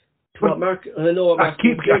 Mark, I know.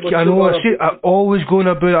 I'm always going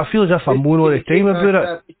about it. I feel as if I'm moaning all the time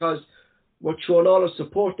about it. Because we're showing all our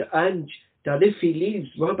support to Ange, that if he leaves,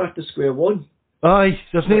 we're back to square one. Aye,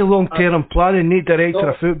 there's no long-term planning, no director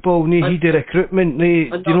of football, no head of recruitment,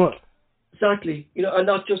 Exactly. You know, and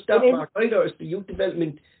not just that, Mark, either. It's the youth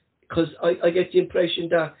development, because I get the impression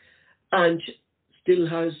that Ange still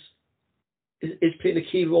is playing a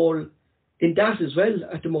key role in that as well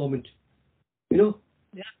at the moment. You know?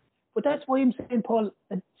 Yeah. But that's why I'm saying, Paul,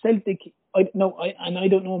 at Celtic, I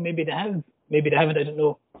don't know, maybe they haven't, I don't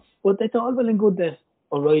know. But that's all well and good that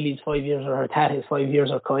O'Reilly's 5 years or Tata's 5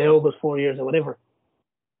 years or Kyogo's 4 years or whatever.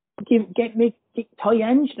 Tie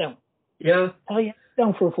Ange down. Yeah. Tie Ange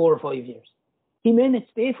down for 4 or 5 years. He may not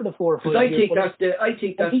stay for the 4 or 5 years. I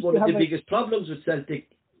think that's one of the biggest problems with Celtic,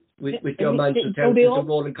 with your management terms, is a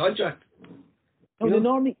rolling contract.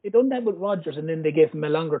 No, they done that with Rodgers, and then they gave him a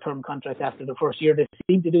longer term contract after the first year. They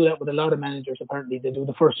seem to do that with a lot of managers. Apparently, they do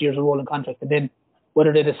the first year's a rolling contract, and then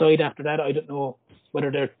whether they decide after that, I don't know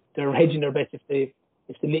whether they're hedging their bets if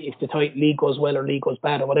the league goes well or league goes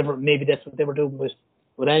bad or whatever. Maybe that's what they were doing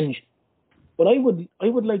with Ange. But I would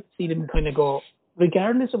like to see them kind of go,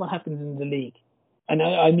 regardless of what happens in the league. And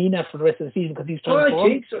I mean that for the rest of the season, because he's trying to. I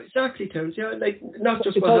think so. Exactly, Terence. Yeah, like not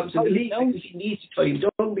just what happens in the league, because he needs to tie him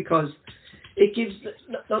down, because it gives,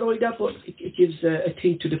 not only that, but it gives a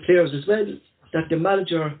thing to the players as well, that the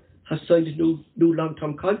manager has signed a new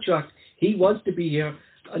long-term contract. He wants to be here,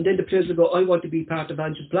 and then the players will go, I want to be part of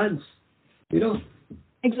Ange's plans. You know?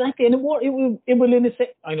 Exactly, and it will in a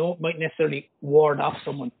sense, I know it might necessarily ward off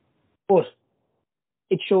someone, but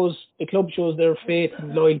the club shows their faith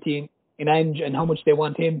and loyalty Ange and how much they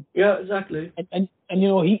want him. Yeah, exactly. And you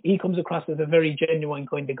know, he comes across as a very genuine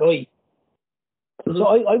kind of guy. So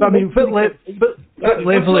I mean,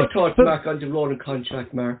 What's your thoughts, Mark, on the rolling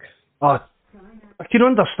contract, Mark? I can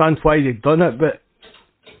understand why they've done it, but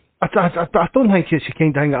I don't think it's the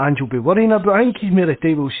kind of thing that Ange will be worrying about. I think he's more the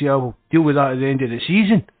type will say, I will deal with that at the end of the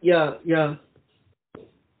season. Yeah.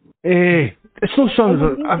 It's not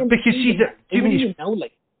something because see that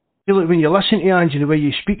when you listen to Ange and the way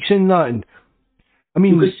he speaks in that, and I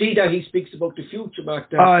mean, you can see that he speaks about the future,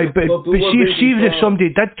 Mark. Aye, but see if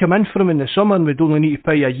somebody did come in for him in the summer and we'd only need to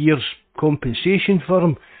pay a year's compensation for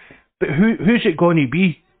him. But who's it going to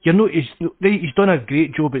be? He's done a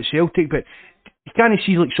great job at Celtic, but you can't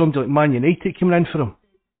see like somebody like Man United coming in for him.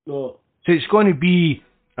 No. So it's going to be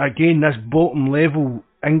again this bottom level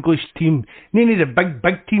English team. None of the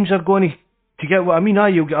big teams are going to get what I mean.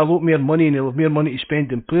 You'll get a lot more money and they'll have more money to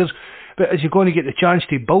spend on players. But is he going to get the chance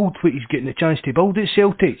to build what he's getting the chance to build at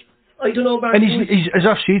Celtic? I don't know, Mark. And he's as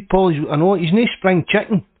I've said, Paul, he's no spring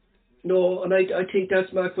chicken. No, and I think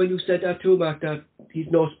that's, Mark, when you said that too, Mark, that he's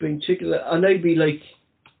no spring chicken. And I'd be like,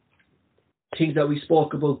 things that we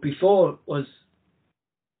spoke about before was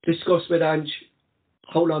discuss with Ange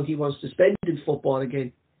how long he wants to spend in football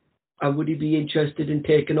again. And would he be interested in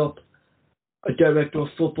taking up a director of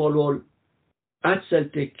football role at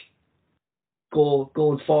Celtic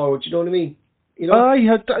going forward? You know what I mean? You know,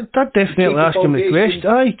 I'd definitely ask him the question.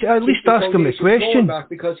 At least ask him the question. Back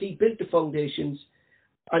because he built the foundations,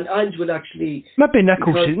 and Ange will actually... Maybe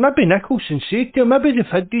Nicholson said to him, maybe they've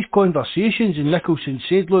had these conversations and Nicholson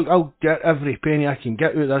said, look, I'll get every penny I can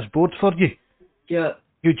get out of this board for you. Yeah.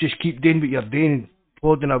 You just keep doing what you're doing,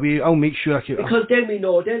 plodding away, I'll make sure I can... Because then we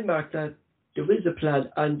know, Mark, that there is a plan,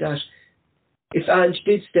 and that if Ange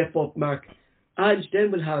did step up, Mark, Ange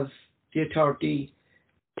then will have the authority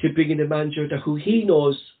to bring in a manager who he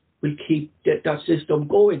knows will keep that system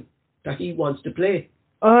going, that he wants to play.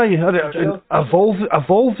 Evolve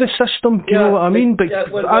the system, you know what I mean? But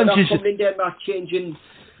Ange is coming in there, Mark, changing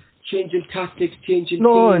tactics, changing.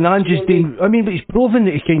 No, teams, and Ange is doing. I mean, but he's proven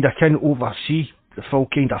that he kind of can oversee the full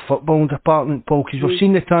kind of football department, Paul. Because we've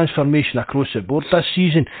seen the transformation across the board this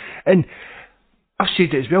season, and I've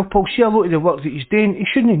said it as well, Paul. See a lot of the work that he's doing. He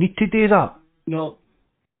shouldn't need to do that. No.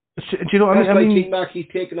 Do you know what I mean? I think, Mark, he's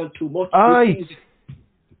taken on too much.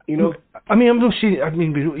 You know. I mean, I'm not saying. I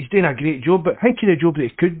mean, he's doing a great job, but think of the job that he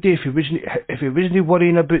could do if he wasn't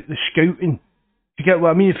worrying about the scouting. You get what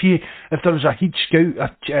I mean? If there was a head scout,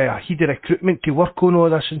 a head recruitment to work on all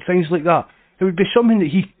this and things like that, it would be something that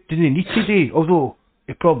he didn't need to do. Although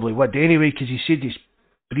he probably would anyway, because he said he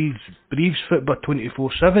breathes football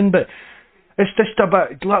 24/7. But it's just a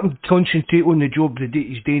bit. Let him concentrate on the job that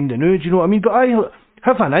he's doing now. Do you know what I mean? But I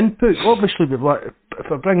have an input. Obviously, if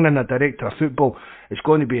we're bringing in a director of football, it's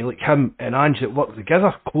going to be like him and Ange that work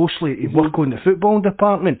together closely to work on the football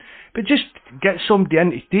department. But just get somebody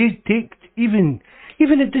in to take even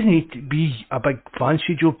it doesn't need to be a big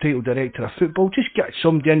fancy job title, director of football. Just get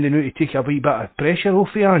somebody in to take a wee bit of pressure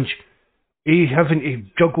off the Ange. Having to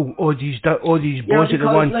juggle all these balls at the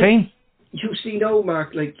one time. You see now,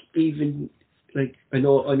 Mark, I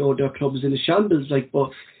know their club is in a shambles,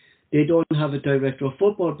 but they don't have a director of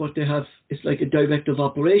football, but it's like a director of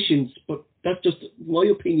operations. But that's just my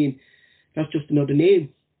opinion. That's just another name.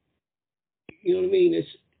 You know what I mean?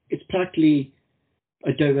 It's practically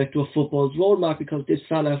a director of football's role, Mark, because this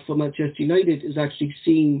fella from Manchester United is actually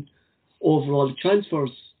seeing overall the transfers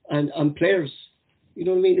and players. You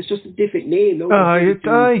know what I mean? It's just a different name.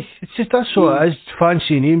 It's just that's what it is.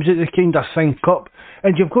 Fancy names that they kind of think up,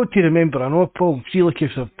 and you've got to remember. I know, Paul. See, like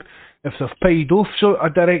if they've paid off a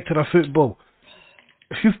director of football,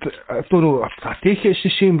 I don't know. I take it it's the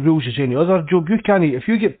same rules as any other job. You can't. If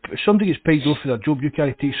somebody gets paid off for their job, you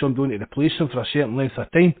can't take somebody on to replace them for a certain length of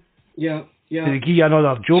time. Yeah. They give you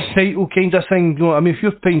another job title kind of thing. You know, I mean, if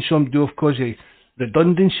you're paying somebody off because of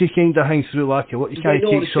redundancy kind of thing through like what you can't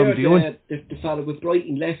take somebody on. The fellow with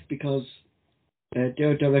Brighton left because their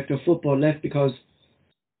director of football left because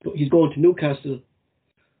he's going to Newcastle,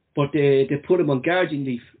 but they put him on gardening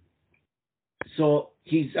leave. So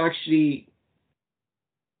he's actually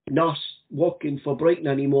not working for Brighton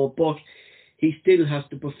anymore, but he still has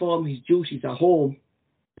to perform his duties at home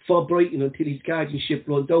for Brighton until his guardianship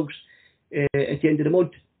runs out at the end of the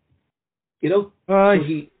month. You know?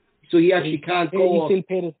 Aye. So he actually can't go. He still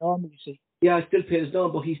paid his norm, you see. Yeah, still paid his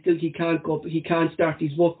norm, but he can't go. He can't start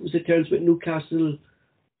his work terms with Newcastle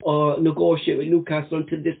or negotiate with Newcastle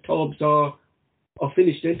until this terms are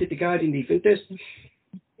finished. Into the guardian leave, isn't this?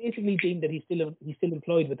 Basically, deemed that he's still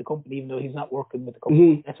employed with the company, even though he's not working with the company.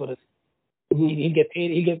 Mm-hmm. That's what it is. He'll get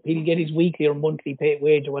paid. He'll get his weekly or monthly paid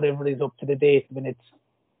wage or whatever it is up to the date when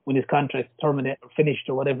his contract's terminated or finished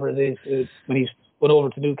or whatever it is when he's gone over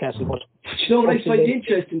to Newcastle. But you know what I find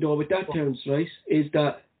interesting though with that terms, right, is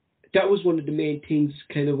that was one of the main things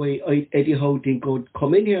kind of why Eddie Howe didn't go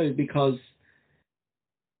come in here, because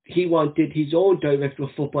he wanted his own director of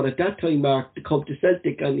football at that time, Mark, to come to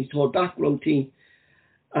Celtic and his whole background team.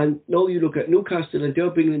 And now you look at Newcastle and they're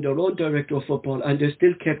bringing in their own director of football, and they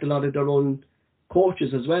still kept a lot of their own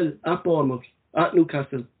coaches as well at Bournemouth, at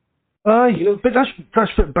Newcastle. Aye, but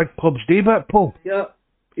that's what big clubs do, but Paul. Yeah.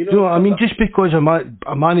 You know what I mean? Just because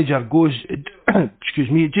a manager goes, excuse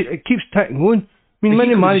me, it keeps ticking on. I mean,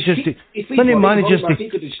 many managers he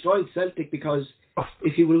could destroy Celtic, because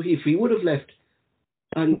if he would have left,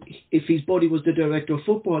 and if his body was the director of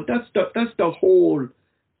football, that's the whole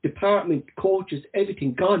department, coaches,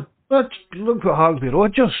 everything gone. But look what happened with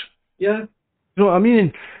Rodgers. Yeah. You know what I mean?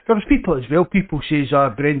 And there was people as well. People says,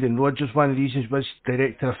 Brendan Rodgers, one of the reasons was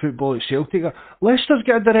director of football at Celtic. Leicester's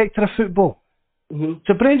got a director of football. Mm-hmm.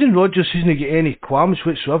 So Brendan Rodgers hasn't got any qualms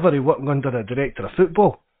whatsoever of working under a director of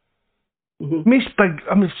football. Mm-hmm. Most big,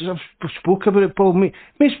 I've spoke about it, Paul. Most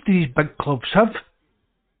of these big clubs have.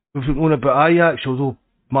 We've known about Ajax, although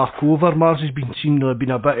Mark Overmars has been seen to have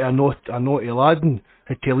been a bit of a naughty lad and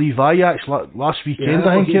had to leave Ajax last weekend,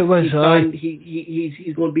 I think it was.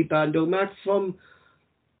 He's going to be banned out, Mark, from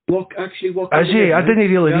working. Is he? I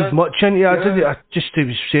didn't really read much into it. I just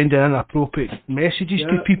was sending inappropriate messages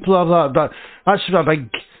to people or that's a big.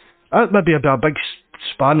 That may be a big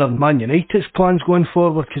spanner in Man United's plans going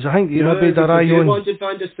forward, because I think maybe their eye on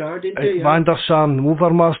Van der Sar and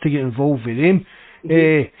Overmars to get involved with them.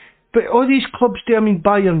 Mm-hmm. But all these clubs do,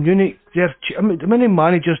 Bayern Munich, how many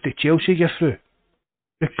managers do Chelsea get through?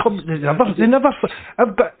 The club, they never.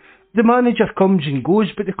 The manager comes and goes,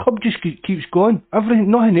 but the club just keeps going.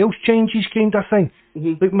 Nothing else changes, kind of thing.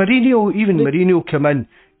 Mm-hmm. Like Mourinho come in,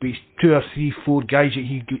 but he's 2 or 3, 4 guys that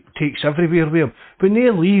he takes everywhere with him. When they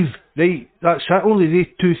leave, right, that's it. Only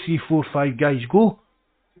they 2, 3, 4, 5 guys go,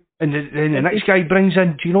 and then the next guy brings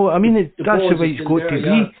in. Do you know what I mean? That's the way it's got to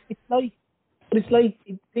be. It's like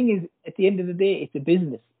the thing is, at the end of the day, it's a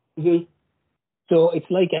business. Mm-hmm. So it's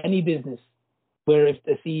like any business, where if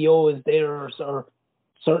the CEO is there or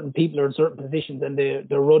certain people are in certain positions and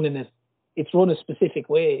they're running it, it's run a specific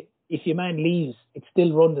way. If your man leaves, it's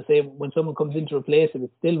still run the same. When someone comes in to replace him,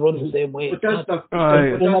 it's still run the same way. But there's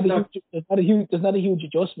not a huge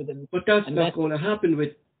adjustment. But that's not going to happen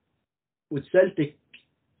with Celtic.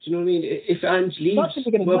 Do you know what I mean? If Ange leaves,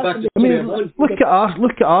 we're back to square one. Look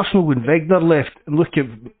at Arsenal when Wenger left, and look at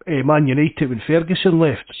Man United when Ferguson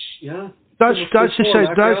left. Yeah. That's the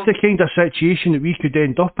kind of situation that we could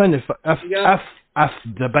end up in if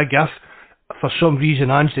the big if, for some reason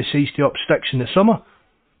Ange decides to up sticks in the summer.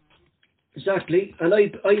 Exactly, and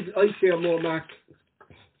I fear more, Mark,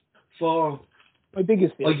 for my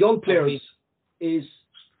biggest fear, young players is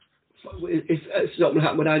if something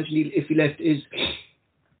happened with Ange if he left, is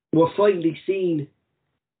we're finally seeing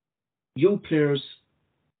young players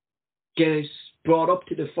get brought up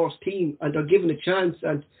to the first team and they're given a chance,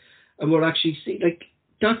 and we're actually seeing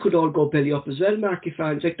that could all go belly up as well, Mark. If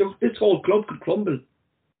Ange, this whole club could crumble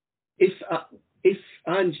if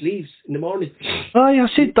Ange leaves in the morning. Aye, I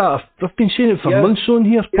said that. I've been saying it for months on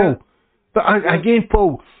here, Paul. But again,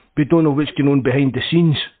 Paul, we don't know what's going on behind the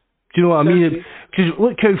scenes. Do you know what I mean? Because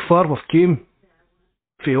look how far we've came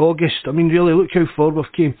for August. Really, look how far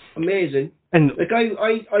we've came. Amazing. And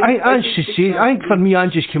I think for me,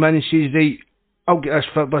 Ange just come in and says, right, I'll get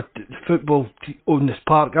this football on this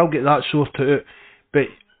park. I'll get that sorted out. But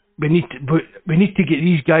we need to get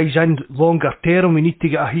these guys in longer term. We need to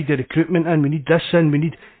get ahead of recruitment in. We need this in. We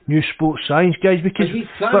need new sports science guys, because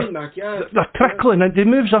they're trickling. The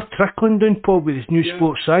moves are trickling down, Paul, with these new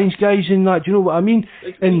sports science guys and that. Do you know what I mean?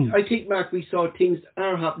 I think, Mark, we saw things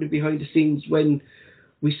are happening behind the scenes when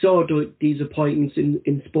we saw these appointments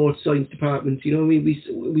in sports science departments. You know what I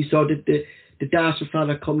mean? We saw that the data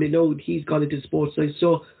fella coming out, he's gone into sports science.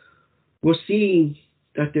 So we're seeing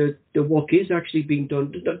that the work is actually being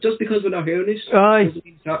done. Just because we're not hearing it, doesn't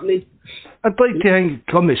mean it's happening. I'd like to think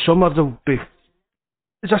come the summer there'll be.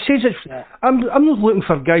 As I said, I'm not looking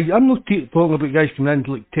for guys. I'm not talking about guys coming in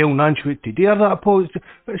to tell Ange what to do or that, Paul.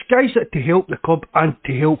 It's guys that to help the club and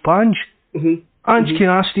to help Ange. Mm-hmm. Ange can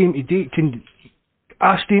ask him to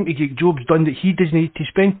get jobs done that he doesn't need to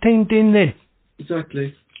spend time doing then.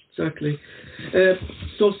 Exactly.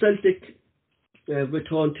 So Celtic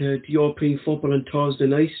return to European football on Thursday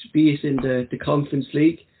night, be it in the Conference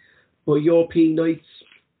League, but European nights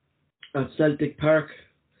at Celtic Park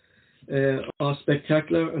are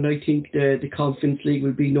spectacular, and I think the Conference League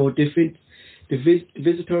will be no different. The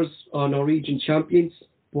visitors are Norwegian champions,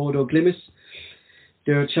 Bodo Glimt.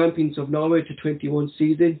 They're champions of Norway to 21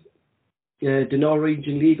 season. The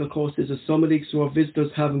Norwegian League, of course, is a summer league, so our visitors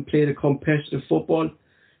haven't played a competitive football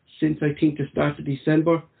since, I think, the start of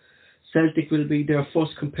December. Celtic will be their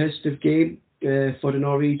first competitive game for the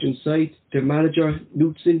Norwegian side. Their manager,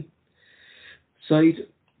 Knutsen, side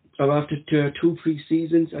are after 2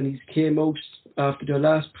 pre-seasons, and he came out after their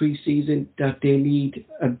last pre-season that they need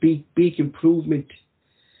a big improvement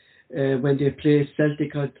when they play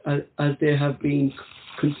Celtic, as they have been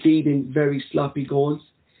conceding very sloppy goals.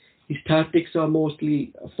 His tactics are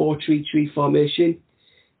mostly a 4-3-3 formation.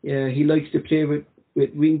 He likes to play with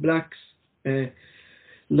wing blacks,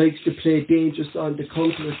 likes to play dangerous on the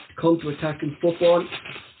counter-attacking football.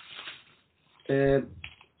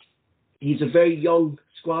 He's a very young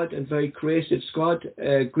squad and very creative squad,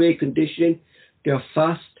 great conditioning. They're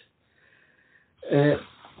fast.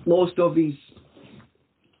 Most of these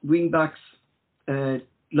wing backs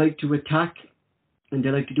like to attack, and they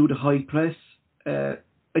like to do the high press.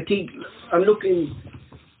 I think I'm looking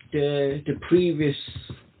the previous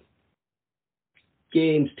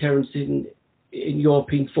games, Terence, in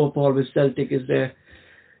European football with Celtic, is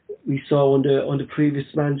we saw on the previous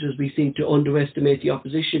managers, we seem to underestimate the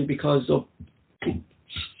opposition because of,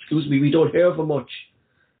 we don't hear of them much.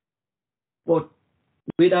 But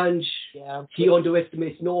with Ange, he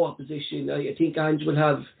underestimates no opposition. I think Ange will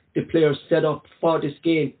have the players set up for this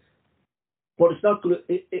game. But it's not going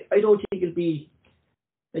to, I don't think it'll be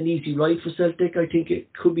an easy ride for Celtic. I think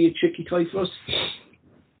it could be a tricky tie for us.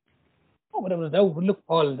 Oh, without a doubt. Look,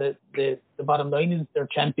 Paul, the bottom line is they're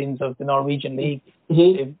champions of the Norwegian League.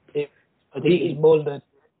 Mm-hmm. I think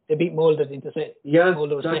they beat Molde into set. Yeah,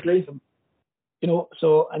 Molde exactly. You know,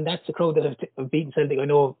 so, and that's the crowd that have beaten Celtic, I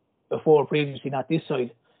know, before, previously, not this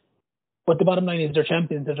side. But the bottom line is they're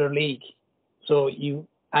champions of their league. So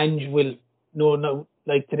Ange will know now,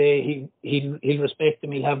 like today, he'll respect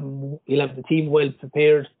them. He'll have the team well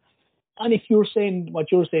prepared. And if you're saying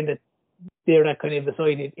what you're saying, that they're that kind of the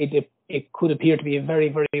side, it could appear to be a very,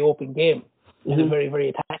 very open game, mm-hmm. and a very, very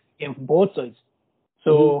attacking game from both sides.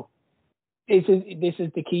 So this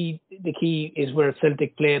is the key. The key is where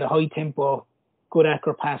Celtic play at a high tempo, good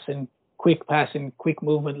accurate passing, quick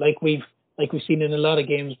movement, like we've seen in a lot of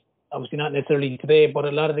games. Obviously not necessarily today, but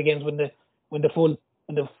a lot of the games when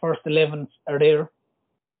the first 11 are there,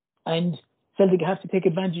 and Celtic have to take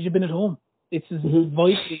advantage of being at home. It's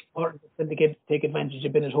vitally important that Celtic take advantage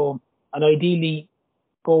of being at home, and ideally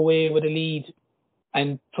go away with a lead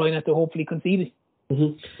and try not to hopefully concede it.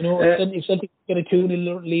 Mm-hmm. You know, if Celtic get a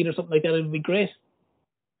 2-0 lead or something like that, it would be great.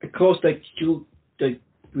 Of course,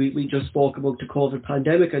 we just spoke about the COVID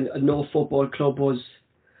pandemic, and no football club was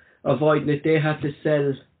avoiding it. They had to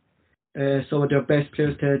sell some of their best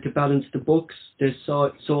players to balance the books. They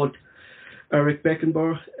sold Eric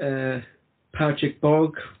Beckenbauer, Patrick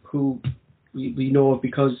Borg, who we know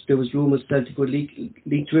because there was rumours Celtic would leak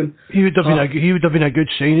to him. He would have been a good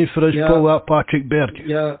signing for us, Paul, that Patrick Berg.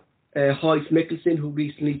 Yeah, Hoyf Mikkelsen, who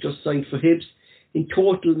recently just signed for Hibs. In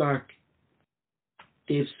total, Mark,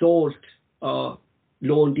 they've sold,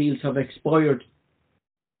 loan deals have expired.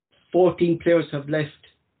 14 players have left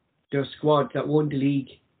their squad that won the league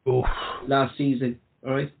last season.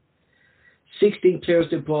 All right, 16 players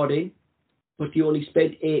they brought in, but they only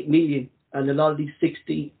spent 8 million, and a lot of these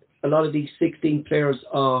 16 players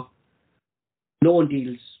are loan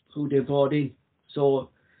deals who they brought in. So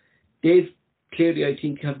they've clearly, I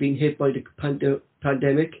think, have been hit by the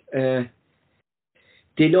pandemic.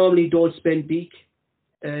 They normally don't spend big.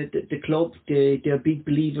 The club, they're big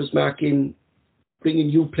believers, Mark, in bringing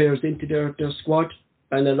new players into their squad,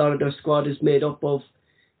 and a lot of their squad is made up of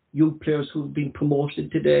youth players who've been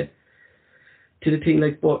promoted to the thing,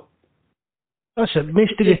 like. But that's it.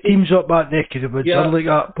 Most of the teams up that neck of the woods are like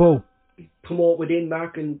that, Paul. Promote within,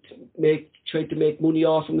 Mark, and try to make money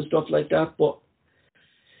off them and stuff like that, but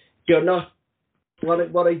they're not.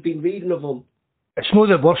 What I've been reading of them, it's not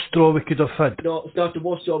the worst draw we could have had. No, it's not the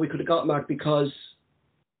worst draw we could have got, Mark, because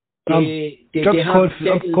I'm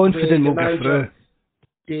confident we'll get through.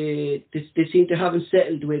 They seem to haven't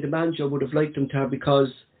settled the way the manager would have liked them to have,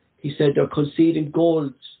 because he said they're conceding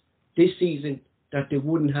goals this season that they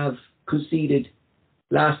wouldn't have conceded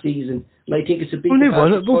last season. And I think it's a big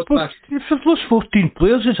if there's lost 14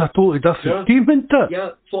 players, it's a totally different team, isn't it? Yeah,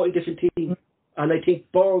 40 different teams. And I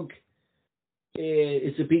think Borg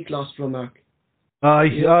is a big loss for Mark. I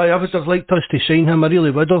would have liked us to sign him, I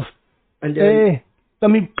really would have. And I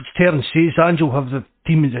mean, Terence says Ange will have the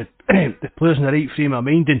team, the players in the right frame of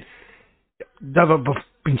mind, and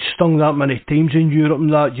been stung that many times in Europe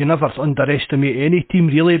and that. You never underestimate any team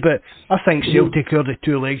really, but I think Celtic are the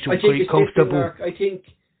two legs are quite comfortable. I think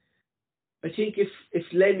if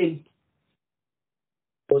Lennon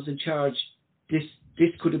was in charge, this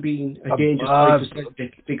could have been a dangerous time for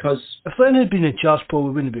Celtic, because if Lennon had been in charge, Paul,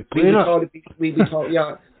 we wouldn't be playing we would thought it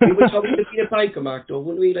would have been a banker mark though,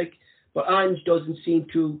 wouldn't we? Like, but Ange doesn't seem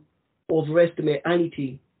to overestimate any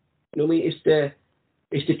team. You know what I mean?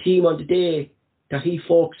 It's the team on the day that he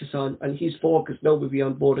focuses on, and he's focused now will be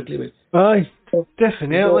on Bodo Glimt. Aye,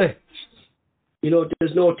 definitely.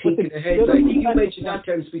 There's no thinking ahead. I think you mentioned that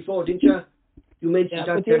terms before, didn't you? You mentioned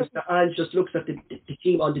that terms that Ange just looks at the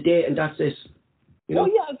team on the day and that's it. Oh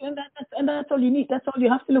yeah, and that's all you need. That's all you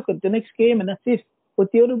have to look at, the next game, and that's it.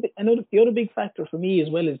 But the other big factor for me as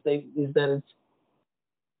well is that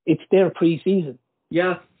it's their pre-season.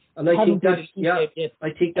 Yeah, and I think that's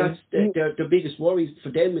the biggest worry for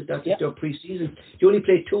them is that it's their pre-season. You only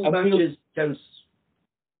play 2 matches. I've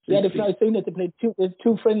seen that they played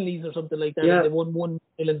two friendlies or something like that. Yeah. And they won 1-0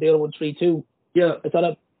 and the other one 3-2. Yeah, I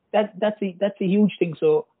thought that's a huge thing.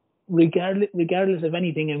 So regardless of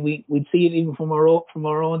anything, and we'd see it even from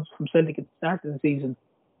Celtic at the start of the season.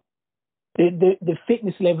 The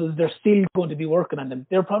fitness levels, they're still going to be working on them.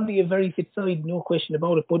 They're probably a very fit side, no question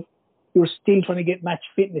about it, but you're still trying to get match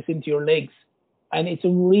fitness into your legs. And it's a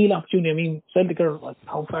real opportunity. I mean, Celtic are,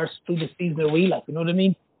 how far through the season are we? You know what I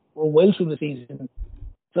mean? We're well through the season.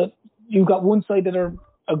 So you've got one side that are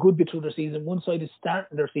a good bit through their season, one side is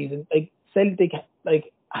starting their season. Celtic,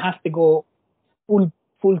 have to go full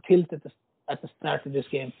tilt at the start of this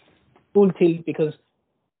game. Full tilt, because,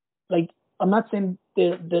 I'm not saying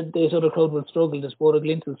this other crowd will struggle, this Bodo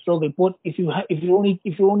Glimt will struggle, but if you're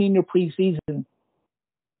only in your pre-season,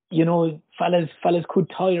 fellas could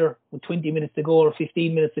tire with 20 minutes to go or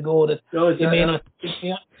 15 minutes to go.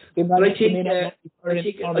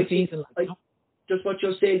 Just what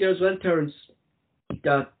you're saying there as well, Terence,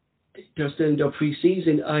 that they're still in their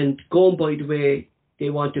pre-season and going by the way they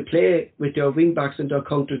want to play with their wing-backs and their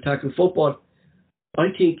counter-attacking football. I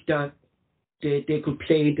think that they could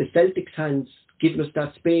play into Celtic's hands, giving us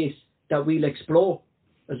that space that we'll explore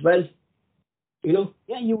as well.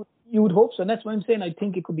 Yeah, you would hope so, and that's why I'm saying I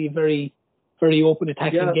think it could be a very, very open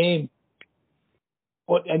attacking game.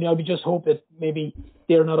 But I would just hope that maybe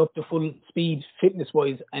they're not up to full speed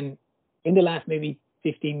fitness-wise, and in the last maybe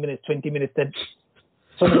 15 minutes, 20 minutes, that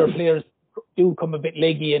some of their players do come a bit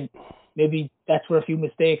leggy, and maybe that's where a few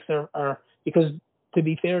mistakes are. Because, to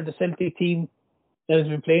be fair, the Celtic team that has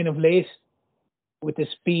been playing of late, with the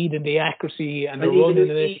speed and the accuracy and the running,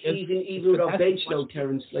 even with our bench now,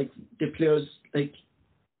 Terence, the players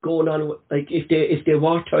going on, if they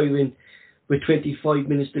were tiring with 25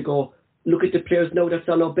 minutes to go, look at the players now that's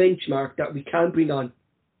on our benchmark that we can bring on.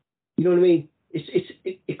 You know what I mean?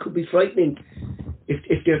 It could be frightening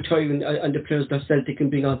if they're tiring and the players that Celtic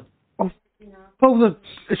can bring on. Well,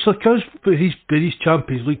 it's like us with these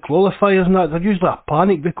Champions League qualifiers and that, they're usually a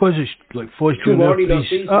panic because it's falls through their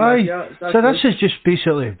piece. So this is just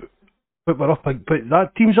basically what we're up, but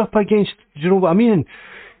that team's up against. Do you know what I mean? And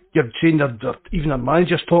you're saying that even the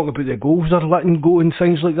manager's talking about the goals they're letting go and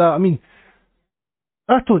things like that. I mean,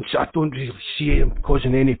 I don't really see them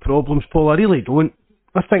causing any problems, Paul. I really don't.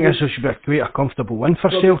 I think this should be quite a comfortable win for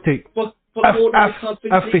Celtic. But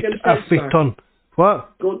if we turn.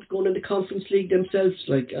 What? Going in the Conference League themselves,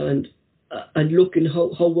 and looking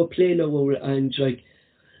how we're playing now, and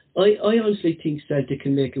I honestly think Celtic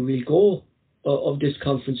can make a real go of this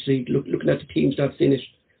Conference League. Looking at the teams that's in it.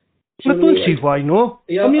 I don't see why no.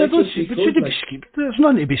 Yeah, I don't see. But should they be scared? There's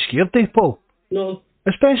nothing to be scared of, Paul. No.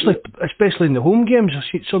 Especially in the home games. I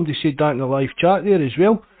see somebody said that in the live chat there as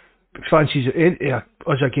well. Fancies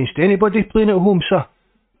us against anybody playing at home, sir.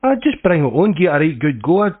 I'd just bring it on, get a right good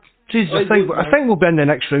go. I think we'll be in the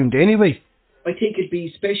next round anyway. I think it'd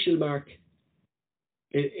be special, Mark.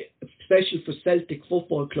 Special for Celtic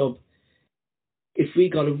Football Club if we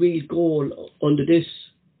got a real goal under this,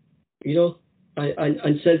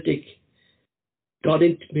 and Celtic got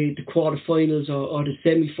into the quarterfinals or the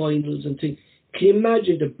semi-finals and things. Can you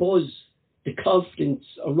imagine the buzz, the confidence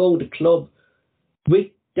around the club with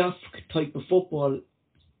that type of football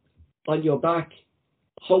on your back?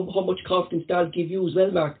 How much confidence that'll give you as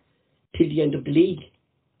well, Mark, till the end of the league,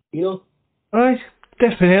 Aye,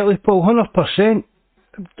 definitely, Paul, 100%.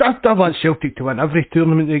 I want Celtic to win every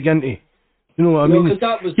tournament they get into. You know what I mean?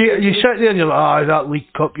 You sit there and you're like, that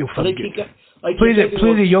League Cup, you'll forget. Play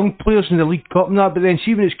the young players in the League Cup and that, but then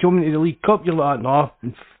see when it's coming to the League Cup, you're like, no,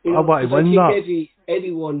 I want to win that.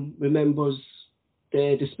 Everyone remembers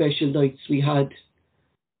the special nights we had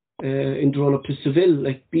in the run up to Seville,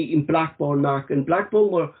 like beating Blackburn, Mark, and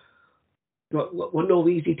Blackburn were no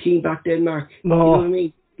easy team back then, Mark. No. You know what I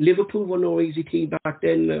mean? Liverpool were no easy team back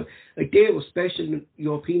then. Like they were special in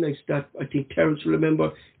European nights that I think Terence will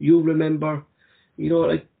remember, you remember. You know,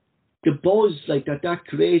 like the buzz like that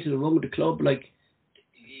created around the club. Like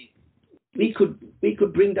we could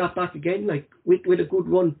bring that back again, like with a good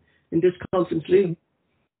run in this Conference League.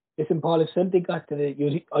 Listen, Paul, if Celtic got to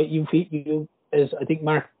you, as I think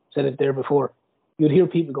Mark said it there before, you'd hear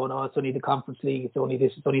people going, "Oh, it's only the Conference League. It's only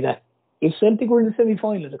this. It's only that." If Celtic were in the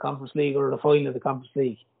semi-final of the Conference League or the final of the Conference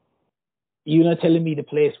League, you're not telling me the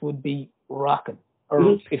place would be rocking. Or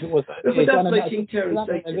if it was, but that's why I think, Terence,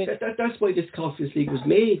 that's why this Conference League was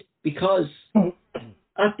made, because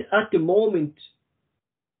at the moment,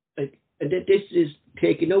 like, and this is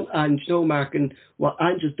taking out Ange, no Mark, and what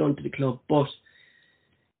Ange has done to the club, but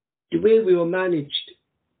the way we were managed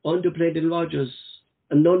under Brendan Rodgers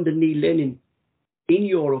and under Neil Lennon in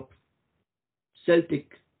Europe, Celtic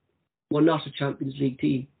were not a Champions League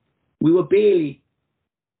team. We were barely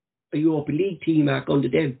a Europa League team, Mark, under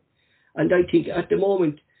them. And I think at the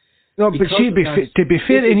moment... No, but see, to be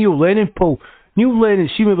fair to Neil Lennon, Paul, Neil Lennon,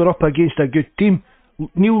 see we were up against a good team,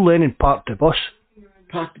 Neil Lennon parked the bus.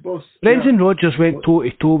 Brendan Rodgers went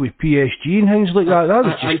toe-to-toe with PSG and things like that. That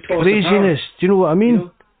was just craziness. Do you know what I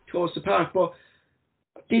mean? Tore us apart. But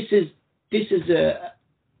this is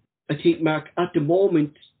I think, Mark, at the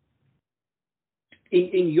moment,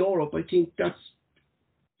 in Europe, I think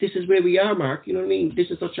this is where we are, Mark. You know what I mean? This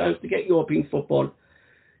is our chance to get European football.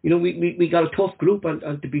 You know, we got a tough group,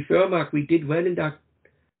 and to be fair, Mark, we did well in that.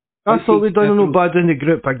 I thought we'd done no bad in the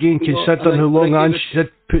group again, considering how long Ange had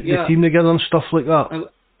put the team together and stuff like that.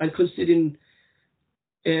 And considering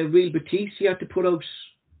Real Betis, he had to put out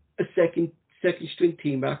a second string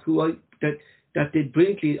team, Mark, that did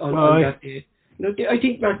brilliantly on that day. You know, I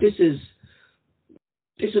think, Mark, this is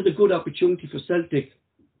a good opportunity for Celtic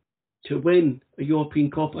to win a European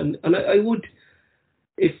Cup, and I would,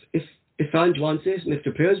 if Ange wants it and if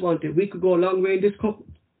the players want it, we could go a long way in this cup.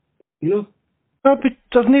 You know. No, but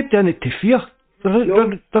there's nobody in it to fear.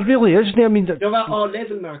 There really isn't. I mean, they're at our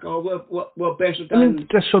level, Mark, or we're better than. I mean,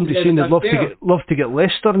 there's somebody saying they'd love to get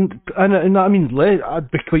Leicester, and I mean, I'd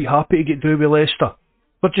be quite happy to get through with Leicester.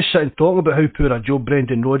 We're just sitting talking about how poor a job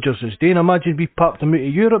Brendan Rodgers is doing. Imagine we popped them out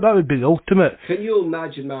of Europe. That would be the ultimate. Can you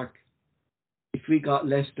imagine, Mark, if we got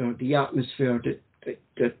Leicester, the atmosphere,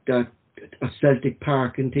 that Celtic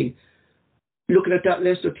Park and thing. Looking at that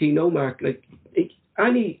Leicester team now, Mark, like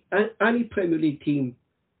any Premier League team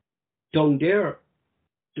down there,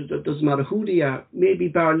 it doesn't matter who they are, maybe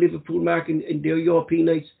bar Liverpool, Mark, in their European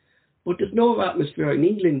nights, but there's no atmosphere in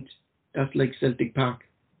England that's like Celtic Park.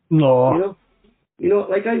 No. You know,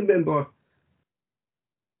 like I remember,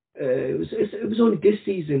 it was only this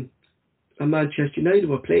season, and Manchester United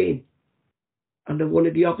were playing, and then one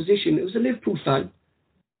of the opposition, it was a Liverpool fan,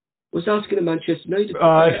 was asking a Manchester United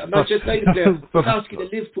player was asking a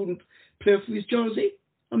Liverpool player for his jersey,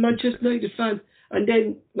 a Manchester United fan, and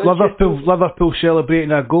then Liverpool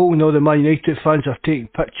celebrating a goal, and all the Man United fans are taking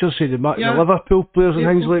pictures of the Liverpool players and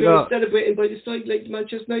things like that. Celebrating by the side, like the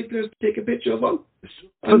Manchester United players take a picture of them.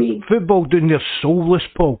 I mean, football doing their soulless,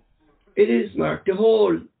 Paul. It is, Mark.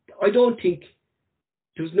 I don't think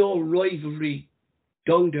there's no rivalry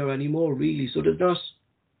down there anymore, really. So there's not,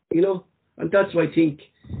 you know, and that's why I think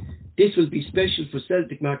this will be special for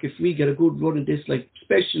Celtic, Mark, if we get a good run in this, like,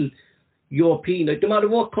 special European, like, no matter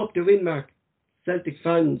what cup they're in, Mark, Celtic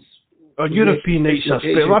fans... European nights are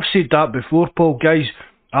special. I've said that before, Paul, guys.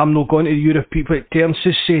 I'm not going to the European... Like Terence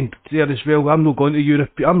is saying there as well, I'm not going to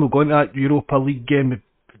that Europa League game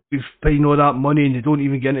with paying all that money and they don't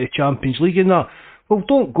even get into the Champions League and that. Well,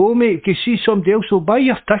 don't go, mate, because see somebody else will buy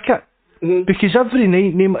your ticket. Mm-hmm. Because every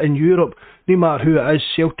night, name it in Europe, no matter who it is,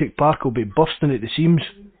 Celtic Park will be bursting at the seams.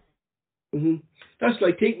 Mm-hmm. That's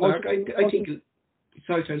what I think, Mark. I think...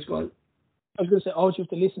 Sorry, Terence, go on. I was going to say, all you have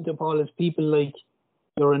to listen to, Paul, is people like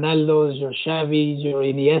your Ronaldos, your Xavis, your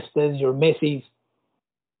Iniestas, your Messis.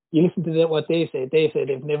 You listen to what they say. They say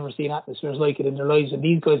they've never seen atmospheres like it in their lives, and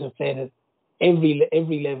these guys have played at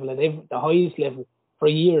every level, at the highest level for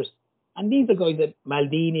years. And these are guys that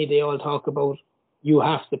Maldini, they all talk about. You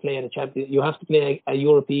have to play at a champion. You have to play a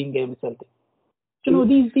European game at Celtic. You know,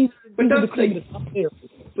 these but are that's the top players.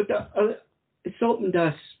 But it's something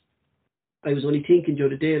that I was only thinking the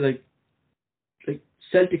other day, like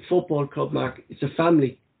Celtic Football Club, Mark, it's a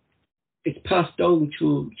family. It's passed down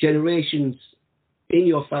through generations in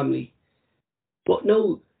your family. But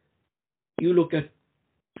now, you look at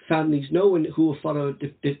families now who follow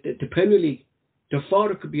the Premier League. Their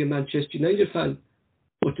father could be a Manchester United fan,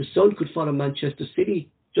 but the son could follow Manchester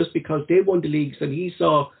City just because they won the leagues and he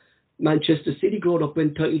saw Manchester City growing up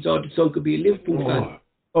when he thought his son could be a Liverpool fan.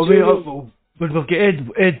 Oh, when we've got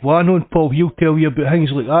Ed Wan on, Paul, he'll tell you about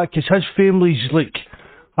things like that, because his family's like,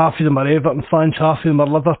 half of them are Everton fans, half of them are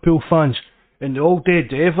Liverpool fans, and the old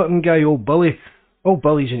dead Everton guy, old Billy's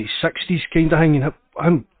in his 60s kind of thing, and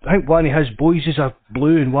I think one of his boys is a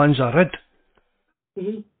blue and one's a red.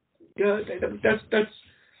 Yeah,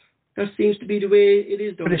 that seems to be the way it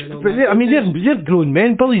is. I mean, they're grown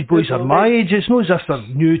men. Billy's boys are my age. It's not as if they're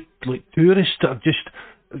new, like, tourists that are just,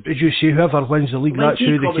 as you say, whoever wins the league, that's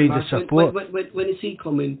who they kind of support. When is he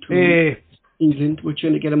coming to England? We're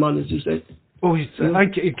trying to get him on, as you said. Oh, I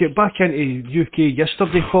get back into UK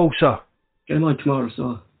yesterday, Paul, sir. Get him on tomorrow,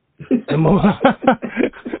 so.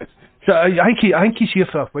 So I think he's here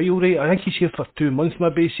for a while, right? I think he's here for 2 months,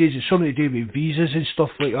 maybe. He says it's something to do with visas and stuff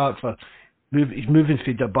like that. He's moving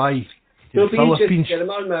from Dubai to the Philippines. Get him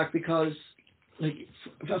on, Mark, because like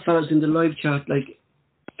fans in the live chat, like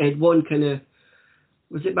Ed One kind of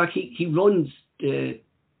was it back? He runs the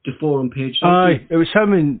forum page. Aye, it was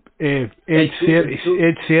him and Ed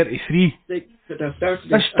 33.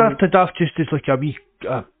 That started off just as like a wee.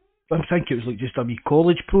 I think it was like just a wee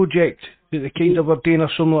college project that they kind of were doing or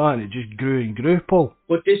something like that, and it just grew and grew, Paul.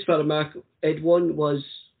 But this fella, Mark, Ed One was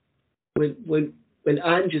when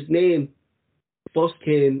Ange's name first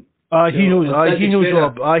came. He knows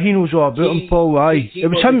all about him, Paul. It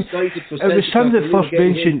was him that first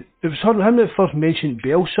mentioned. It was him that first mentioned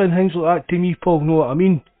Bielsa and things like that to me, Paul. Know what I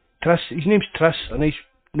mean? His name's Tris, a nice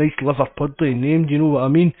Liverpudlian name. Do you know what I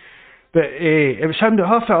mean? But it was him that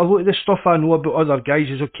a lot of the stuff I know about other guys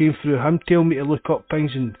as I came through him telling me to look up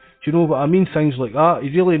things, and do you know what I mean? Things like that. He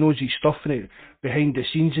really knows his stuff and it behind the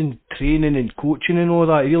scenes and training and coaching and all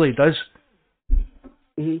that. He really does.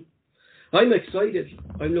 I'm excited.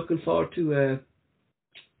 I'm looking forward to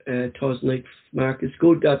Thursday night, Mark. It's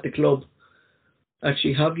good that the club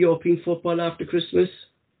actually have European football after Christmas.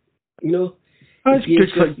 You know, it's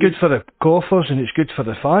good for the coffers and it's good for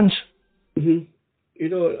the fans. You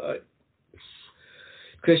know,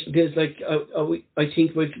 question is like, I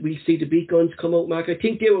think we see the big guns come out, Mark. I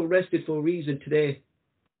think they were arrested for a reason today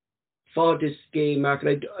for this game, Mark.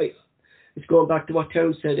 And it's going back to what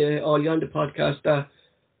Terence said early on the podcast that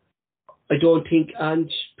I don't think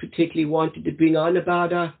Ange particularly wanted to bring on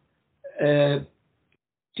Abada,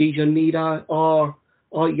 Dijon Mida or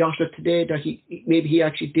Yasha today, that he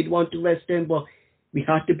actually did want to rest them, but we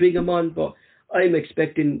had to bring him on. But I'm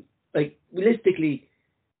expecting, like, realistically,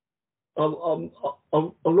 our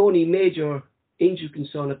only major injury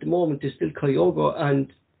concern at the moment is still Kyogo,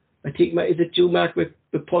 and I think, is it due, Mark, with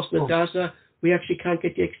personal data, we actually can't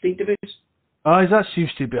get the extent of it? Aye, that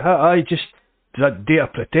seems to be it. Just that Data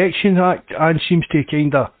Protection Act, and seems to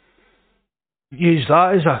kind of use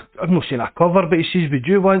that as I'm not saying a cover, but he says, would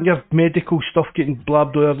you want your medical stuff getting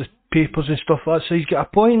blabbed all over the papers and stuff like that? So he's got a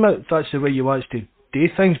point, that's the way he wants to do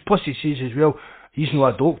things. Plus he says as well, he's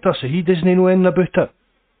not a doctor, so he doesn't know anything about it.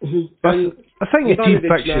 I think the team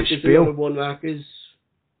picks it spell. Another one, Mark, is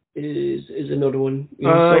another one. You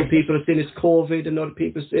know, some people are saying it's COVID, and other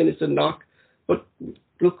people are saying it's a knock. But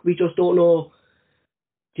look, we just don't know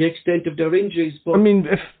the extent of their injuries. But I mean,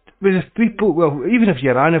 if people, well, even if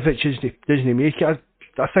Juranovic doesn't make it,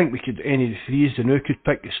 I think we could, any of the three as the now could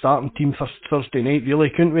pick the starting team for Thursday night, really,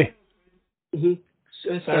 couldn't we?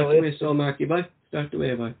 Start the way, so Marky, bye. Start the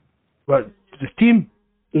way, bye. But the team,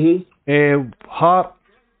 Hart,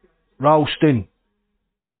 Ralston,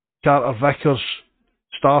 Carter Vickers,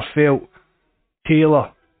 Starfelt,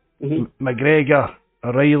 Taylor, McGregor,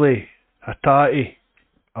 O'Reilly, Hatate,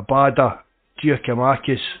 Abada,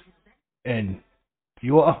 Giacomakis, and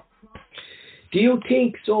Jota. Do you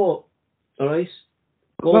think so? Alright.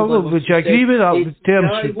 Well, would you agree with that? Yeah,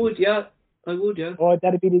 I would, yeah. Oh,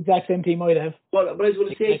 that'd be the exact same team I'd have. But I was going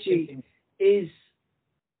to say to you,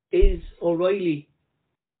 is O'Reilly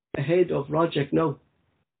ahead of Roderick now?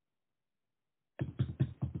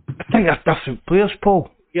 I think they're different players, Paul.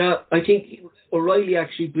 Yeah, I think O'Reilly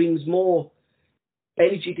actually brings more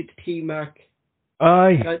energy to the team, Mark.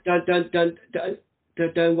 Aye.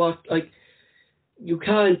 Than what, like, you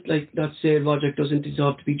can't, like, not say Roderick doesn't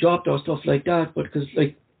deserve to be dropped or stuff like that, but because,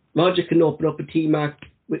 like, Roderick can open up a team, Mark,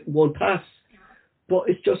 with one pass. But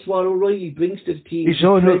it's just what O'Reilly brings to the team. He's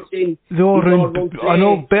an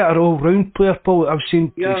better all-round player, Paul. I've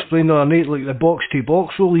seen explained the other night, like the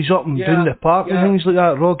box-to-box role. He's up and down the park and things like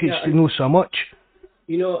that. Rockets to know so much.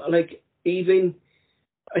 You know, like, even,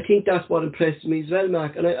 I think that's what impressed me as well,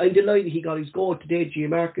 Mark. And I'm delighted he got his goal today,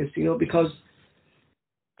 Giamarcus, you know, because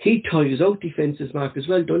he tires out defences, Mark, as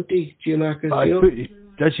well, don't he, Giamarcus?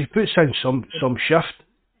 He puts in some shift.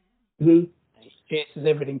 chases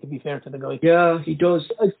everything, to be fair to the guy. Yeah, he does.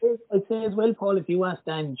 I'd say as well, Paul, if you asked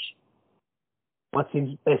Ange what's his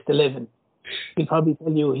best 11, he'd probably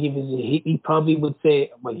tell you he probably would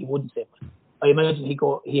say, well, he wouldn't say, but I imagine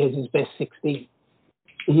he has his best 16.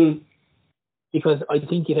 Mm-hmm. Because I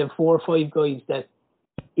think you'd have 4 or 5 guys that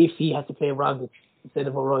if he had to play Rogic instead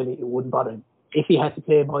of O'Reilly, it wouldn't bother him. If he had to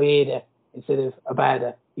play Maeda instead of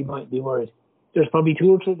Abada, he might be worried. There's probably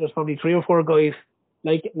 3 or 4 guys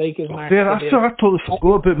like his Mark. I totally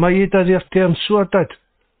forgot about Maeda there, term, so I did.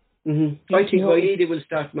 Mm-hmm. I think Maeda will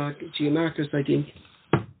start Marcus, I think.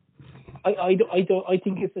 I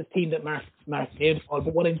think it's this team that Mark gave, Paul.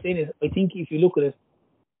 But what I'm saying is, I think if you look at it,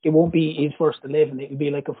 it won't be his first 11. It will be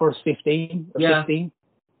like a first 15 or 16.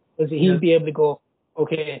 Because he'll be able to go,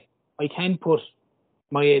 okay, I can put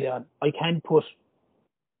Maeda on. I can put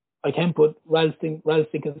Ralston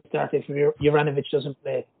can start if Juranovic doesn't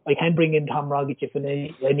play. I can bring in Tom Rogic if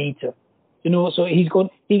I need to. You know, so he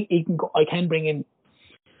can go. I can bring in.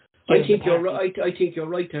 I think you're right. I think you're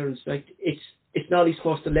right, Terence. Like it's not his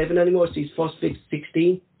first 11 anymore. It's his first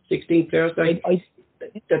 16 players. Like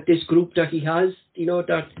that this group that he has, you know,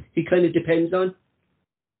 that he kind of depends on,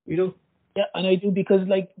 you know. Yeah, and I do, because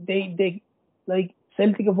like they like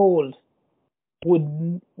Celtic of old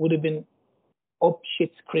would have been up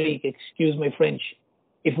shit's creek, excuse my French,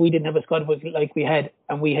 if we didn't have a squad like we had,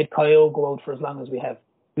 and we had Kyle go out for as long as we have.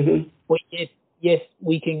 Mm-hmm. But yes,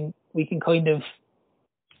 we can kind of,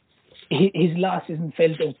 his loss isn't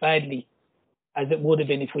felt as badly as it would have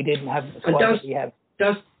been if we didn't have the squad that we have.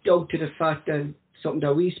 That's down to the fact that something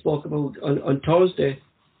that we spoke about on Thursday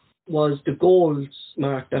was the goals,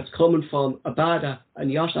 Mark, that's coming from Abada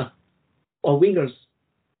and Yasha, or wingers.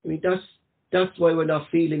 I mean, that's why we're not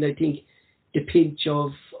feeling, I think, the pinch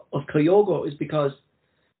of Kyogo, is because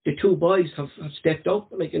the 2 boys have stepped up,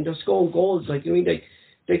 like, and they're scoring goals. Like, I mean, they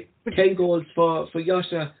 10 goals for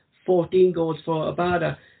Yasha, 14 goals for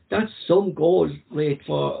Abada. That's some goal rate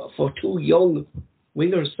for 2 young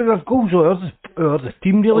wingers. But their goals are the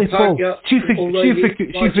team, really, Paul. See if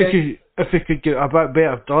we could get a bit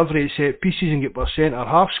better delivery at set pieces and get our centre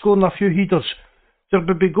half scoring a few headers, there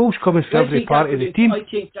would be goals coming from every part of the team. I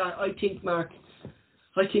think, Mark,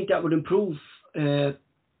 that would improve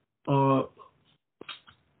our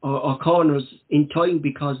corners in time,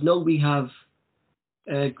 because now we have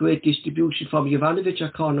great distribution from Jovanovic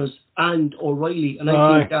at corners and O'Reilly, and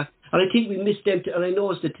I think we missed them. And I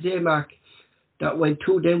noticed that today, Mark, that when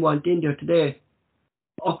 2 of them went in there today,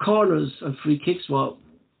 our corners and free kicks were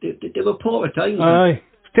poor at times. Aye.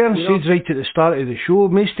 Terence said right at the start of the show,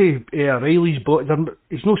 most of O'Reilly's, but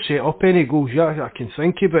he's not set up any goals yet I can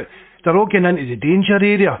think of, but they're all getting into the danger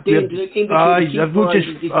area. They're not just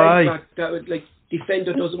that would, like,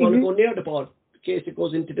 defender doesn't want to go near the ball in case it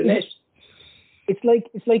goes into the net. It's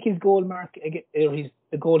like his goal, Mark, or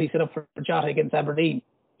the goal he set up for Jota against Aberdeen.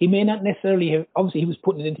 He may not necessarily have, obviously he was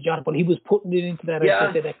putting it into Jota, but he was putting it into that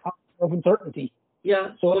of uncertainty. Yeah,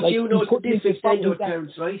 so, but like, you know the difference then, though,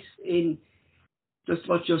 Terence, right? In just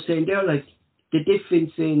what you're saying there, like the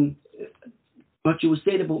difference in what you were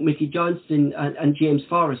saying about Mickey Johnston and James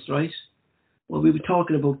Forrest, right? Well, we were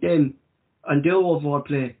talking about them and their overall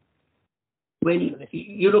play. When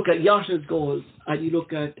you look at Yasha's goals and you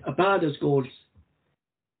look at Abada's goals,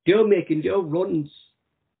 they're making their runs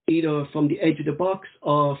either from the edge of the box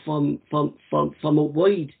or from out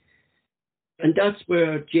wide. And that's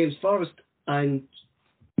where James Forrest and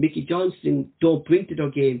Mickey Johnston don't bring to their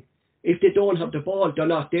game. If they don't have the ball, they're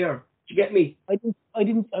not there. Do you get me?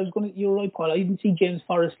 You're right, Paul. I didn't see James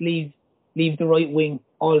Forrest leave the right wing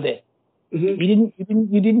all day.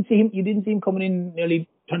 Mm-hmm. You didn't see him coming in nearly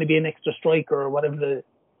trying to be an extra striker or whatever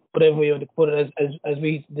way you would put it, as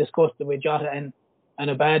we discussed the way Jota and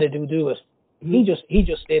Abada do it. Mm-hmm. He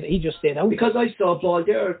just stayed out. Because I saw a ball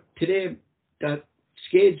there today that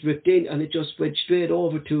Skades ripped in and it just went straight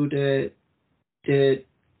over to the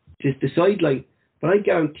sideline. But I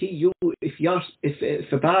guarantee you, if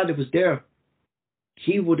Abada was there,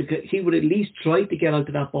 he would at least try to get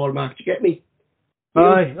onto that ball, Mark. Do you get me? There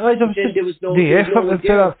was the effort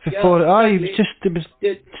there before. It was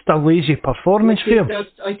just a lazy performance for him.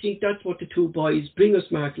 I think that's what the 2 boys bring us,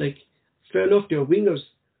 Mark. Like, fair enough, they're wingers,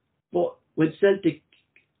 but when Celtic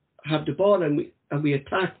have the ball and we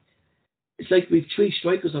attack, it's like we've 3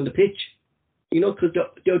 strikers on the pitch, you know, because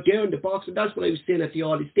they're there in the box. And that's what I was saying at the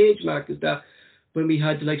early stage, Mark, is that when we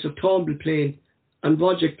had the likes of Turnbull playing and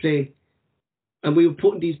Roger playing, and we were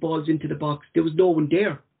putting these balls into the box, there was no one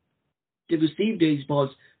there to receive these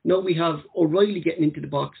balls. Now we have O'Reilly getting into the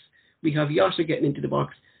box, we have Yasha getting into the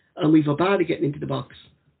box, and we've Abada getting into the box.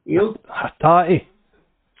 You know? Hatate,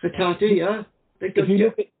 yeah.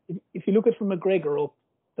 If you look at from McGregor up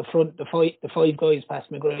the front, the five guys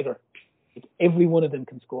past McGregor, every one of them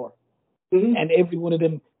can score, and every one of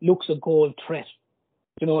them looks a goal threat.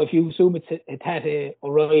 You know, if you assume it's Hatate,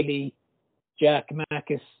 O'Reilly, Jack,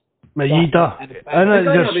 Marcus, Maeda.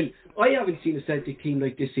 I haven't seen a Celtic team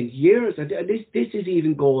like this in years, and this is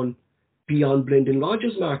even going beyond Brendan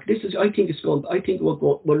Rodgers, Mark. I think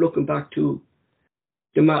we're looking back to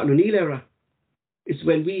the Martin O'Neill era. It's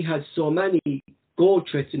when we had so many goal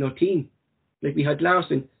threats in our team. Like we had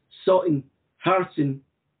Larson, Sutton, Hartson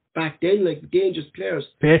back then, like dangerous players.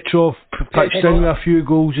 Petrov patched in with a few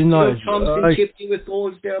goals in that. Thompson chipped in with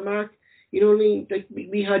goals there, Mark. You know what I mean? Like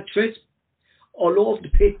we had threats all over the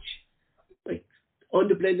pitch. Like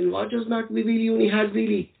under Brendan Rodgers, Mark, we really only had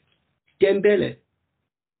Dembele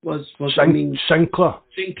was Sinclair.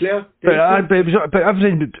 But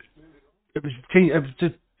everything. It was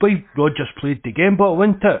the way Rodgers played the game, but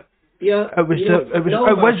wasn't it? Yeah. It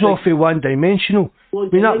was awfully one-dimensional.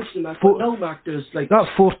 Mark, there's like that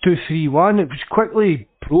 4-2-3-1. It was quickly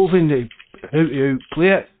proving how to outplay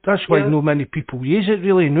it. That's why no many people use it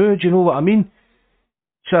really now. Do you know what I mean?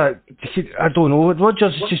 So I don't know.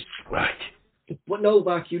 Rodgers is just. But now,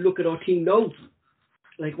 Mark, you look at our team now.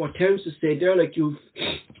 Like what Terence has said there, like you've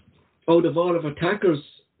out of all of our attackers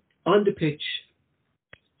on the pitch,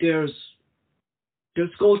 there's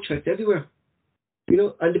goal threats everywhere. You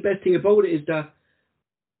know, and the best thing about it is that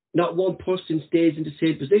not one person stays in the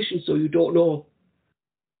same position, so you don't know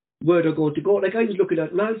where they're going to go. Like I was looking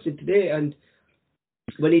at Ralston today, and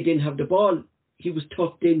when he didn't have the ball, he was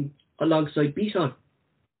tucked in alongside Beaton.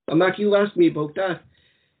 And Mark, you asked me about that.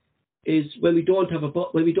 Is when we don't have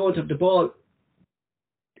the ball,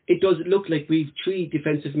 it doesn't look like we've three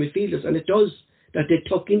defensive midfielders, and it does that they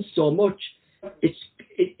tuck in so much.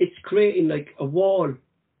 It's creating like a wall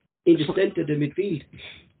in the centre of the midfield.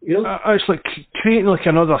 You know, it's like creating like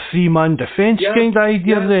another three-man defence kind of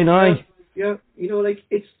idea. Yeah. You know, like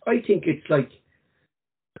I think it's like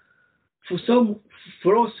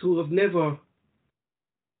for us who have never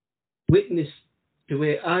witnessed the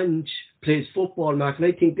way Ange plays football, Mark, and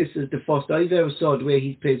I think this is the first I've ever saw the way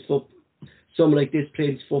he plays football. Someone like this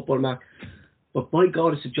plays football, Mark. But my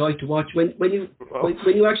God, it's a joy to watch when you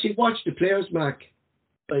actually watch the players, Mark.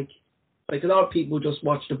 Like a lot of people just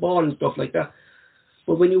watch the ball and stuff like that.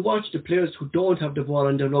 But when you watch the players who don't have the ball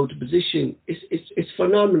and they're out of position, it's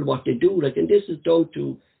phenomenal what they do. Like, and this is down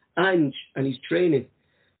to Ange and his training.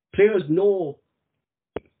 Players know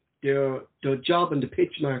their job on the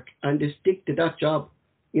pitch, Mark, and they stick to that job.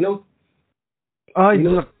 You know. They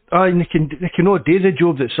can all do the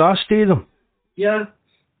job that's asked of them. Yeah,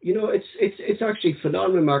 you know, it's actually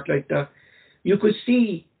phenomenal, Mark. Like that, you could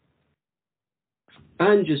see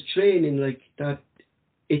Ange's training like that.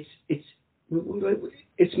 It's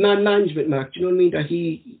man management, Mark. Do you know what I mean? That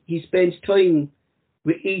he spends time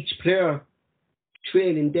with each player,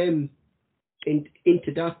 training them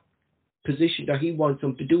into that position that he wants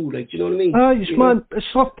them to do. Like, do you know what I mean?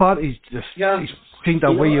 It's not part of his kind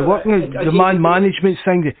of way you're working. The man management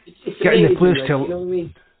thing, getting the players to. You know what I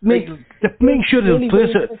mean? Make sure the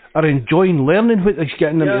players are enjoying learning what they're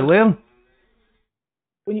getting them to learn.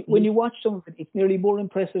 When you watch some of it, it's nearly more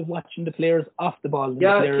impressive watching the players off the ball.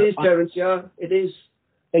 Than it is, Terence. Yeah, it is.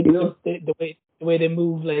 Like, you know, the way they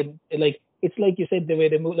move, like it's like you said, the way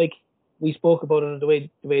they move. Like we spoke about it, the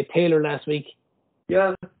way Taylor last week.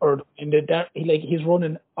 Yeah. Or he's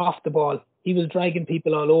running off the ball. He was dragging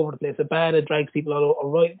people all over the place. Abada drags people all over.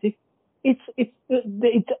 Right.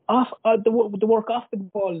 It's off. The work off the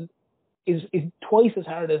ball is twice as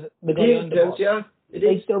hard as the guy on the ball. Yeah, it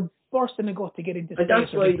is. They're bursting a gut to get into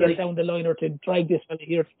space or to get down the line or to drag this fella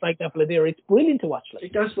here, to drag that fella there. It's brilliant to watch.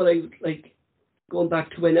 Like that's what I like. Going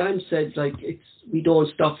back to when Anne said, like, we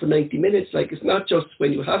don't stop for 90 minutes. Like, it's not just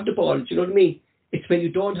when you have the ball. Do you know what I mean? It's when you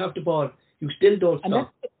don't have the ball, you still don't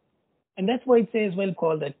stop. And that's why I'd say as well,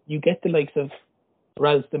 Paul, that you get the likes of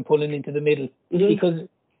Ralston pulling into the middle. Mm-hmm. Because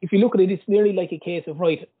if you look at it, it's nearly like a case of,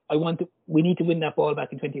 right, we need to win that ball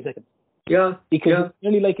back in 20 seconds. Yeah. Because it's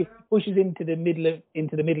nearly like if he pushes into the middle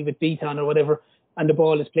with Beaton or whatever, and the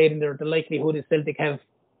ball is played in there, the likelihood is Celtic have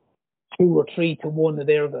 2 or 3 to 1 of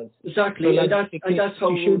their guys. Exactly, so and that's how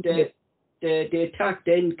the attack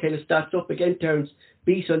then kind of starts up again, Terence.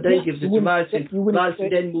 Beaton then gives it to Ralston. Ralston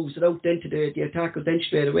then moves it out then to the attacker then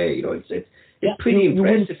straight away. You know, it's pretty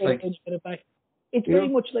impressive. It's very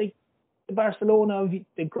much like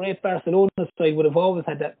the great Barcelona side would have always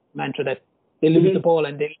had that mantra that they lose the ball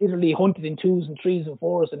and they literally hunted in 2s and 3s and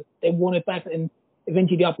 4s and they won it back, and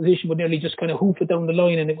eventually the opposition would nearly just kind of hoof it down the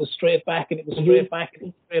line and it was straight back and it was straight back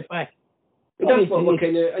and straight back. And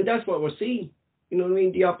that's what we're seeing. You know what I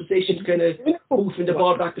mean? The opposition's kind of moving the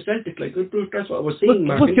ball back to Celtic. Like, that's what we're seeing,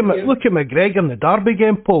 Mark. Look at McGregor in the Derby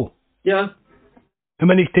game, Paul. Yeah. How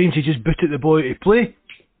many times he just booted the ball out of play?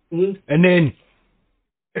 Mm-hmm. And then,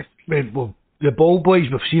 the ball boys,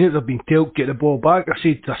 we've seen it, they've been told get the ball back. I've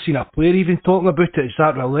seen a player even talking about it. It's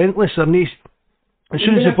that relentless. As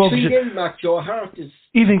soon as the ball Joe Hart is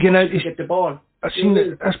even getting out, to get the ball. I've seen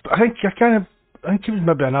it. I think he was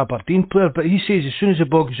maybe an Aberdeen player, but he says as soon as the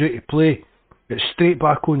ball goes out of play, it's straight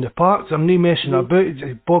back on the park. They're not messing about.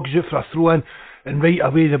 The ball goes out for a throw in, and right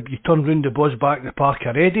away you turn round, the ball's back in the park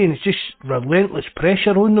already, and it's just relentless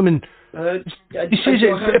pressure on them. And he says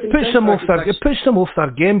it puts them off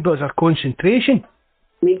their game, but their concentration.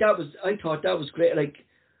 I mean, I thought that was great. Like,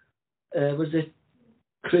 was it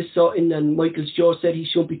Chris Sutton and Michael Joe said he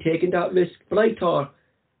shouldn't be taking that risk, but I thought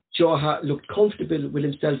Joe Hart looked comfortable with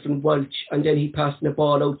himself and Welch, and then he passing the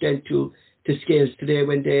ball out then to Scales today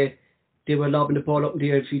when they were lobbing the ball up in the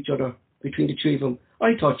air for each other between the three of them.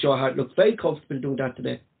 I thought Joe Hart looked very comfortable doing that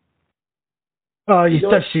today.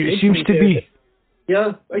 It seems to be.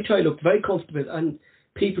 Yeah, I thought he looked very comfortable, and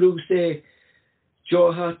people who say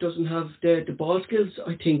Joe Hart doesn't have the ball skills,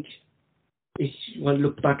 I think you want to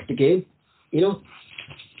look back at the game, you know.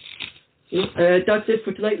 That's it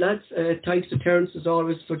for tonight, lads. Thanks to Terence as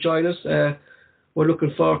always for joining us. We're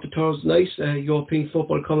looking forward to Thursday night. European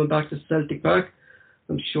football coming back to Celtic Park.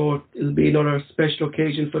 I'm sure it'll be another special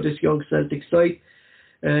occasion for this young Celtic side.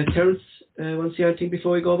 Terence, want to say anything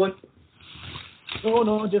before we go, bud?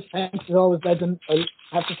 No, just thanks as always, lads. And I'll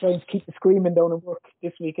have to try and keep the screaming down at work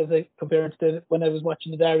this week as I compared to when I was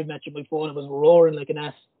watching the Derby match on my phone. I was roaring like an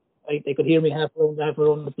ass. They could hear me half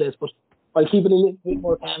around the place, but I'll keep it a little bit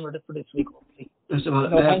more calmer for this week, hopefully. That's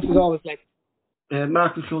about it. Thanks as always, like.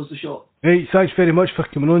 Mark will close the show. Hey, thanks very much for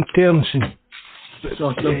coming on, Terence.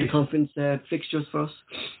 Sort out the conference fixtures for us.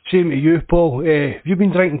 Same to you, Paul. Have you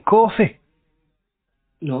been drinking coffee?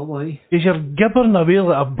 No, why? Is your gibbering away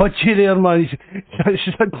like a budgie there, man?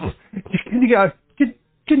 Can you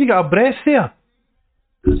get a breath there?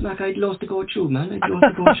 Because, Mac, I'd love to go through, man. I'd love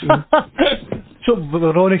to go through. So,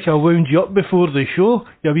 Veronica wound you up before the show,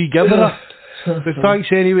 you wee gibberer. But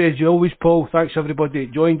thanks anyway, as always, Paul. Thanks everybody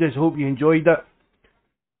that joined us. Hope you enjoyed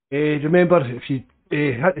it. Remember, if you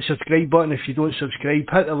hit the subscribe button, if you don't subscribe,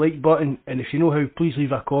 hit the like button, and if you know how, please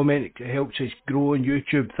leave a comment. It helps us grow on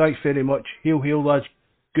YouTube. Thanks very much. Hail, hail, lads.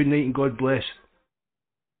 Good night and God bless.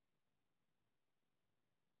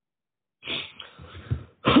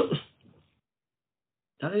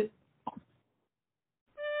 That it?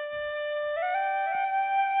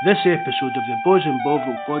 This episode of the Bawz and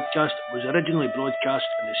Bovril podcast was originally broadcast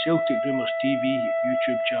on the Celtic Rumours TV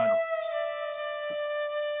YouTube channel.